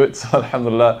get through it. So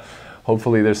alhamdulillah,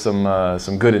 hopefully there's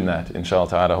some good in that. Inshallah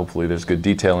ta'ala, hopefully there's good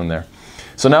detail in there.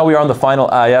 So now we are on the final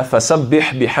ayah.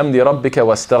 فَسَبِّحْ بِحَمْدِ رَبِّكَ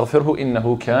وَاسْتَغْفِرْهُ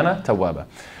إِنَّهُ كَانَ تَوَّابًا.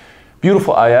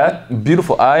 Beautiful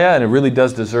ayah, and it really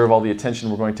does deserve all the attention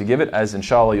we're going to give it, as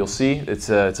inshallah you'll see, it's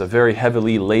a very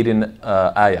heavily laden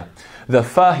ayah. The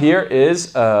fa here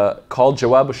is called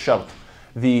jawab al-shart.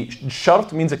 The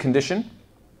shart means a condition,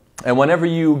 and whenever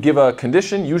you give a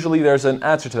condition, usually there's an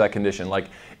answer to that condition, like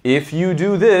if you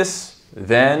do this,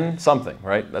 then something,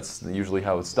 right? That's usually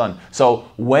how it's done.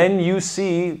 So when you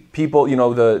see people,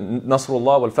 the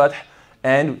Nasrullah wal Fath,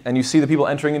 and you see the people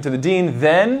entering into the deen,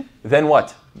 then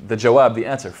what? The jawab, the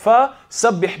answer. Fa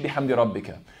sabbih bihamdi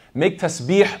rabbika. Make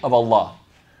tasbih of Allah.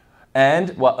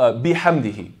 And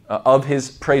bihamdihi, of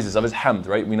His praises, of His hamd,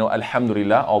 right? We know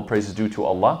alhamdulillah, all praise is due to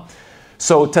Allah.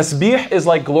 So tasbih is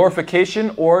like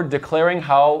glorification or declaring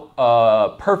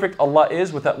how perfect Allah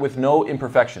is with no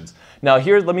imperfections. Now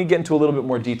here, let me get into a little bit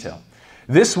more detail.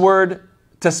 This word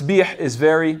tasbih is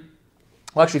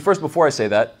actually first before I say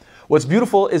that, what's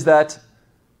beautiful is that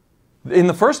in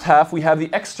the first half we have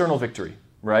the external victory,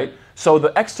 right? So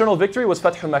the external victory was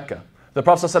Fathu Mecca. The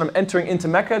Prophet ﷺ entering into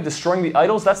Mecca, destroying the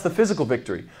idols, that's the physical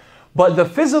victory. But the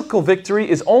physical victory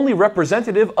is only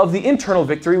representative of the internal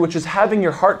victory, which is having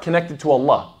your heart connected to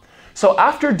Allah. So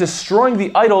after destroying the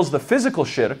idols, the physical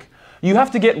shirk, you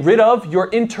have to get rid of your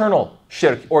internal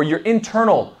shirk or your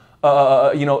internal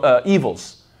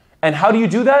evils. And how do you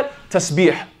do that?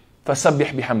 Tasbih.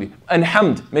 فَسَبِّحْ بِحَمْدِ. And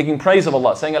hamd, making praise of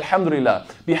Allah, saying Alhamdulillah,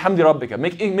 bihamdi rabbika,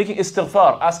 making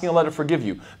istighfar, asking Allah to forgive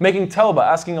you, making tawbah,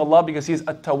 asking Allah because He is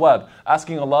at-tawwab,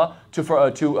 asking Allah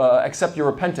to accept your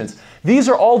repentance. These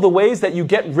are all the ways that you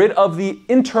get rid of the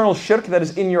internal shirk that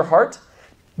is in your heart,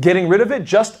 getting rid of it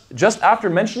just after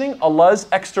mentioning Allah's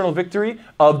external victory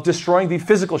of destroying the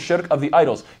physical shirk of the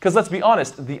idols. Because let's be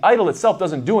honest, the idol itself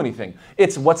doesn't do anything.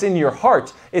 It's what's in your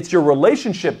heart. It's your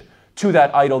relationship to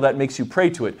that idol that makes you pray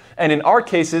to it. And in our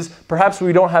cases, perhaps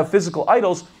we don't have physical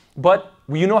idols, but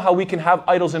you know how we can have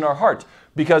idols in our heart.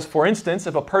 Because for instance,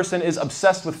 if a person is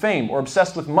obsessed with fame or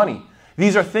obsessed with money,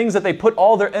 these are things that they put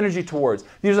all their energy towards.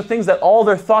 These are things that all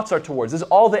their thoughts are towards. This is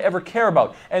all they ever care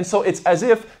about. And so it's as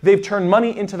if they've turned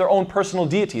money into their own personal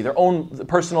deity, their own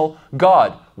personal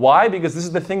God. Why? Because this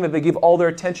is the thing that they give all their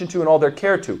attention to and all their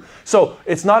care to. So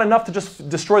it's not enough to just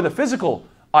destroy the physical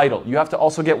idol. You have to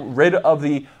also get rid of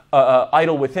the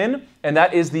idol within, and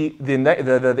that is the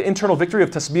internal victory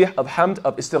of tasbih, of hamd,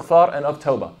 of istighfar, and of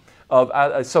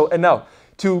tawbah. And now,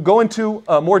 to go into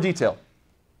more detail.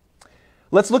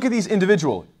 Let's look at these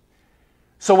individually.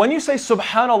 So when you say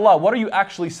Subhanallah, what are you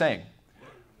actually saying?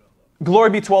 Glory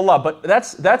be to Allah. But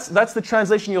that's the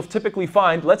translation you'll typically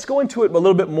find. Let's go into it a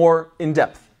little bit more in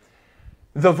depth.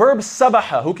 The verb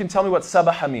sabaha, who can tell me what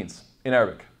sabaha means in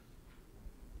Arabic?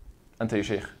 Anta ya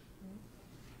Shaykh.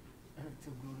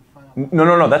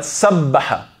 No, that's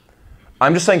sabbaha.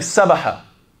 I'm just saying sabaha.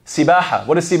 Sibaha.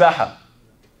 What is sibaha?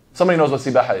 Somebody knows what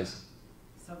sibaha is.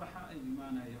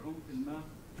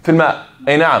 في الماء.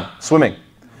 أي نعم, swimming.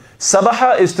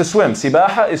 Sabaha is to swim.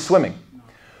 Sibaha is swimming.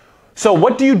 So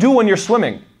what do you do when you're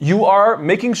swimming? You are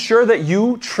making sure that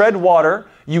you tread water,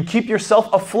 you keep yourself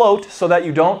afloat so that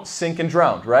you don't sink and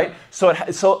drown, right?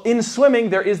 So in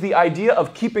swimming, there is the idea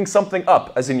of keeping something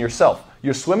up, as in yourself.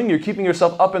 You're swimming, you're keeping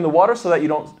yourself up in the water so that you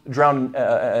don't drown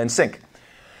and sink.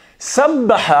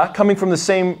 Sabbaha, coming from the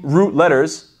same root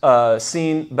letters,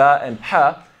 sin, ba, and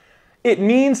ha, it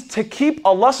means to keep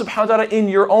Allah subhanahu wa ta'ala in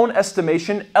your own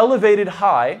estimation, elevated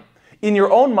high, in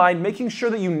your own mind, making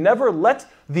sure that you never let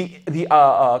the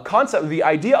concept, the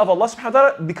idea of Allah subhanahu wa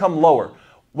ta'ala become lower.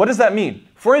 What does that mean?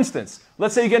 For instance,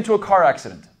 let's say you get into a car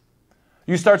accident.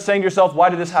 You start saying to yourself,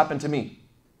 why did this happen to me?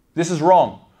 This is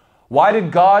wrong. Why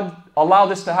did God allow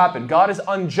this to happen? God is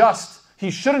unjust.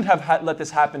 He shouldn't have let this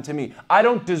happen to me. I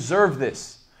don't deserve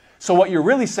this. So what you're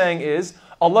really saying is,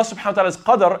 Allah subhanahu wa ta'ala's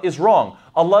qadr is wrong.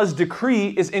 Allah's decree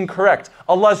is incorrect.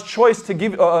 Allah's choice to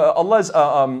give, in Allah's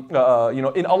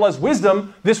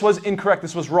wisdom, this was incorrect,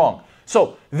 this was wrong.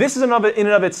 So this is in and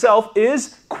of itself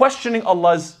is questioning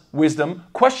Allah's wisdom,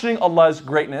 questioning Allah's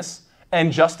greatness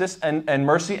and justice and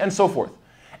mercy and so forth.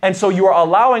 And so you are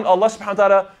allowing Allah subhanahu wa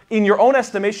ta'ala in your own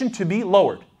estimation to be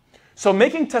lowered. So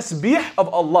making tasbih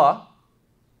of Allah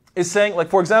is saying, like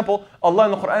for example, Allah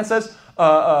in the Quran says,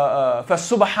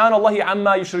 فَسُبْحَانَ اللَّهِ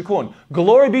عَمَّا يُشْرِكُونَ.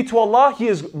 Glory be to Allah, He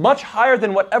is much higher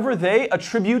than whatever they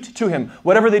attribute to Him,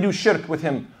 whatever they do shirk with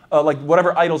Him, like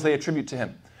whatever idols they attribute to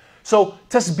Him. So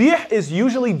tasbih is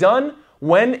usually done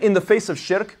when in the face of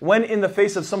shirk, when in the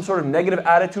face of some sort of negative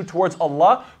attitude towards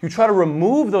Allah, you try to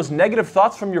remove those negative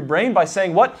thoughts from your brain by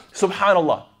saying what?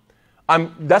 Subhanallah.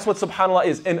 That's what Subhanallah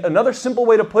is. And another simple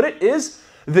way to put it is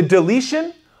the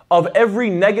deletion of every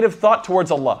negative thought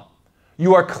towards Allah.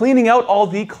 You are cleaning out all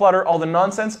the clutter, all the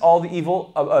nonsense, all the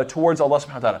evil towards Allah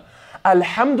subhanahu wa ta'ala.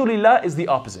 Alhamdulillah is the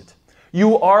opposite.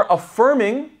 You are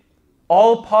affirming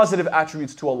all positive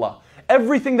attributes to Allah.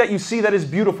 Everything that you see that is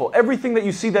beautiful, everything that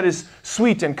you see that is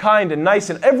sweet and kind and nice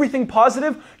and everything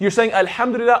positive, you're saying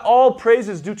Alhamdulillah, all praise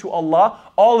is due to Allah,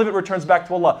 all of it returns back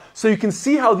to Allah. So you can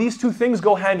see how these two things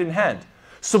go hand in hand.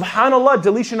 Subhanallah,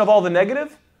 deletion of all the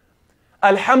negative.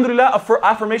 Alhamdulillah,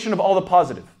 affirmation of all the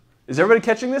positive. Is everybody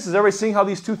catching this? Is everybody seeing how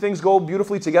these two things go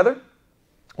beautifully together?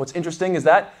 What's interesting is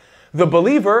that the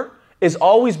believer is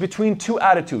always between two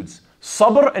attitudes.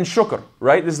 Sabr and shukr,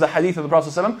 right? This is the hadith of the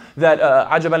Prophet ﷺ that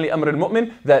ajaban li amr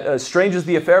al-mu'min, that strange is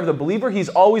the affair of the believer. He's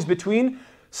always between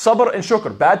sabr and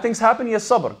shukr. Bad things happen, he has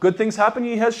sabr. Good things happen,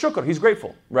 he has shukr. He's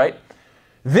grateful, right?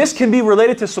 This can be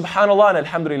related to subhanallah and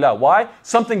alhamdulillah. Why?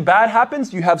 Something bad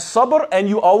happens, you have sabr, and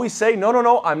you always say,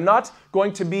 no, I'm not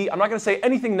going to say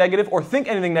anything negative or think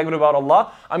anything negative about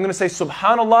Allah. I'm going to say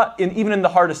subhanallah even in the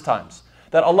hardest times.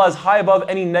 That Allah is high above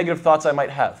any negative thoughts I might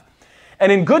have.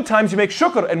 And in good times you make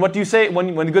shukr. And what do you say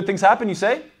when good things happen? You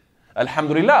say,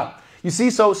 alhamdulillah. You see,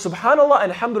 so subhanallah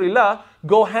and alhamdulillah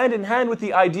go hand in hand with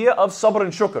the idea of sabr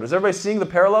and shukr. Is everybody seeing the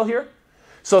parallel here?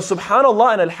 So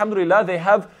subhanallah and alhamdulillah, they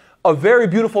have a very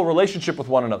beautiful relationship with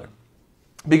one another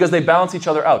because they balance each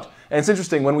other out. And it's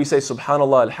interesting when we say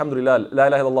subhanallah, alhamdulillah, la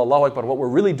ilaha illallah, Allahu Akbar, what we're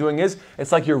really doing is,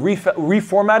 it's like you're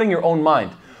reformatting your own mind.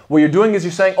 What you're doing is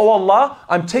you're saying, oh Allah,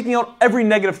 I'm taking out every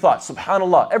negative thought.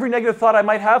 Subhanallah. Every negative thought I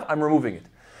might have, I'm removing it.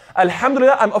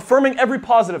 Alhamdulillah, I'm affirming every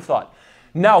positive thought.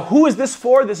 Now, who is this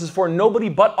for? This is for nobody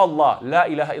but Allah. La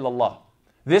ilaha illallah.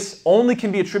 This only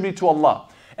can be attributed to Allah.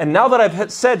 And now that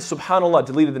I've said, subhanallah,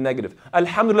 deleted the negative.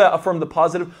 Alhamdulillah, affirmed the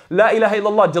positive. La ilaha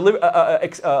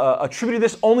illallah, attributed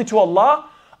this only to Allah.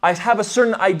 I have a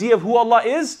certain idea of who Allah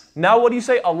is. Now what do you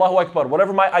say? Allahu Akbar.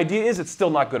 Whatever my idea is, it's still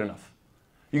not good enough.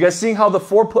 You guys seeing how the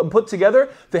four put together,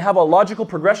 they have a logical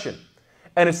progression.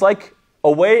 And it's like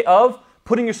a way of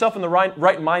putting yourself in the right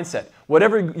mindset.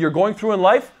 Whatever you're going through in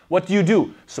life, what do you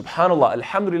do? Subhanallah,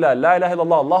 Alhamdulillah, La ilaha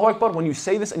illallah, Allahu Akbar. When you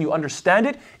say this and you understand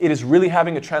it, it is really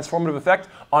having a transformative effect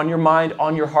on your mind,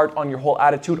 on your heart, on your whole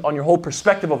attitude, on your whole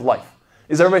perspective of life.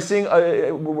 Is everybody seeing,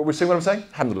 we're seeing what I'm saying?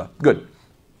 Alhamdulillah. Good.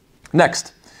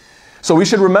 Next. So we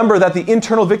should remember that the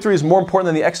internal victory is more important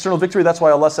than the external victory. That's why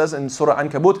Allah says in Surah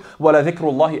Ankabut, وَلَا ذِكْرُ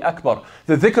اللَّهِ أَكْبَرُ.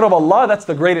 The dhikr of Allah, that's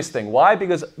the greatest thing. Why?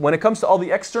 Because when it comes to all the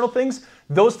external things,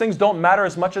 those things don't matter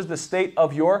as much as the state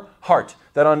of your heart.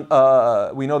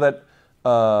 That we know that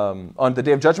on the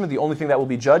Day of Judgment, the only thing that will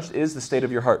be judged is the state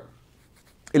of your heart.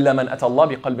 إِلَّا مَنْ أَتَى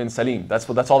اللَّهِ بِقَلْبٍ سَلِيمٍ.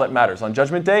 That's all that matters. On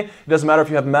Judgment Day, it doesn't matter if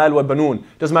you have mal wa banoon.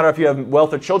 It doesn't matter if you have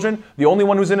wealth or children. The only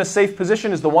one who's in a safe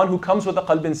position is the one who comes with a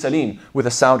qalbin salim, with a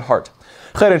sound heart.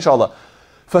 Khair inshallah.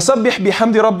 فَسَبِّحْ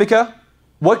بِحَمْدِ رَبِّكَ.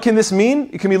 What can this mean?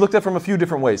 It can be looked at from a few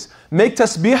different ways. Make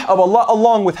tasbih of Allah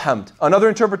along with hamd. Another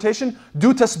interpretation,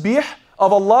 do tasbih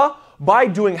of Allah by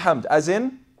doing hamd. As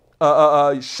in,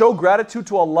 show gratitude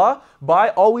to Allah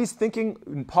by always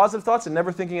thinking positive thoughts and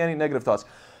never thinking any negative thoughts.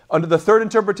 Under the third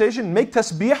interpretation, make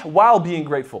tasbih while being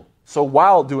grateful. So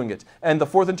while doing it. And the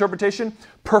fourth interpretation,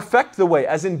 perfect the way.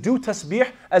 As in do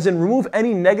tasbih, as in remove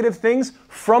any negative things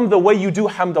from the way you do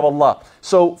hamd of Allah.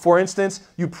 So for instance,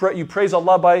 you praise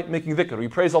Allah by making dhikr. You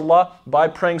praise Allah by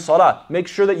praying salah. Make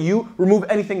sure that you remove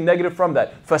anything negative from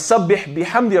that. فَسَبِّحْ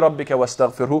بِحَمْدِ رَبِّكَ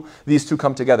وَاسْتَغْفِرْهُ. These two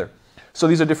come together. So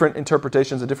these are different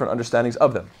interpretations and different understandings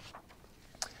of them.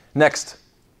 Next.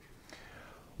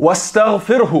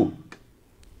 وَاسْتَغْفِرْهُ.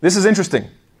 This is interesting.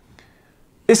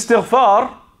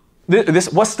 Istighfar,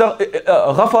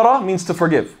 ghafara means to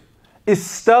forgive.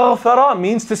 Istaghfara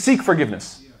means to seek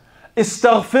forgiveness.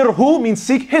 Istaghfirhu means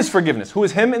seek His forgiveness. Who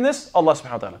is Him in this? Allah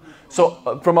subhanahu wa ta'ala.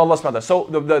 So, from Allah subhanahu wa ta'ala.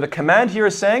 So, the command here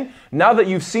is saying, now that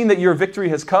you've seen that your victory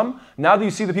has come, now that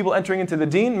you see the people entering into the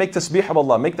deen, make tasbih of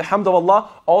Allah, make the hamd of Allah,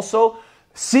 also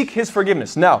seek His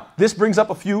forgiveness. Now, this brings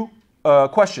up a few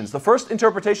questions. The first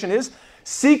interpretation is,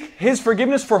 seek His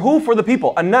forgiveness for who? For the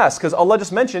people. An-nas, because Allah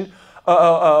just mentioned,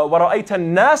 وَرَأَيْتَ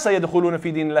النَّاسَ يَدْخُلُونَ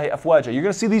فِي دِينِ اللَّهِ أَفْوَاجًا. You're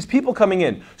going to see these people coming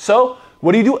in. So,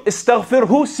 what do?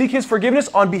 Istaghfirhu, seek His forgiveness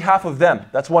on behalf of them.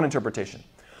 That's one interpretation.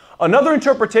 Another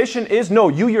interpretation is, no,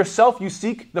 you yourself, you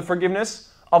seek the forgiveness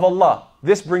of Allah.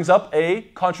 This brings up a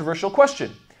controversial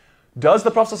question. Does the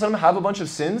Prophet ﷺ have a bunch of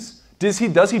sins? Does he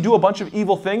do a bunch of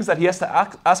evil things that he has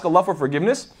to ask Allah for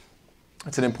forgiveness?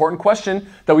 It's an important question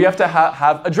that we have to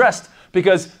have addressed.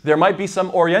 Because there might be some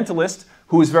Orientalist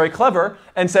who is very clever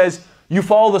and says, you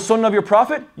follow the sunnah of your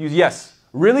Prophet? Yes.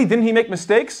 Really? Didn't he make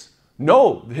mistakes?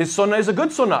 No. His sunnah is a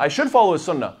good sunnah. I should follow his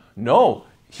sunnah. No.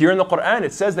 Here in the Quran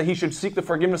it says that he should seek the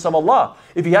forgiveness of Allah.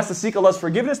 If he has to seek Allah's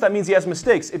forgiveness, that means he has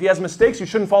mistakes. If he has mistakes, you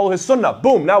shouldn't follow his sunnah.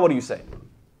 Boom. Now what do you say?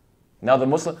 Now the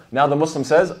Muslim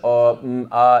says,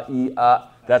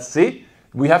 that's, see?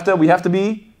 We have to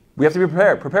be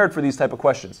prepared for these type of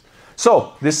questions.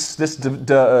 So, this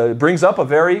brings up a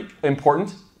very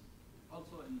important.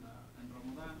 Also in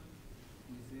Ramadan,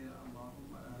 we say,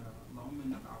 Allahumma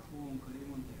innaka afuwwun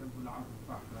kareemun tuhibbul afwa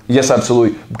fa'fu. Yes,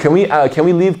 absolutely. Can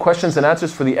we leave questions and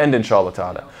answers for the end, inshallah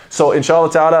ta'ala? So, inshallah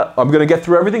ta'ala, I'm going to get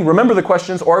through everything. Remember the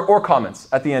questions or comments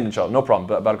at the end, inshallah. No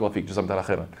problem. Barakallahu feek. Jazakumullahu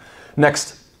khairan.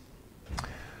 Next.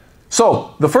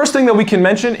 So, the first thing that we can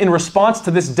mention in response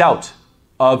to this doubt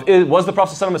of was the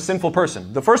Prophet ﷺ a sinful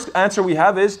person? The first answer we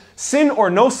have is, sin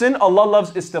or no sin, Allah loves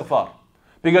istighfar.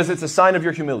 Because it's a sign of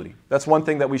your humility. That's one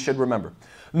thing that we should remember.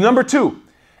 Number two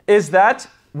is that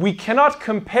we cannot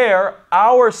compare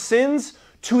our sins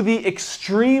to the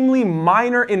extremely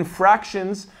minor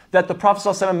infractions that the Prophet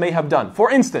ﷺ may have done. For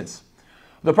instance,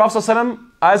 the Prophet ﷺ,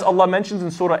 as Allah mentions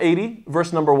in Surah 80,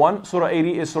 verse number 1, Surah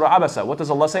 80 is Surah Abasa. What does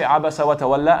Allah say? Abasa wa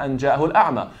tawalla an ja'ahu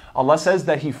al-a'ma. Allah says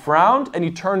that he frowned and he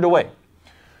turned away.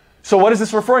 So what is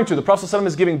this referring to? The Prophet ﷺ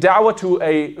is giving da'wah to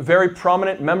a very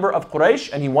prominent member of Quraysh,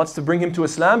 and he wants to bring him to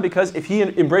Islam, because if he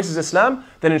embraces Islam,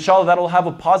 then inshallah that will have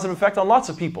a positive effect on lots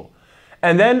of people.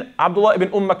 And then Abdullah ibn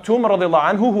Maktum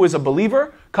radiallahu anhu, who is a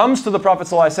believer, comes to the Prophet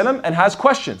ﷺ and has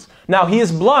questions. Now he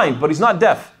is blind, but he's not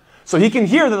deaf. So he can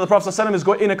hear that the Prophet ﷺ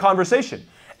is in a conversation.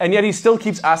 And yet he still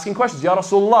keeps asking questions. Ya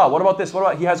Rasulullah, what about this? What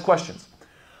about? He has questions.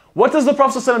 What does the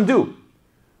Prophet ﷺ do?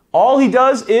 All he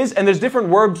does is, and there's different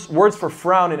words for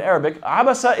frown in Arabic.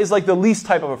 Abasa is like the least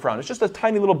type of a frown. It's just a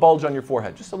tiny little bulge on your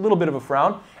forehead, just a little bit of a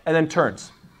frown, and then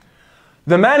turns.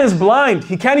 The man is blind.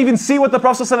 He can't even see what the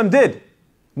Prophet ﷺ did.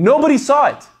 Nobody saw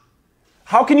it.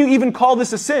 How can you even call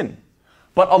this a sin?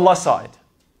 But Allah saw it.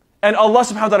 And Allah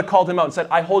subhanahu wa ta'ala called him out and said,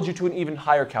 I hold you to an even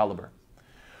higher caliber.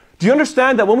 Do you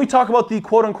understand that when we talk about the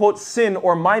quote-unquote sin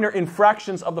or minor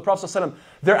infractions of the Prophet ﷺ,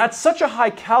 they're at such a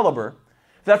high caliber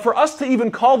that for us to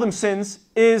even call them sins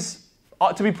is,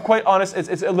 to be quite honest,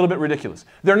 it's a little bit ridiculous.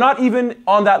 They're not even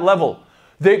on that level.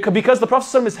 Because the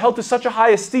Prophet ﷺ is held to such a high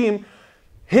esteem,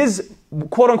 his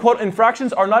quote-unquote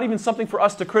infractions are not even something for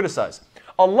us to criticize.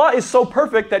 Allah is so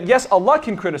perfect that yes, Allah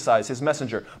can criticize His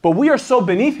messenger, but we are so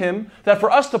beneath Him that for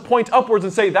us to point upwards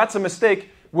and say that's a mistake,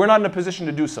 we're not in a position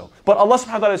to do so. But Allah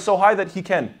subhanahu wa ta'ala is so high that He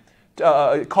can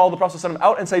call the Prophet ﷺ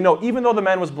out and say, no, even though the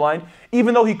man was blind,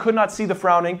 even though he could not see the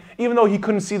frowning, even though he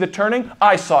couldn't see the turning,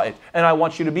 I saw it. And I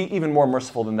want you to be even more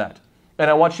merciful than that. And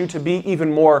I want you to be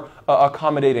even more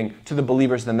accommodating to the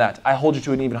believers than that. I hold you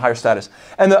to an even higher status.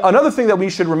 And another thing that we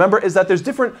should remember is that there's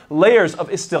different layers of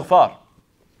istighfar.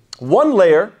 One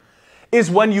layer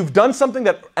is when you've done something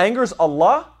that angers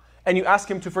Allah and you ask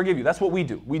Him to forgive you. That's what we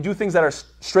do. We do things that are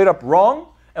straight up wrong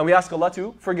and we ask Allah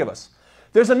to forgive us.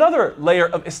 There's another layer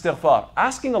of istighfar,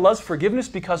 asking Allah's forgiveness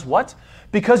because what?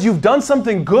 Because you've done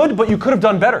something good, but you could have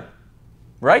done better,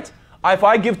 right? If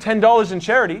I give $10 in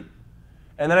charity,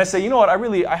 and then I say, you know what,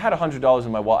 I had $100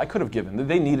 in my wallet, I could have given.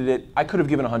 They needed it, I could have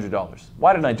given $100.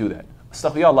 Why didn't I do that?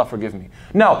 Astaghfirullah, Allah forgive me.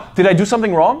 Now, did I do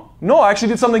something wrong? No, I actually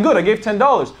did something good. I gave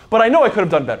 $10, but I know I could have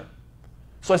done better.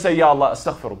 So I say, Ya Allah,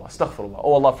 astaghfirullah, astaghfirullah.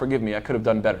 Oh Allah, forgive me, I could have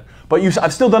done better. But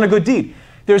I've still done a good deed.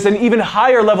 There's an even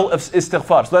higher level of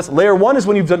istighfar. So that's layer 1 is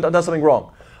when you've done something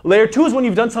wrong. Layer 2 is when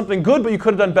you've done something good, but you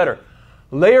could have done better.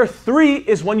 Layer 3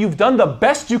 is when you've done the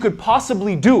best you could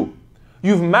possibly do.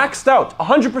 You've maxed out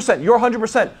 100%, you're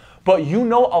 100%. But you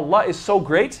know Allah is so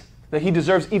great that He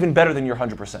deserves even better than your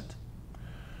 100%.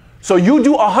 So you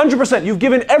do 100%, you've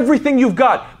given everything you've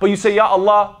got, but you say, Ya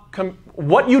Allah,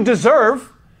 what you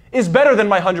deserve is better than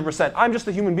my 100%. I'm just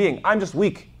a human being, I'm just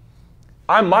weak.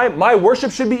 My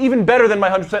worship should be even better than my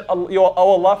 100%. Oh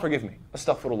Allah, forgive me.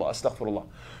 Astaghfirullah, astaghfirullah.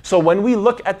 So when we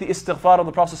look at the istighfar of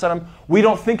the Prophet ﷺ, we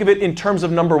don't think of it in terms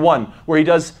of number 1, where he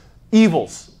does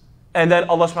evils. And then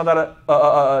Allah subhanahu wa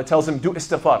ta'ala tells him, do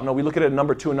istighfar. No, we look at it in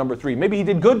number 2 and number 3. Maybe he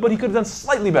did good, but he could have done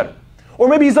slightly better. Or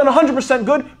maybe he's done 100%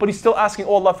 good, but he's still asking,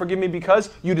 oh Allah, forgive me because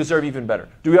you deserve even better.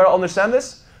 Do we all understand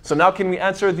this? So now can we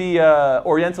answer the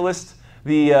Orientalist,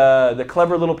 the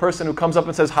clever little person who comes up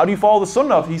and says, how do you follow the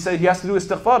sunnah? If he said he has to do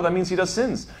istighfar, that means he does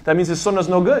sins. That means his sunnah is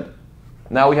no good.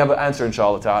 Now we have an answer,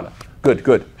 inshallah ta'ala. Good,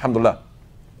 good. Alhamdulillah.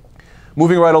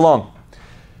 Moving right along.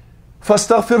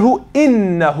 فَاسْتَغْفِرْهُ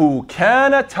إِنَّهُ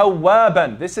كَانَ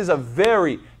تَوَّابًا. This is a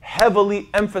very heavily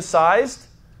emphasized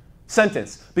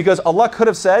sentence. Because Allah could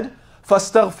have said,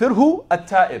 فَاسْتَغْفِرْهُ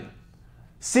التَّائِبِ.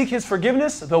 Seek His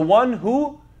forgiveness, the one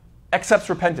who accepts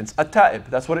repentance. At-ta'ib,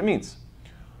 that's what it means.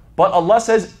 But Allah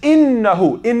says,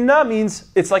 innahu. Inna means,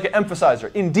 it's like an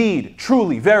emphasizer. Indeed,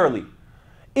 truly, verily.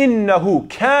 Innahu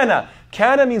kana.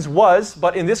 Kana means was,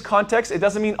 but in this context, it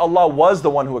doesn't mean Allah was the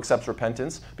one who accepts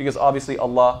repentance, because obviously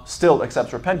Allah still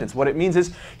accepts repentance. What it means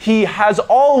is, He has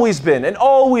always been and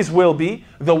always will be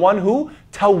the one who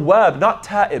tawwab, not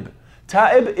ta'ib.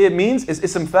 Ta'ib, it means, is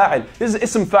ism fa'il. This is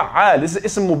ism fa'al. This is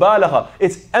ism mubalagha.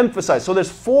 It's emphasized. So there's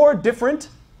 4 different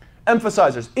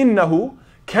emphasizers. Innahu,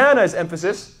 kana is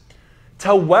emphasis.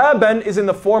 Tawaban is in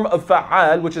the form of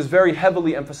fa'al, which is very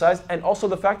heavily emphasized, and also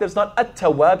the fact that it's not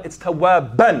at-tawab, it's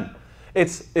tawaban.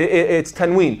 It's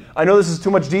tanween. I know this is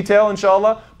too much detail,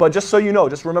 inshallah, but just so you know,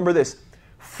 just remember this.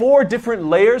 4 different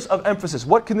layers of emphasis.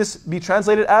 What can this be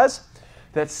translated as?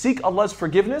 That seek Allah's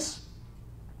forgiveness.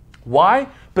 Why?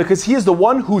 Because He is the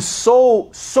one who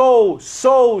so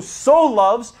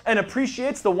loves and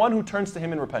appreciates the one who turns to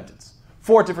Him in repentance.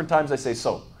 4 different times I say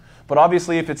so. But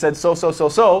obviously if it said so,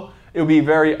 it would be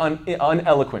very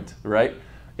uneloquent, right?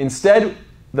 Instead,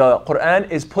 the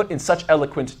Quran is put in such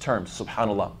eloquent terms,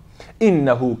 subhanallah.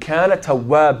 إِنَّهُ كَانَ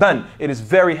تَوَّابًا. It is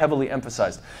very heavily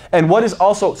emphasized. And what is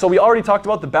also, so we already talked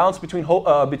about the balance between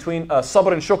sabr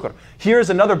and shukr. Here is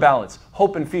another balance,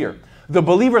 hope and fear. The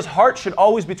believer's heart should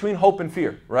always be between hope and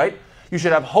fear, right? You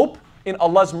should have hope in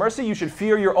Allah's mercy. You should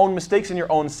fear your own mistakes and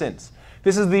your own sins.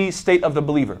 This is the state of the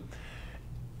believer.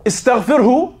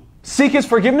 Istaghfirhu, seek His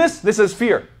forgiveness. This is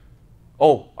fear.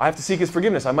 Oh, I have to seek His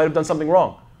forgiveness. I might have done something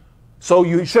wrong. So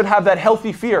you should have that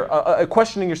healthy fear,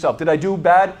 questioning yourself. Did I do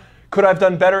bad? Could I have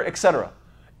done better? Etc.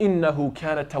 إِنَّهُ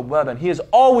كَانَ تَوَّابًا. He has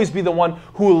always been the one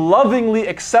who lovingly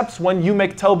accepts when you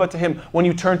make tawbah to Him, when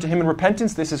you turn to Him in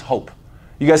repentance. This is hope.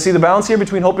 You guys see the balance here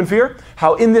between hope and fear?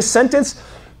 How in this sentence,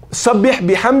 sabbih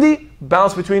bihamdi,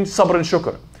 balance between sabr and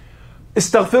shukr.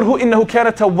 Istaghfirhu innahu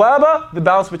kana tawwaba, the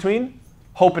balance between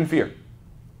hope and fear.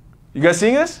 You guys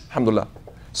seeing this? Alhamdulillah.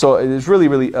 So it is really,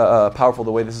 really powerful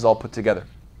the way this is all put together.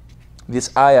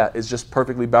 This ayah is just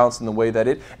perfectly balanced in the way that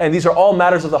and these are all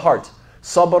matters of the heart.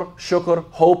 Sabr, shukr,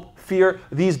 hope, fear,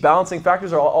 these balancing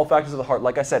factors are all factors of the heart.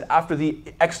 Like I said, after the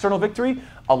external victory,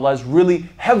 Allah is really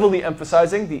heavily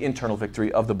emphasizing the internal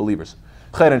victory of the believers.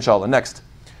 Khair inshallah. Next.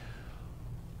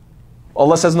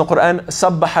 Allah says in the Quran,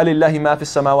 سَبَّحَ لِلَّهِ مَا فِي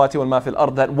السَّمَاوَاتِ وَمَا فِي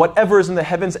الْأَرْضِ, that whatever is in the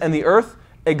heavens and the earth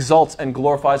exalts and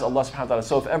glorifies Allah subhanahu wa ta'ala.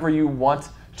 So if ever you want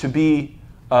to be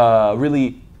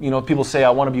really, people say, I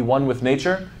want to be one with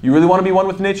nature. You really want to be one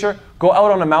with nature? Go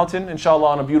out on a mountain, inshallah,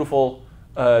 on a beautiful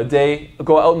day.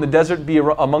 Go out in the desert, be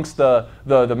amongst the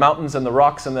mountains and the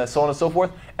rocks and so on and so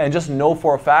forth, and just know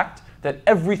for a fact that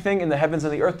everything in the heavens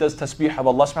and the earth does tasbih of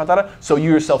Allah subhanahu wa ta'ala. So you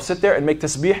yourself sit there and make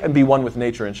tasbih and be one with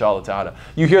nature, inshallah ta'ala.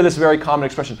 You hear this very common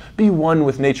expression, be one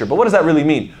with nature. But what does that really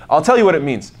mean? I'll tell you what it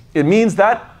means. It means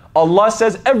that Allah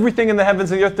says everything in the heavens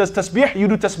and the earth does tasbih. You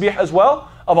do tasbih as well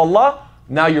of Allah.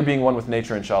 Now you're being one with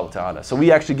nature, inshallah ta'ala. So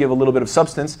we actually give a little bit of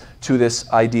substance to this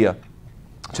idea,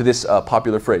 to this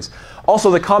popular phrase. Also,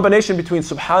 the combination between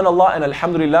subhanallah and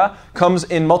alhamdulillah comes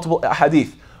in multiple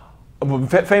hadith.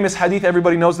 Famous hadith,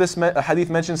 everybody knows this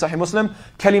hadith mentioned in Sahih Muslim.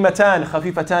 كلمتان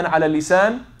خفيفتان على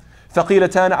اللسان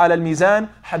ثقيلتان على الميزان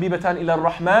حبيبتان إلى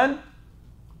الرحمن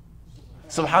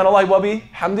Subhanallah wa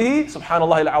bihamdihi,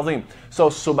 Subhanallah al-Azim. So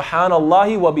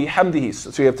Subhanallah wa bihamdihi.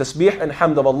 So you have tasbih and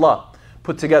hamd of Allah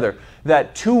put together.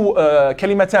 That two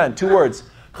kalimatan, two words.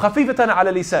 خفيفتان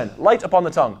على اللسان, light upon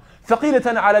the tongue.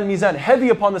 ثقيلتان على الميزان, heavy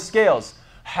upon the scales.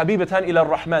 حبيبتان إلى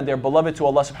الرحمن, they're beloved to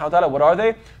Allah subhanahu wa ta'ala. What are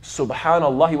they?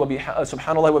 Subhanallah wa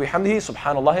bihamdihi,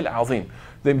 Subhanallah al-Azim.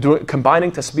 They're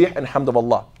combining tasbih and hamd of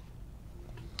Allah.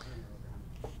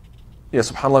 Yeah,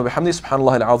 Subhanallah wa bihamdihi,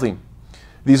 Subhanallah al-Azim.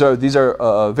 These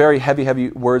are very heavy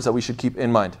words that we should keep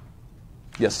in mind.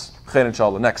 Yes, khair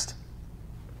inshallah. Next.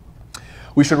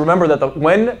 We should remember that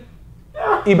when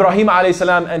Ibrahim alayhi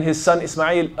salam and his son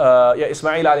Ismail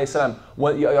alayhi salam,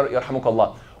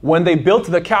 yarhamukallah, when they built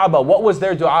the Kaaba, what was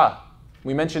their dua?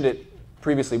 We mentioned it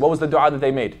previously. What was the dua that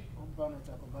they made?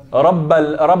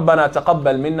 رَبَّنَا تَقَبَّلْ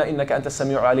مِنَّا إِنَّكَ أَنْتَ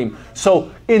السَّمِيعُ الْعَلِيمُ.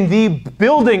 So in the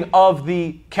building of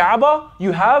the Kaaba,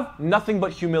 you have nothing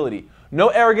but humility. No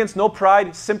arrogance, no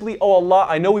pride, simply, oh Allah,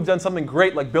 I know we've done something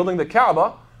great like building the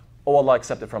Kaaba. Oh Allah,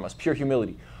 accept it from us. Pure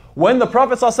humility. When the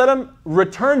Prophet ﷺ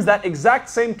returns that exact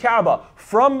same Kaaba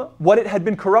from what it had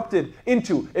been corrupted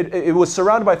into, it was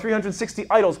surrounded by 360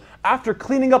 idols. After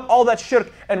cleaning up all that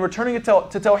shirk and returning it to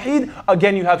Tawheed,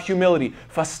 again you have humility.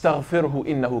 فَاسْتَغْفِرْهُ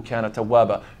إِنَّهُ كَانَ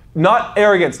تَوَّابًا. Not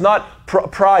arrogance, not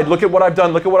pride. Look at what I've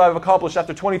done, look at what I've accomplished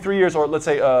after 23 years, or let's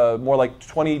say more like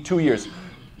 22 years,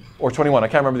 or 21, I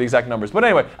can't remember the exact numbers. But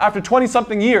anyway, after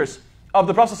 20-something years of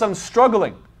the Prophet ﷺ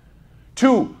struggling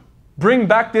to bring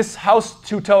back this house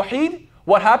to Tawheed,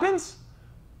 what happens?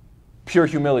 Pure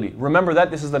humility. Remember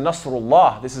that this is the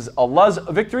Nasrullah. This is Allah's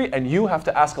victory, and you have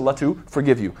to ask Allah to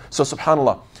forgive you. So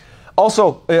subhanAllah.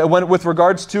 Also, with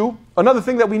regards to, another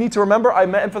thing that we need to remember, I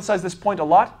emphasize this point a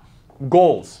lot,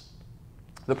 goals.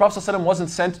 The Prophet ﷺ wasn't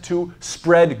sent to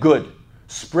spread good,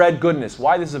 spread goodness.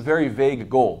 Why? This is a very vague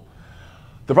goal.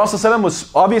 The Prophet ﷺ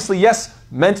was obviously, yes,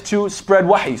 meant to spread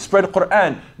wahi, spread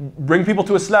Quran, bring people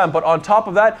to Islam. But on top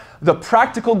of that, the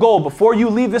practical goal, before you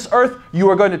leave this earth, you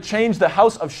are going to change the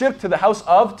house of shirk to the house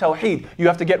of tawheed. You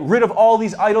have to get rid of all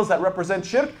these idols that represent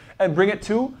shirk and bring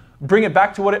it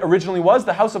back to what it originally was,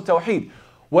 the house of tawheed.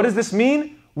 What does this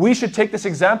mean? We should take this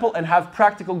example and have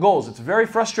practical goals. It's very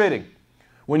frustrating.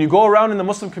 When you go around in the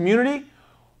Muslim community,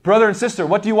 brother and sister,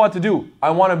 what do you want to do? I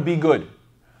want to be good.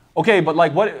 Okay, but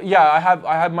like what? Yeah, I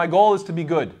have. My goal is to be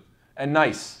good and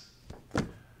nice.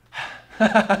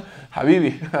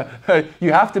 Habibi,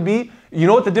 you have to be. You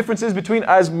know what the difference is between,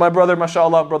 as my brother,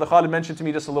 mashallah, brother Khalid mentioned to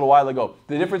me just a little while ago.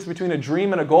 The difference between a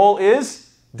dream and a goal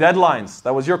is deadlines.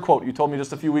 That was your quote. You told me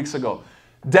just a few weeks ago.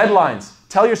 Deadlines.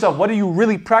 Tell yourself, what do you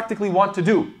really practically want to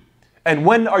do, and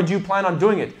when do you plan on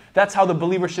doing it? That's how the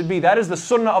believer should be. That is the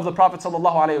sunnah of the Prophet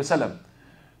sallallahu alaihi wasallam.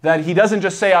 That he doesn't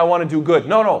just say, I want to do good.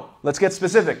 No, let's get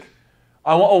specific.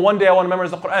 One day I want to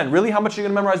memorize the Quran. Really? How much are you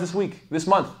going to memorize this week, this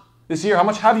month, this year? How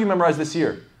much have you memorized this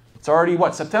year? It's already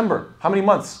what, September? How many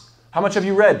months? How much have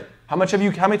you read? How many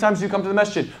times do you come to the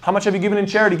masjid? How much have you given in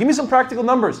charity? Give me some practical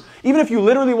numbers. Even if you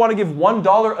literally want to give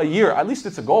 $1 a year, at least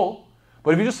it's a goal.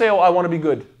 But if you just say, oh, I want to be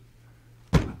good.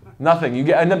 Nothing. You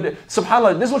get, and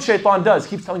subhanAllah, this is what shaitan does.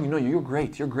 Keeps telling you, no, you're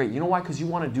great, you're great. You know why? Because you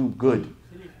want to do good.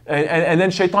 And then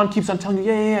shaitan keeps on telling you,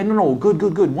 yeah, no, good,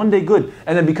 one day good.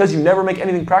 And then because you never make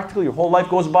anything practical, your whole life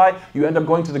goes by, you end up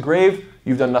going to the grave,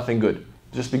 you've done nothing good.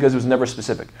 Just because it was never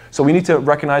specific. So we need to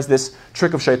recognize this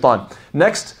trick of shaitan.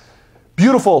 Next,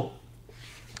 beautiful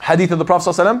hadith of the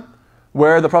Prophet ﷺ,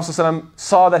 where the Prophet ﷺ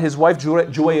saw that his wife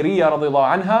Juwayriyah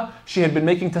radiallahu anha, she had been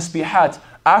making tasbihat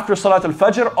after Salat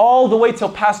al-Fajr all the way till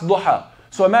past duha.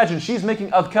 So imagine, she's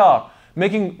making adhkar,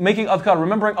 making adhkar,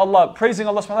 remembering Allah, praising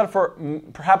Allah subhanahu wa ta'ala for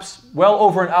perhaps well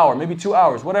over an hour, maybe 2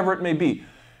 hours, whatever it may be.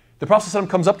 The Prophet ﷺ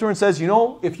comes up to her and says, you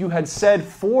know, if you had said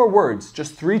 4 words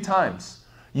just 3 times,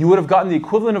 you would have gotten the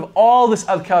equivalent of all this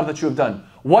adhkar that you have done.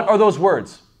 What are those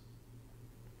words?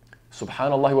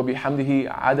 Subhanallah wa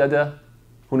bihamdihi adada,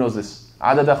 who knows this?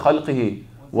 Adada khalqihi,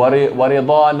 wa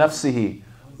rida nafsihi,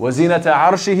 wa zinata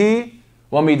arshihi,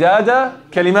 wa midada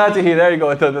kalimatihi. There you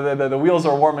go, the wheels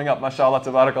are warming up, mashallah,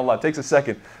 tabarakallah. It takes a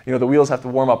second. You know, the wheels have to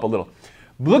warm up a little.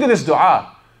 Look at this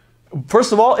dua.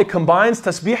 First of all, it combines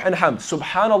tasbih and hamd.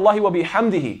 Subhanallah wa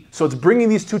bihamdihi. So it's bringing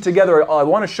these two together. I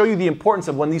want to show you the importance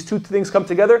of when these two things come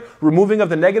together, removing of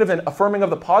the negative and affirming of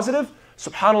the positive.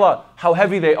 Subhanallah, how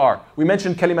heavy they are. We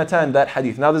mentioned kalimatan, that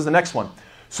hadith. Now there's the next one.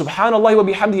 Subhanallah wa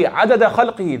bihamdihi adada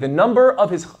khalqihi, the number of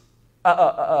his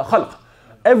khalq.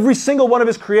 Every single one of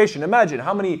his creation. Imagine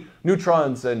how many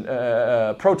neutrons and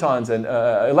protons and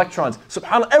electrons.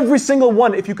 Subhanallah, every single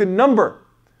one, if you can number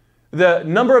the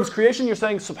number of his creation, you're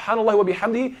saying Subhanallah wa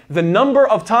bihamdihi, the number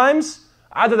of times,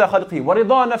 adada khalqihi, wa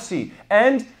rida nafsi,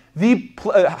 and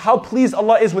how pleased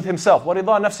Allah is with Himself, wa rida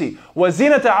nafsi, wa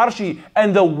zinata arshi,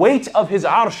 and the weight of His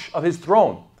arsh, of His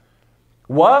throne,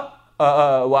 wa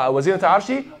zinata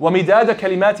arshi, wa midada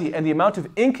kalimati, and the amount of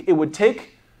ink it would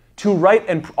take to write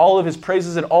and all of His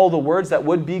praises and all the words that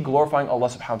would be glorifying Allah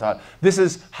subhanahu wa ta'ala. This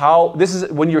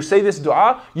is when you say this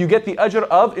dua, you get the ajr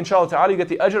of, inshallah ta'ala, you get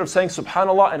the ajr of saying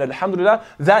subhanallah and alhamdulillah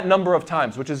that number of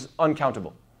times, which is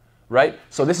uncountable. Right?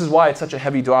 So this is why it's such a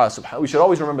heavy dua. We should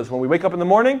always remember this. When we wake up in the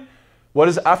morning, what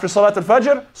is after Salat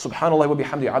al-Fajr? Subhanallah wa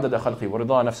bihamdi adada khalqi wa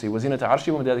rida nafsi wa zinata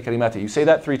arshi wa midada kalimati. You say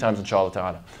that 3 times inshallah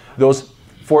ta'ala. Those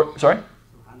 4, sorry?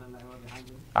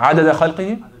 Adada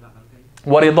khalqihi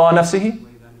wa rida nafsihi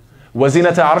wa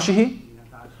zinata arshihi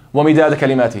wa midada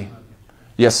kalimati.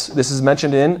 Yes, this is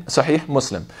mentioned in Sahih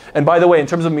Muslim. And by the way, in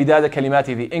terms of midada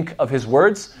kalimati, the ink of his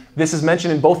words, this is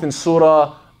mentioned in both in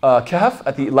Surah Kahf,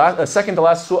 at the second to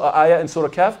last ayah in Surah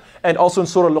Kahf, and also in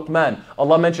Surah Luqman.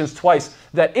 Allah mentions twice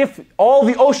that if all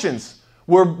the oceans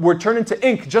were turned into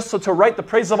ink just to write the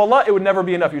praise of Allah, it would never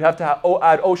be enough. You'd have to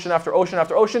add ocean after ocean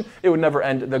after ocean. It would never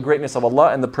end the greatness of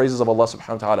Allah and the praises of Allah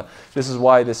subhanahu wa ta'ala. This is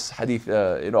why this hadith,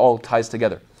 it all ties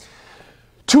together.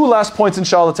 2 last points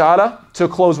inshallah ta'ala to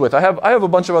close with. I have a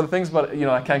bunch of other things, but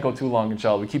I can't go too long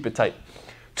inshallah. We keep it tight.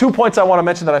 2 points I want to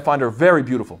mention that I find are very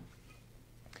beautiful.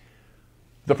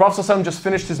 The Prophet ﷺ just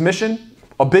finished his mission,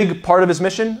 a big part of his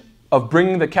mission of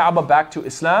bringing the Kaaba back to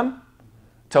Islam,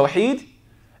 Tawheed,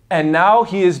 and now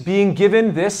he is being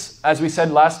given this, as we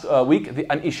said last week,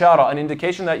 an ishara, an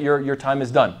indication that your time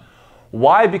is done.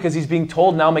 Why? Because he's being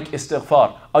told now make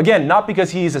istighfar. Again, not because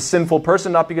he's a sinful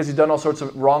person, not because he's done all sorts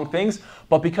of wrong things,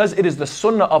 but because it is the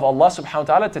sunnah of Allah subhanahu wa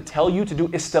ta'ala to tell you to do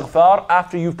istighfar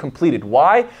after you've completed.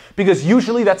 Why? Because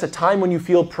usually that's a time when you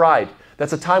feel pride.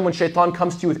 That's a time when shaitan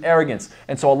comes to you with arrogance.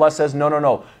 And so Allah says,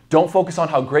 no. Don't focus on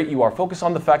how great you are. Focus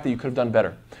on the fact that you could have done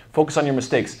better. Focus on your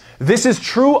mistakes. This is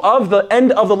true of the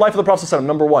end of the life of the Prophet ﷺ.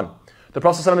 Number 1. The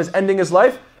Prophet ﷺ is ending his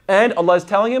life, and Allah is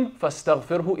telling him,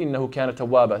 فَاسْتَغْفِرْهُ إِنَّهُ كَانَ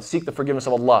تَوَّابًا. Seek the forgiveness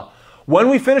of Allah. When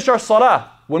we finish our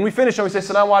salah, when we finish and we say,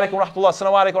 Assalamu alaikum wa rahmatullah,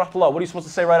 Assalamu alaikum wa rahmatullah, what are you supposed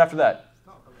to say right after that?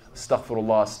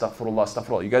 Astaghfirullah, astaghfirullah,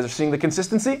 astaghfirullah. You guys are seeing the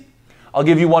consistency? I'll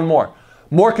give you one more.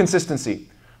 More consistency.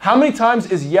 How many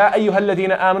times is Ya ayyuhal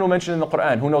ladhina amanu mentioned in the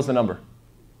Quran? Who knows the number?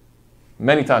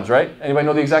 Many times, right? Anybody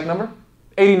know the exact number?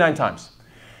 89 times.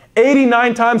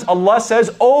 89 times Allah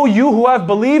says, oh you who have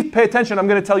believed, pay attention, I'm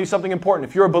going to tell you something important.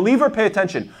 If you're a believer, pay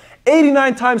attention.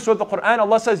 89 times throughout the Quran,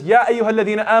 Allah says, Ya ayyuhal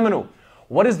ladhina amanu.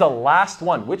 What is the last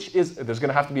one? There's going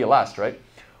to have to be a last, right?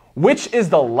 Which is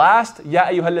the last Ya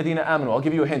ayyuhal ladhina amanu? I'll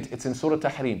give you a hint. It's in Surah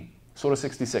Tahrim, Surah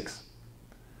 66.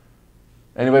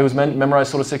 Anybody who's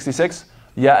memorized Surah 66?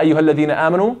 Ya ayyuhal ladhina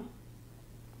amanu,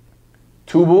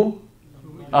 tubu.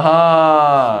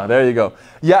 Aha, there you go.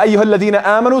 Ya ayyuhal ladhina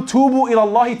amanu, tubu ila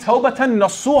Allahi tawbatan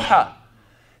nasuha.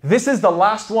 This is the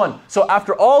last one. So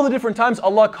after all the different times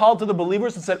Allah called to the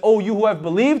believers and said, oh you who have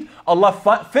believed, Allah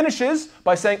finishes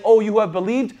by saying, oh you who have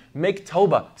believed, make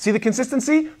tawbah. See the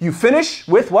consistency? You finish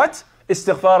with what?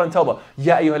 Istighfar and tawbah.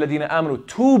 Ya ayyuhal ladhina amanu,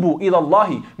 tubu ila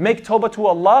Allahi. Make tawbah to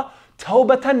Allah,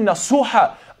 tawbatan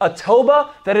nasuha. a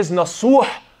tawbah that is nasuh.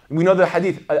 We know the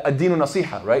hadith, ad-dinu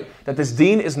nasiha, right? That this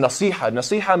deen is nasiha.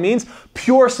 Nasiha means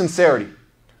pure sincerity.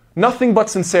 Nothing but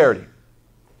sincerity,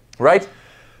 right?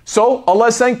 So Allah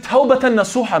is saying, tawbatan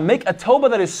nasuha. Make a tawbah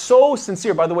that is so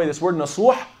sincere. By the way, this word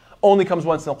nasuh only comes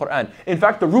once in the Quran. In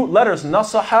fact, the root letters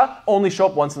nasaha only show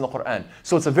up once in the Quran.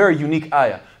 So it's a very unique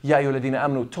ayah. Ya ayyuhalladhina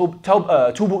amanu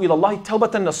tubu ila Allahi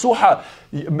tawbatan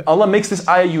nasuha. Allah makes this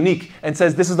ayah unique and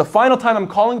says, this is the final time I'm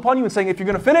calling upon you and saying, if you're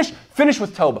going to finish, finish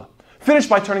with tawbah. Finish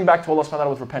by turning back to Allah subhanahu wa ta'ala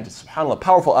with repentance. SubhanAllah,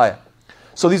 powerful ayah.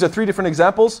 So these are three different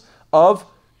examples of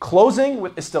closing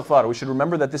with istighfar. We should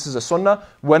remember that this is a sunnah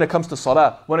when it comes to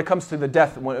salah, when it comes to the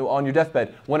death, on your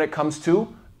deathbed, when it comes to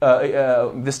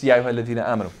this ya ayyuhalladhina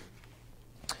amanu.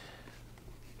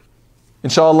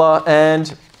 Inshallah,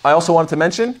 and I also wanted to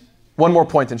mention one more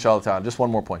point, inshallah ta'ala, just one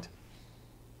more point.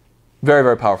 Very,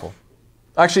 very powerful.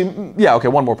 Actually, yeah, okay,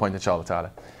 one more point, inshallah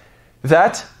ta'ala.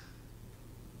 That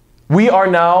we are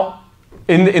now,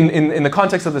 in the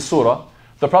context of the surah,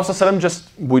 the Prophet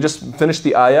ﷺ we just finished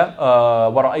the ayah,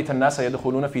 وَرَأَيْتَ النَّاسَ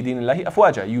يَدْخُلُونَ فِي دِينِ اللَّهِ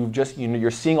أَفْوَاجًا.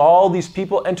 You're seeing all these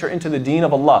people enter into the deen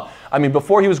of Allah. I mean,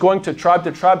 before he was going to tribe,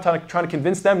 trying to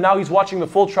convince them, now he's watching the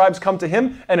full tribes come to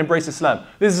him and embrace Islam.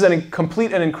 This is a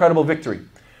complete and incredible victory.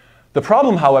 The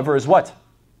problem, however, is what?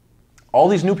 All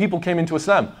these new people came into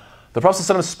Islam. The Prophet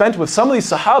ﷺ spent with some of these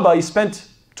Sahaba, he spent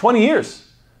 20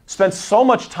 years. Spent so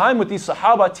much time with these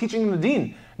Sahaba teaching them the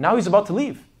deen. Now he's about to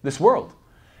leave this world.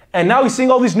 And now he's seeing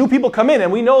all these new people come in,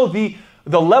 and we know the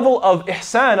level of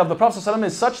ihsan of the Prophet ﷺ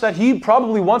is such that he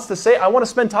probably wants to say, I want to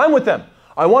spend time with them.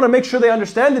 I want to make sure they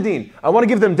understand the deen. I want to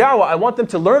give them da'wah. I want them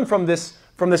to learn from this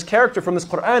character, from this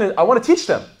Quran, and I want to teach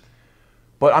them.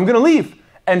 But I'm going to leave.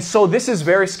 And so this is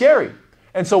very scary.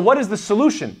 And so what is the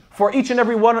solution for each and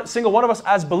every single one of us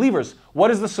as believers?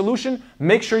 What is the solution?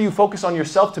 Make sure you focus on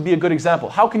yourself to be a good example.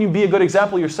 How can you be a good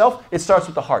example yourself? It starts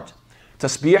with the heart.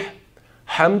 Tasbih,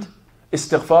 hamd,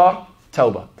 istighfar,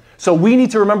 tawbah. So we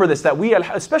need to remember this, that we,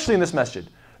 especially in this masjid,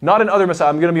 not in other masjid,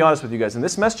 I'm going to be honest with you guys. In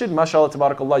this masjid, mashallah,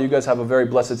 tabarakallah, you guys have a very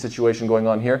blessed situation going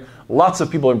on here. Lots of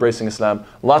people embracing Islam.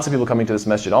 Lots of people coming to this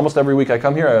masjid. Almost every week I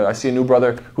come here, I see a new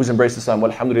brother who's embraced Islam.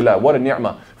 Alhamdulillah, what a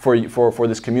ni'mah for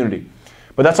this community.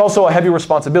 But that's also a heavy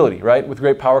responsibility, right? With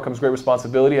great power comes great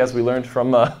responsibility, as we learned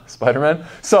from Spider-Man.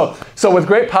 So with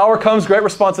great power comes great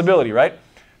responsibility, right?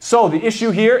 So the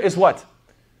issue here is what?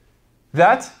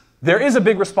 That there is a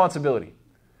big responsibility.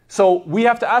 So we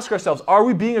have to ask ourselves, are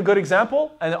we being a good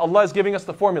example? And Allah is giving us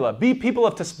the formula. Be people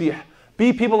of tasbih.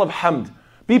 Be people of hamd.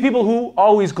 Be people who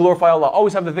always glorify Allah,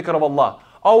 always have the dhikr of Allah,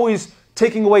 always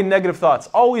taking away negative thoughts,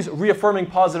 always reaffirming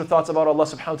positive thoughts about Allah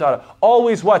subhanahu wa ta'ala,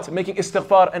 always what? Making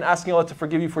istighfar and asking Allah to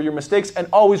forgive you for your mistakes, and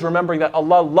always remembering that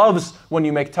Allah loves when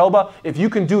you make tawbah. If you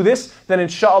can do this, then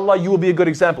inshaAllah you will be a good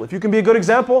example. If you can be a good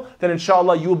example, then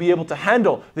inshaAllah you will be able to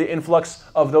handle the influx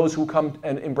of those who come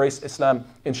and embrace Islam.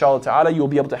 Inshallah ta'ala, you will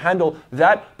be able to handle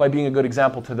that by being a good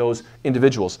example to those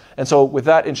individuals. And so with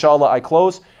that, inshallah, I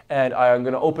close, and I'm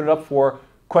going to open it up for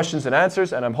questions and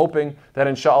answers, and I'm hoping that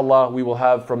inshallah we will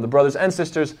have from the brothers and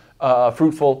sisters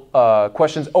fruitful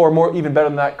questions, or more, even better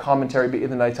than that, commentary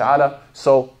bi'idhnillahi ta'ala.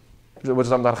 So,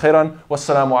 jazakumullah khairan.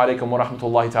 Wassalamu alaikum wa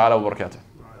rahmatullahi ta'ala wa barakatuh.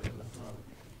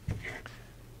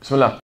 Bismillah.